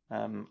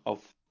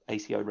of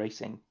ACO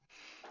racing,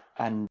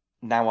 and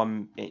now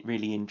I'm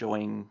really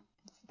enjoying,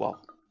 well,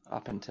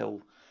 up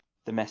until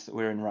the mess that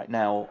we're in right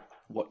now,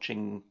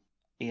 watching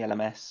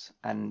ELMS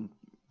and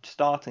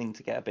starting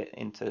to get a bit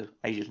into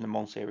Asian Le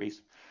Mans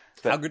series.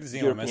 But how good is the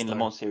European ELMS? Le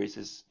Mans series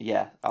is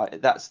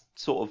that's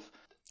sort of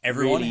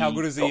everyone. Really how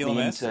good is the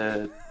ELMS?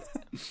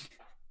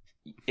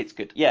 It's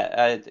good.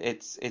 Yeah,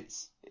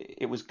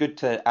 it was good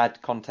to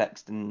add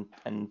context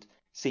and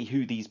see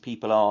who these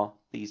people are,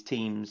 these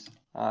teams,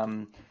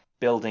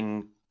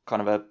 building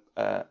kind of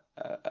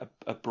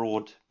a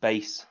broad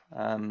base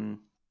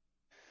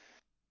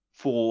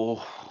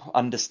for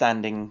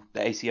understanding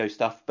the ACO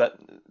stuff. But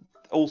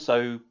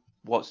also,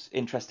 what's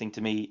interesting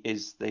to me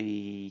is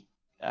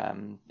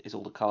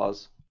all the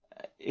cars.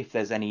 If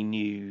there's any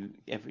new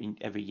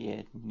every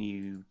year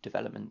new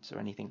developments or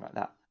anything like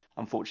that.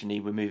 Unfortunately,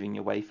 we're moving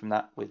away from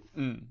that with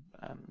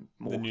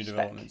more the new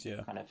developments,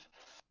 kind of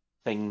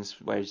things,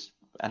 whereas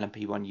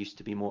LMP1 used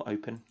to be more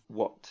open.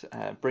 What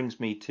brings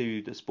me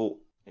to the sport,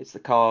 it's the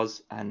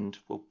cars, and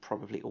will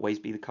probably always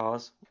be the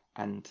cars,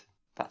 and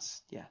that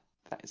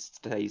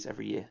stays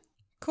every year.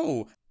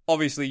 Cool.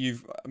 Obviously,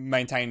 you've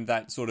maintained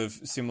that sort of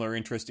similar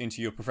interest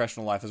into your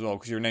professional life as well,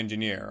 because you're an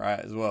engineer, right,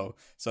 as well.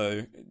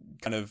 So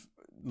kind of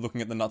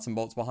looking at the nuts and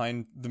bolts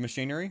behind the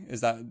machinery,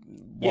 is that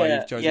why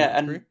you've chosen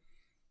that career?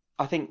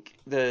 I think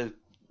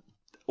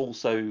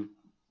also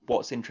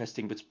what's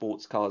interesting with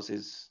sports cars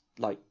is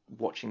like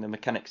watching the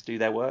mechanics do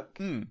their work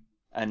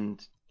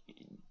and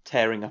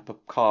tearing up a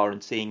car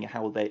and seeing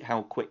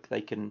how quick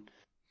they can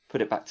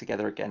put it back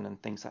together again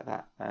and things like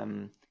that.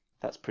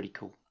 That's pretty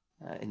cool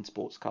in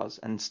sports cars,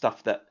 and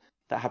stuff that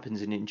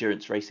happens in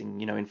endurance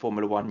racing. In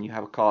Formula One, you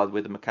have a car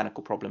with a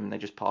mechanical problem and they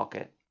just park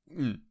it.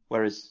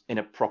 Whereas in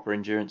a proper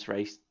endurance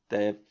race,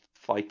 they're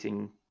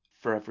fighting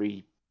for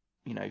every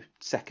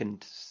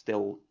second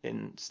still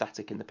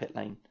static in the pit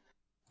lane,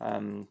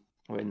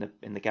 or in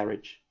the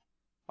garage.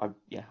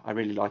 I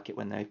really like it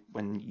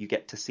when you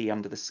get to see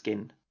under the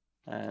skin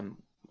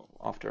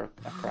after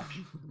a crash.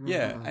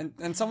 Yeah,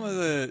 and some of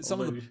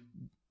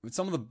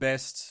the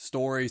best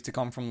stories to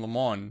come from Le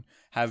Mans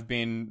have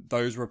been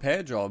those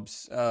repair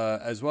jobs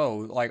as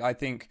well. Like, I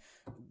think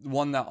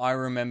one that I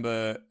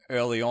remember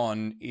early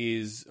on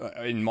is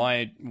in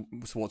my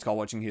sports car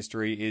watching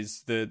history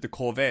is the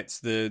Corvettes,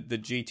 the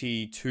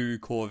GT2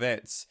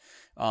 Corvettes,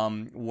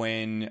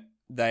 when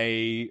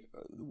I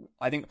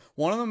think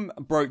one of them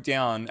broke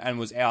down and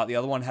was out, the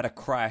other one had a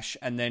crash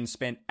and then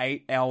spent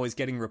 8 hours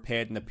getting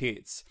repaired in the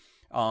pits.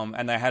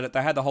 And they had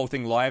the whole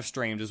thing live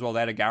streamed as well.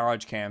 They had a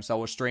garage cam, so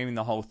I was streaming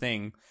the whole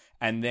thing.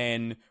 And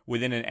then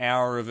within an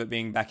hour of it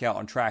being back out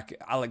on track,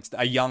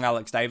 a young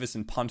Alex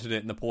Davison punted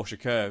it in the Porsche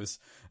curves.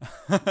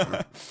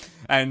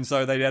 And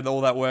so they had all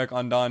that work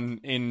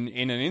undone in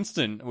an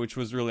instant, which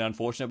was really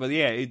unfortunate. But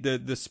yeah,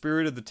 the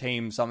spirit of the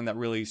team, something that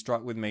really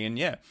struck with me. And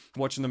yeah,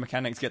 watching the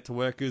mechanics get to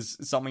work is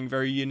something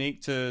very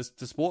unique to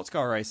sports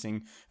car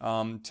racing,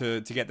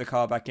 to get the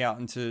car back out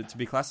and to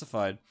be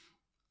classified.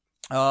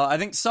 I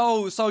think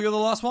Sol, you're the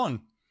last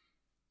one.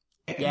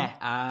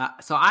 Yeah,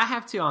 so I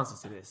have two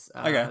answers to this.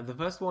 Okay. The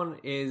first one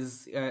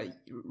is,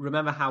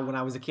 remember how when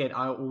I was a kid,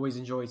 I always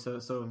enjoyed sort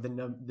of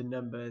the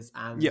numbers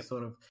and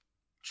sort of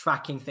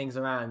tracking things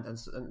around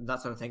and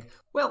that sort of thing.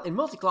 Well, in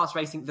multi-class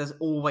racing, there's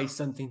always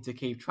something to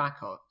keep track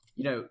of.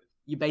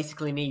 you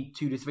basically need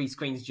 2 to 3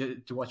 screens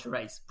to watch a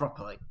race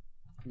properly.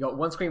 You got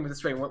one screen with the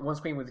stream, one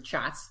screen with the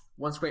chats,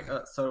 one screen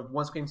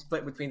one screen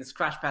split between the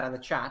scratch pad and the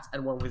chat,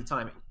 and one with the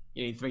timing.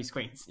 You need 3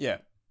 screens. Yeah.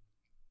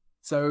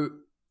 So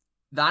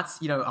that's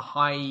a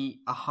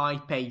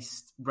high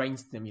paced brain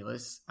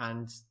stimulus,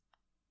 and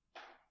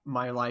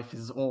my life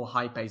is all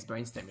high paced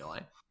brain stimuli.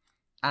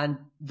 And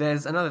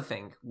there's another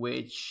thing,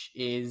 which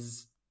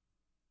is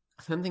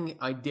something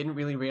I didn't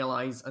really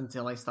realize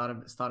until I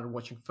started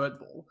watching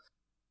football,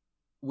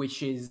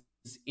 which is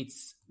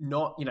it's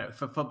not,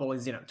 for football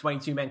is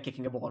 22 men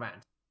kicking a ball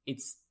around.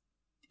 It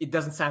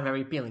doesn't sound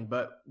very appealing,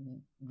 but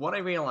what I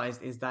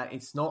realized is that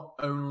it's not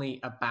only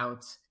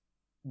about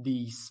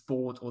the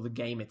sport or the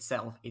game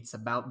itself, it's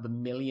about the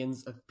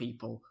millions of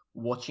people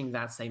watching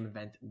that same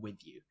event with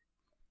you.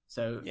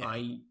 So yeah.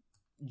 I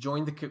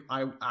joined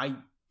I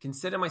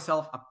consider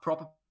myself a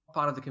proper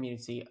part of the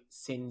community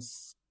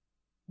since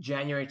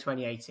January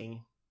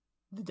 2018,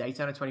 the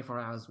Daytona 24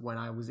 Hours, when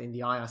I was in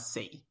the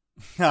IRC.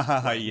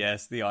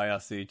 Yes, the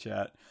IRC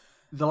chat.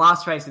 The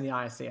last race in the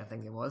IRC, I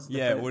think it was.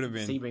 It would have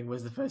been. Sebring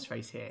was the first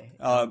race here.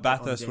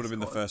 Bathurst would have been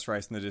the first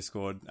race in the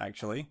Discord,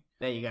 actually.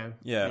 There you go.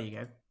 Yeah. There you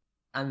go.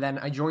 And then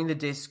I joined the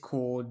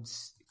Discord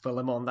for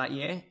Le Mans that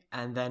year,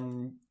 and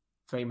then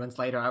 3 months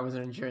later, I was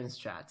in endurance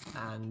chat.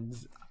 And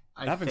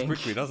it happens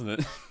quickly, doesn't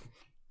it?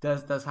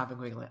 does happen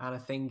quickly. And I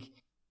think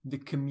the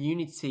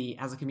community,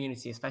 as a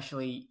community,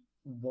 especially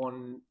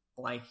one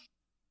like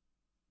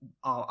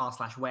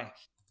r/WEC,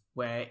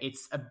 where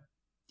it's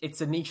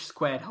a niche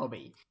squared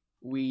hobby.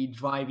 We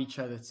drive each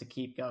other to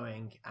keep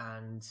going,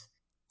 and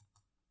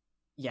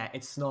yeah,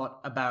 it's not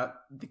about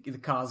the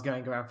cars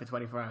going around for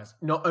 24 hours.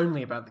 Not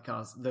only about the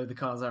cars, though the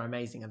cars are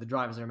amazing, and the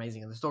drivers are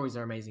amazing, and the stories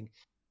are amazing,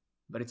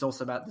 but it's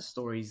also about the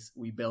stories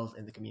we build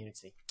in the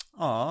community.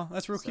 Aw,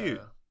 that's real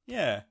cute.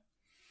 Yeah.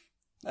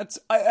 That's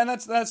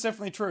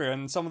definitely true,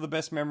 and some of the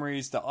best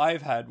memories that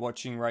I've had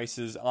watching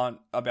races aren't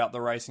about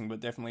the racing,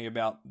 but definitely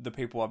about the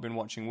people I've been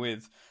watching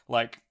with,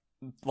 like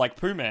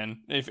Pooh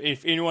Man.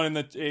 If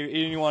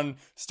anyone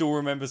still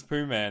remembers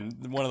Pooh Man,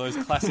 one of those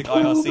classic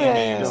IRC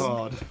memes.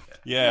 God.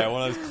 Yeah,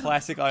 one of those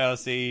classic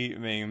IRC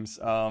memes.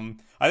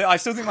 I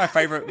still think my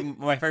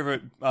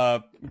favorite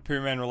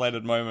Pooh Man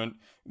related moment,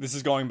 this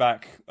is going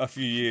back a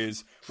few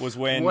years, was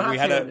when we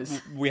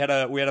had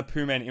a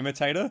Pooh Man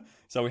imitator.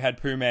 So we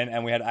had Pooh Man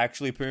and we had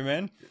actually Pooh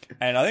Man.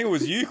 And I think it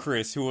was you,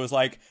 Chris, who was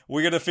like,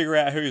 "We got to figure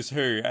out who's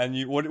who." And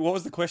what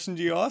was the question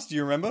you asked? Do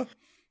you remember?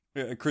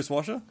 Chris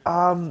Washer?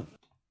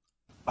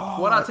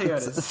 What I'll tell you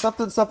is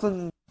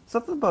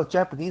something about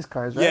Japanese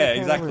cars, right? Yeah,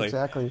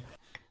 exactly.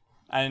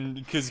 And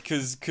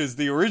because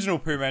the original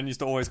Pooh Man used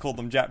to always call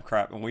them Jap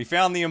crap, and we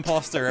found the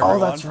imposter, everyone. Oh,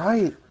 that's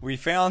right. We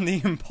found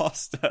the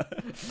imposter.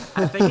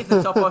 I think it's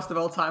the top post of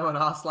all time on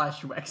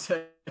r/WEC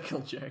circle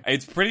joke.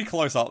 It's pretty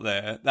close up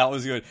there. That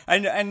was good.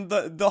 And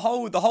the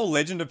whole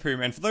legend of Pooh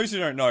Man, for those who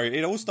don't know,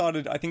 it all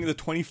started, I think the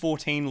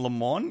 2014 Le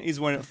Mans is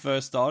when it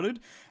first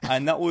started,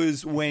 and that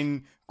was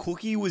when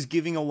Cookie was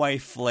giving away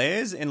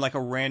flares in like a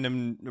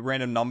random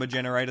number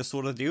generator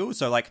sort of deal.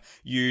 So like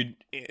in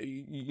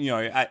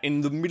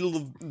the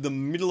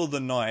middle of the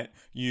night,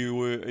 you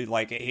were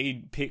like,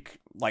 he'd pick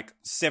like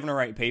 7 or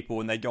 8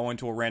 people and they'd go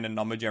into a random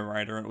number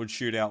generator and it would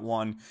shoot out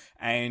one.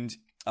 And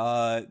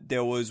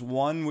there was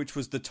one which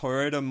was the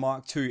Toyota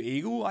Mark II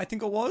Eagle, I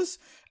think it was,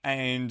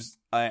 and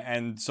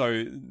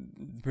so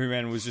Pooh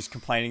Man was just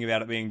complaining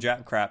about it being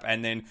Jap crap,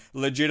 and then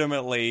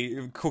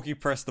legitimately Cookie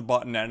pressed the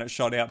button and it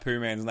shot out Pooh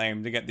Man's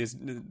name to get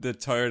the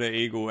Toyota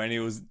Eagle, and he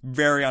was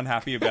very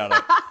unhappy about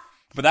it.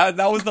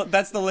 But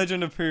that's the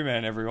legend of Pooh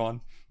Man,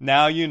 everyone.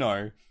 Now you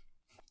know.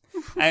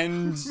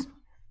 And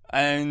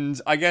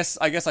I guess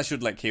I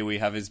should let Kiwi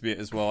have his bit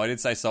as well. I did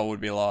say Sol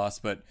would be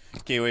last, but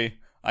Kiwi,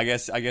 I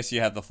guess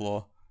you have the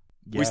floor.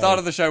 Yay. We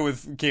started the show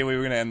with Kiwi.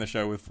 We're going to end the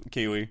show with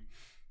Kiwi.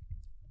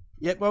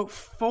 Yeah, well,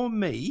 for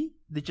me,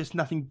 there's just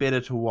nothing better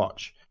to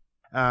watch.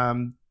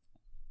 Everyone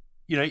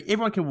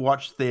can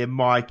watch their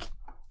My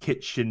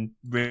Kitchen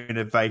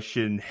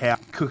renovation, how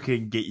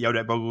cooking, get yelled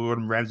at by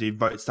Gordon Ramsay,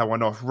 vote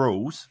someone off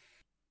rules.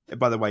 And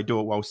by the way, do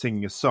it while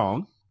singing a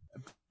song.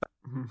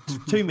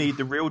 To me,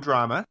 the real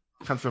drama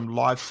comes from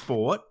live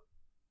sport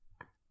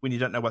when you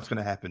don't know what's going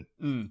to happen.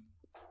 Mm.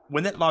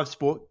 When that live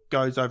sport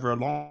goes over a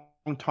long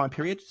time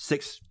period,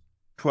 6,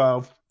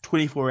 12,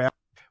 24 hours,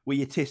 where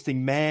you're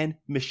testing man,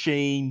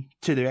 machine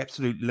to their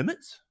absolute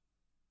limits,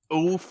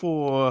 all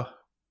for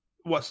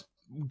what's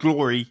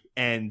glory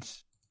and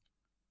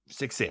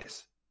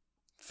success.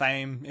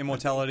 Fame,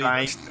 immortality.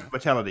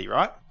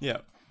 Right? Yeah.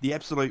 The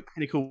absolute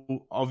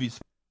pinnacle of your...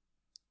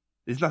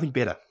 There's nothing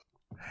better.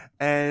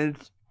 And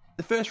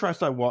the first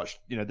race I watched,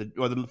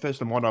 the first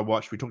one I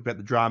watched, we talked about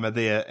the drama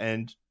there,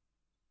 and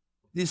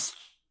this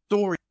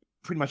story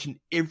pretty much in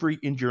every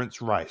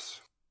endurance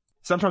race.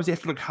 Sometimes you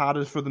have to look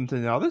harder for them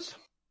than others,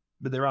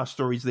 but there are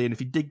stories there, and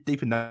if you dig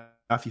deep enough,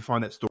 you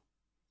find that story.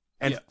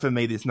 And for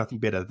me, there's nothing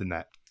better than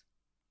that.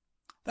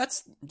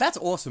 That's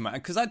awesome, man,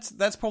 because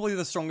that's probably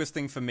the strongest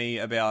thing for me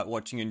about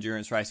watching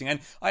endurance racing.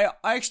 And I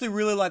actually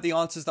really like the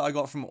answers that I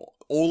got from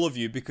all of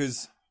you,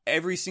 because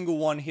every single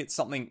one hits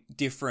something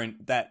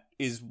different that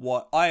is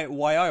why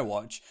I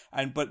watch.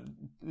 But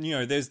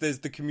there's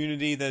the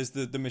community, there's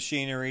the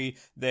machinery,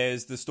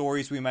 there's the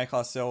stories we make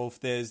ourselves,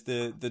 there's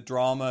the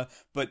drama.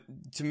 But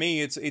to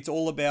me, it's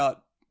all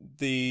about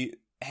the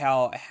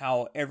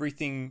how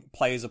everything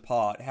plays a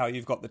part, how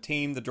you've got the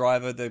team, the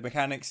driver, the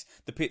mechanics,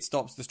 the pit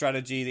stops, the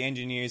strategy, the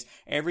engineers,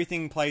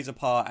 everything plays a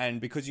part.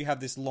 And because you have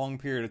this long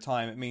period of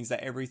time, it means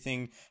that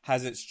everything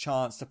has its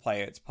chance to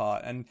play its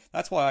part. And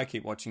that's why I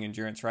keep watching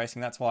endurance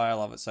racing. That's why I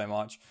love it so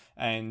much.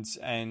 And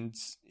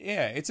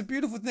yeah, it's a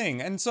beautiful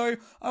thing. And so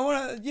I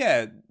want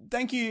to,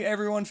 thank you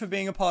everyone for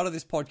being a part of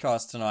this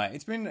podcast tonight.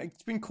 It's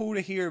been cool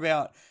to hear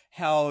about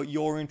how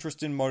your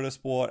interest in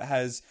motorsport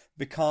has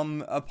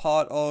become a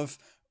part of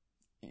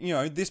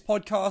this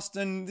podcast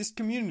and this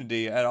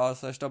community at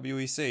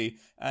r/WEC,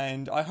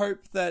 and I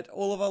hope that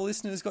all of our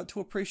listeners got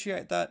to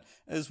appreciate that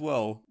as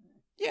well.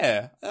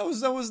 Yeah, that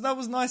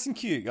was nice and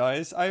cute,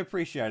 guys. I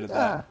appreciated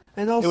that.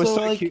 And also, it was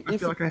so cute. I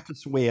feel like I have to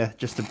swear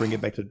just to bring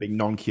it back to being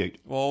non-cute.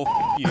 Well,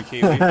 you,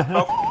 Kiwi.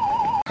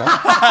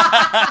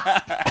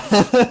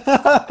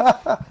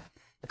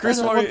 Chris,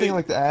 one thing I'd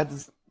like to add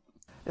is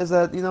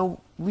that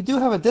we do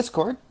have a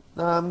Discord,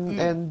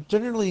 and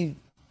generally,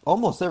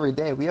 almost every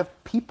day, we have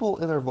people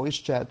in our voice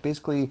chat.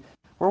 Basically,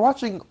 we're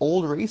watching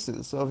old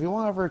races. So if you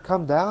want to ever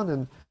come down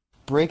and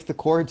break the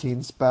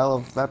quarantine spell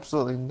of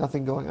absolutely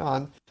nothing going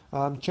on,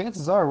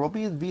 chances are we'll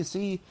be in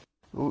VC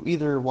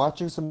either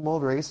watching some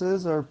old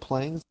races or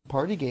playing some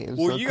party games.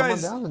 Well, so come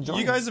on down and join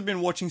you guys have been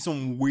watching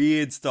some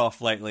weird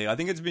stuff lately. I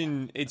think it's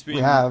been we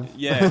have.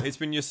 it's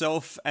been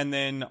yourself and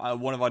then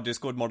one of our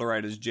Discord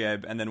moderators,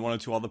 Jeb, and then one or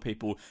two other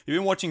people. You've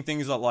been watching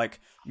things like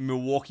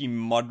Milwaukee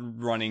mud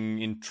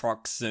running in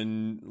trucks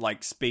and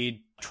like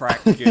speed track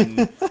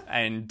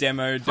and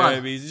demo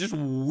derbies. Just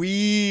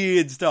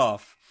weird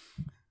stuff.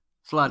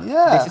 Flood.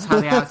 Yeah. This is how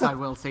the outside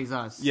world sees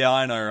us. Yeah,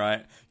 I know,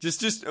 right?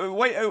 Just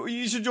wait.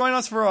 You should join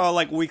us for our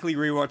weekly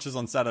rewatches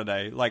on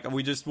Saturday.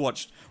 We just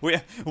watched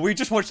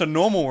a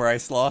normal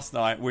race last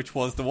night, which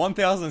was the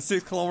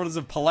 1,006 kilometers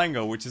of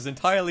Palanga, which is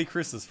entirely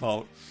Chris's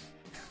fault.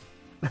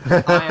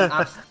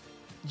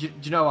 Do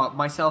you know what?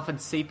 Myself and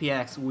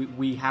CPX,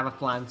 we have a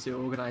plan to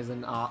organise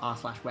an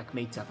r/WEC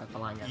meetup at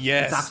Palanga.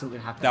 Yes, it's absolutely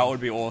happening. That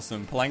would be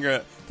awesome.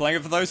 Palanga.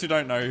 For those who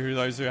don't know,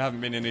 those who haven't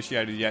been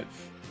initiated yet.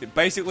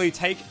 Basically,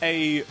 take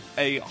a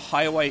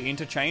highway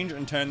interchange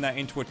and turn that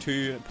into a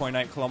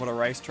 2.8 kilometer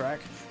racetrack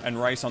and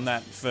race on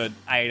that for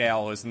 8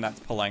 hours, and that's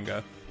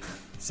Palanga.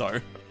 So I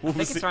think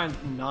it's around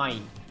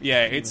 9.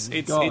 Yeah, it's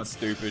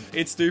stupid.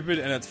 It's stupid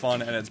and it's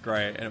fun and it's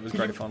great, and it was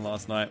great fun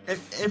last night.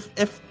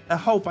 If a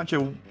whole bunch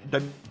of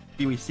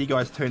WEC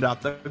guys turned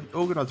up, the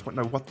organisers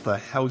wouldn't know what the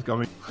hell's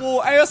going on. Well,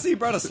 ARC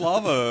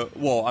Bratislava,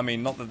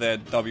 not that they're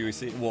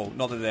WEC,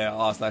 not that they're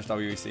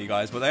r/WEC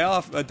guys, but they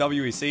are a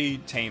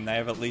WEC team. They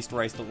have at least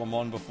raced at Le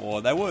Mans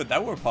before. They were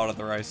part of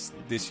the race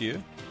this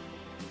year.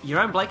 Your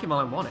own Blake and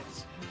Malone won it.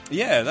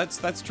 Yeah,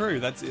 that's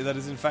true. That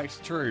is in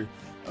fact true.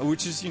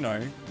 Which is,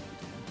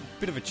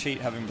 bit of a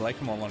cheat having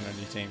Blake on your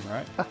team,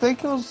 right? I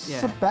think it was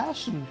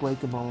Sebastian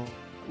Blakemole.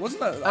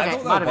 Wasn't that? Okay, I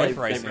thought they were both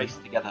They racing.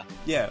 raced together.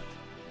 Yeah.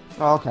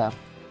 Oh, okay.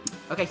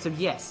 Okay, so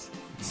yes.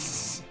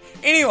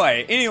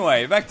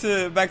 Anyway, back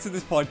to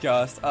this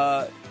podcast.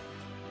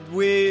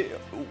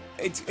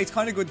 It's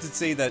kind of good to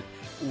see that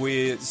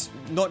we're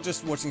not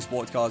just watching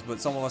sports cars, but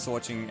some of us are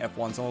watching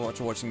F1, some of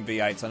us are watching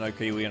V8s. I know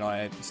Kiwi and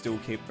I still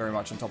keep very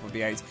much on top of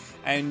V8s,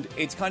 and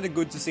it's kind of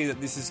good to see that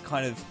this is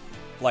kind of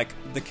like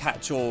the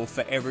catch-all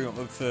for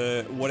everyone,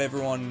 for what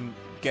everyone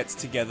gets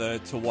together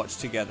to watch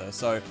together.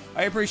 So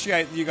I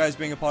appreciate you guys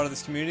being a part of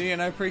this community,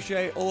 and I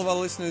appreciate all of our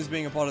listeners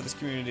being a part of this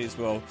community as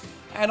well.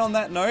 And on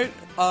that note,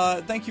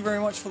 thank you very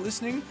much for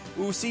listening.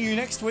 We will see you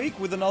next week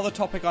with another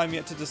topic I'm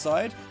yet to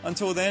decide.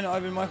 Until then,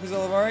 I've been Michael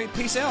Zalavari.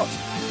 Peace out.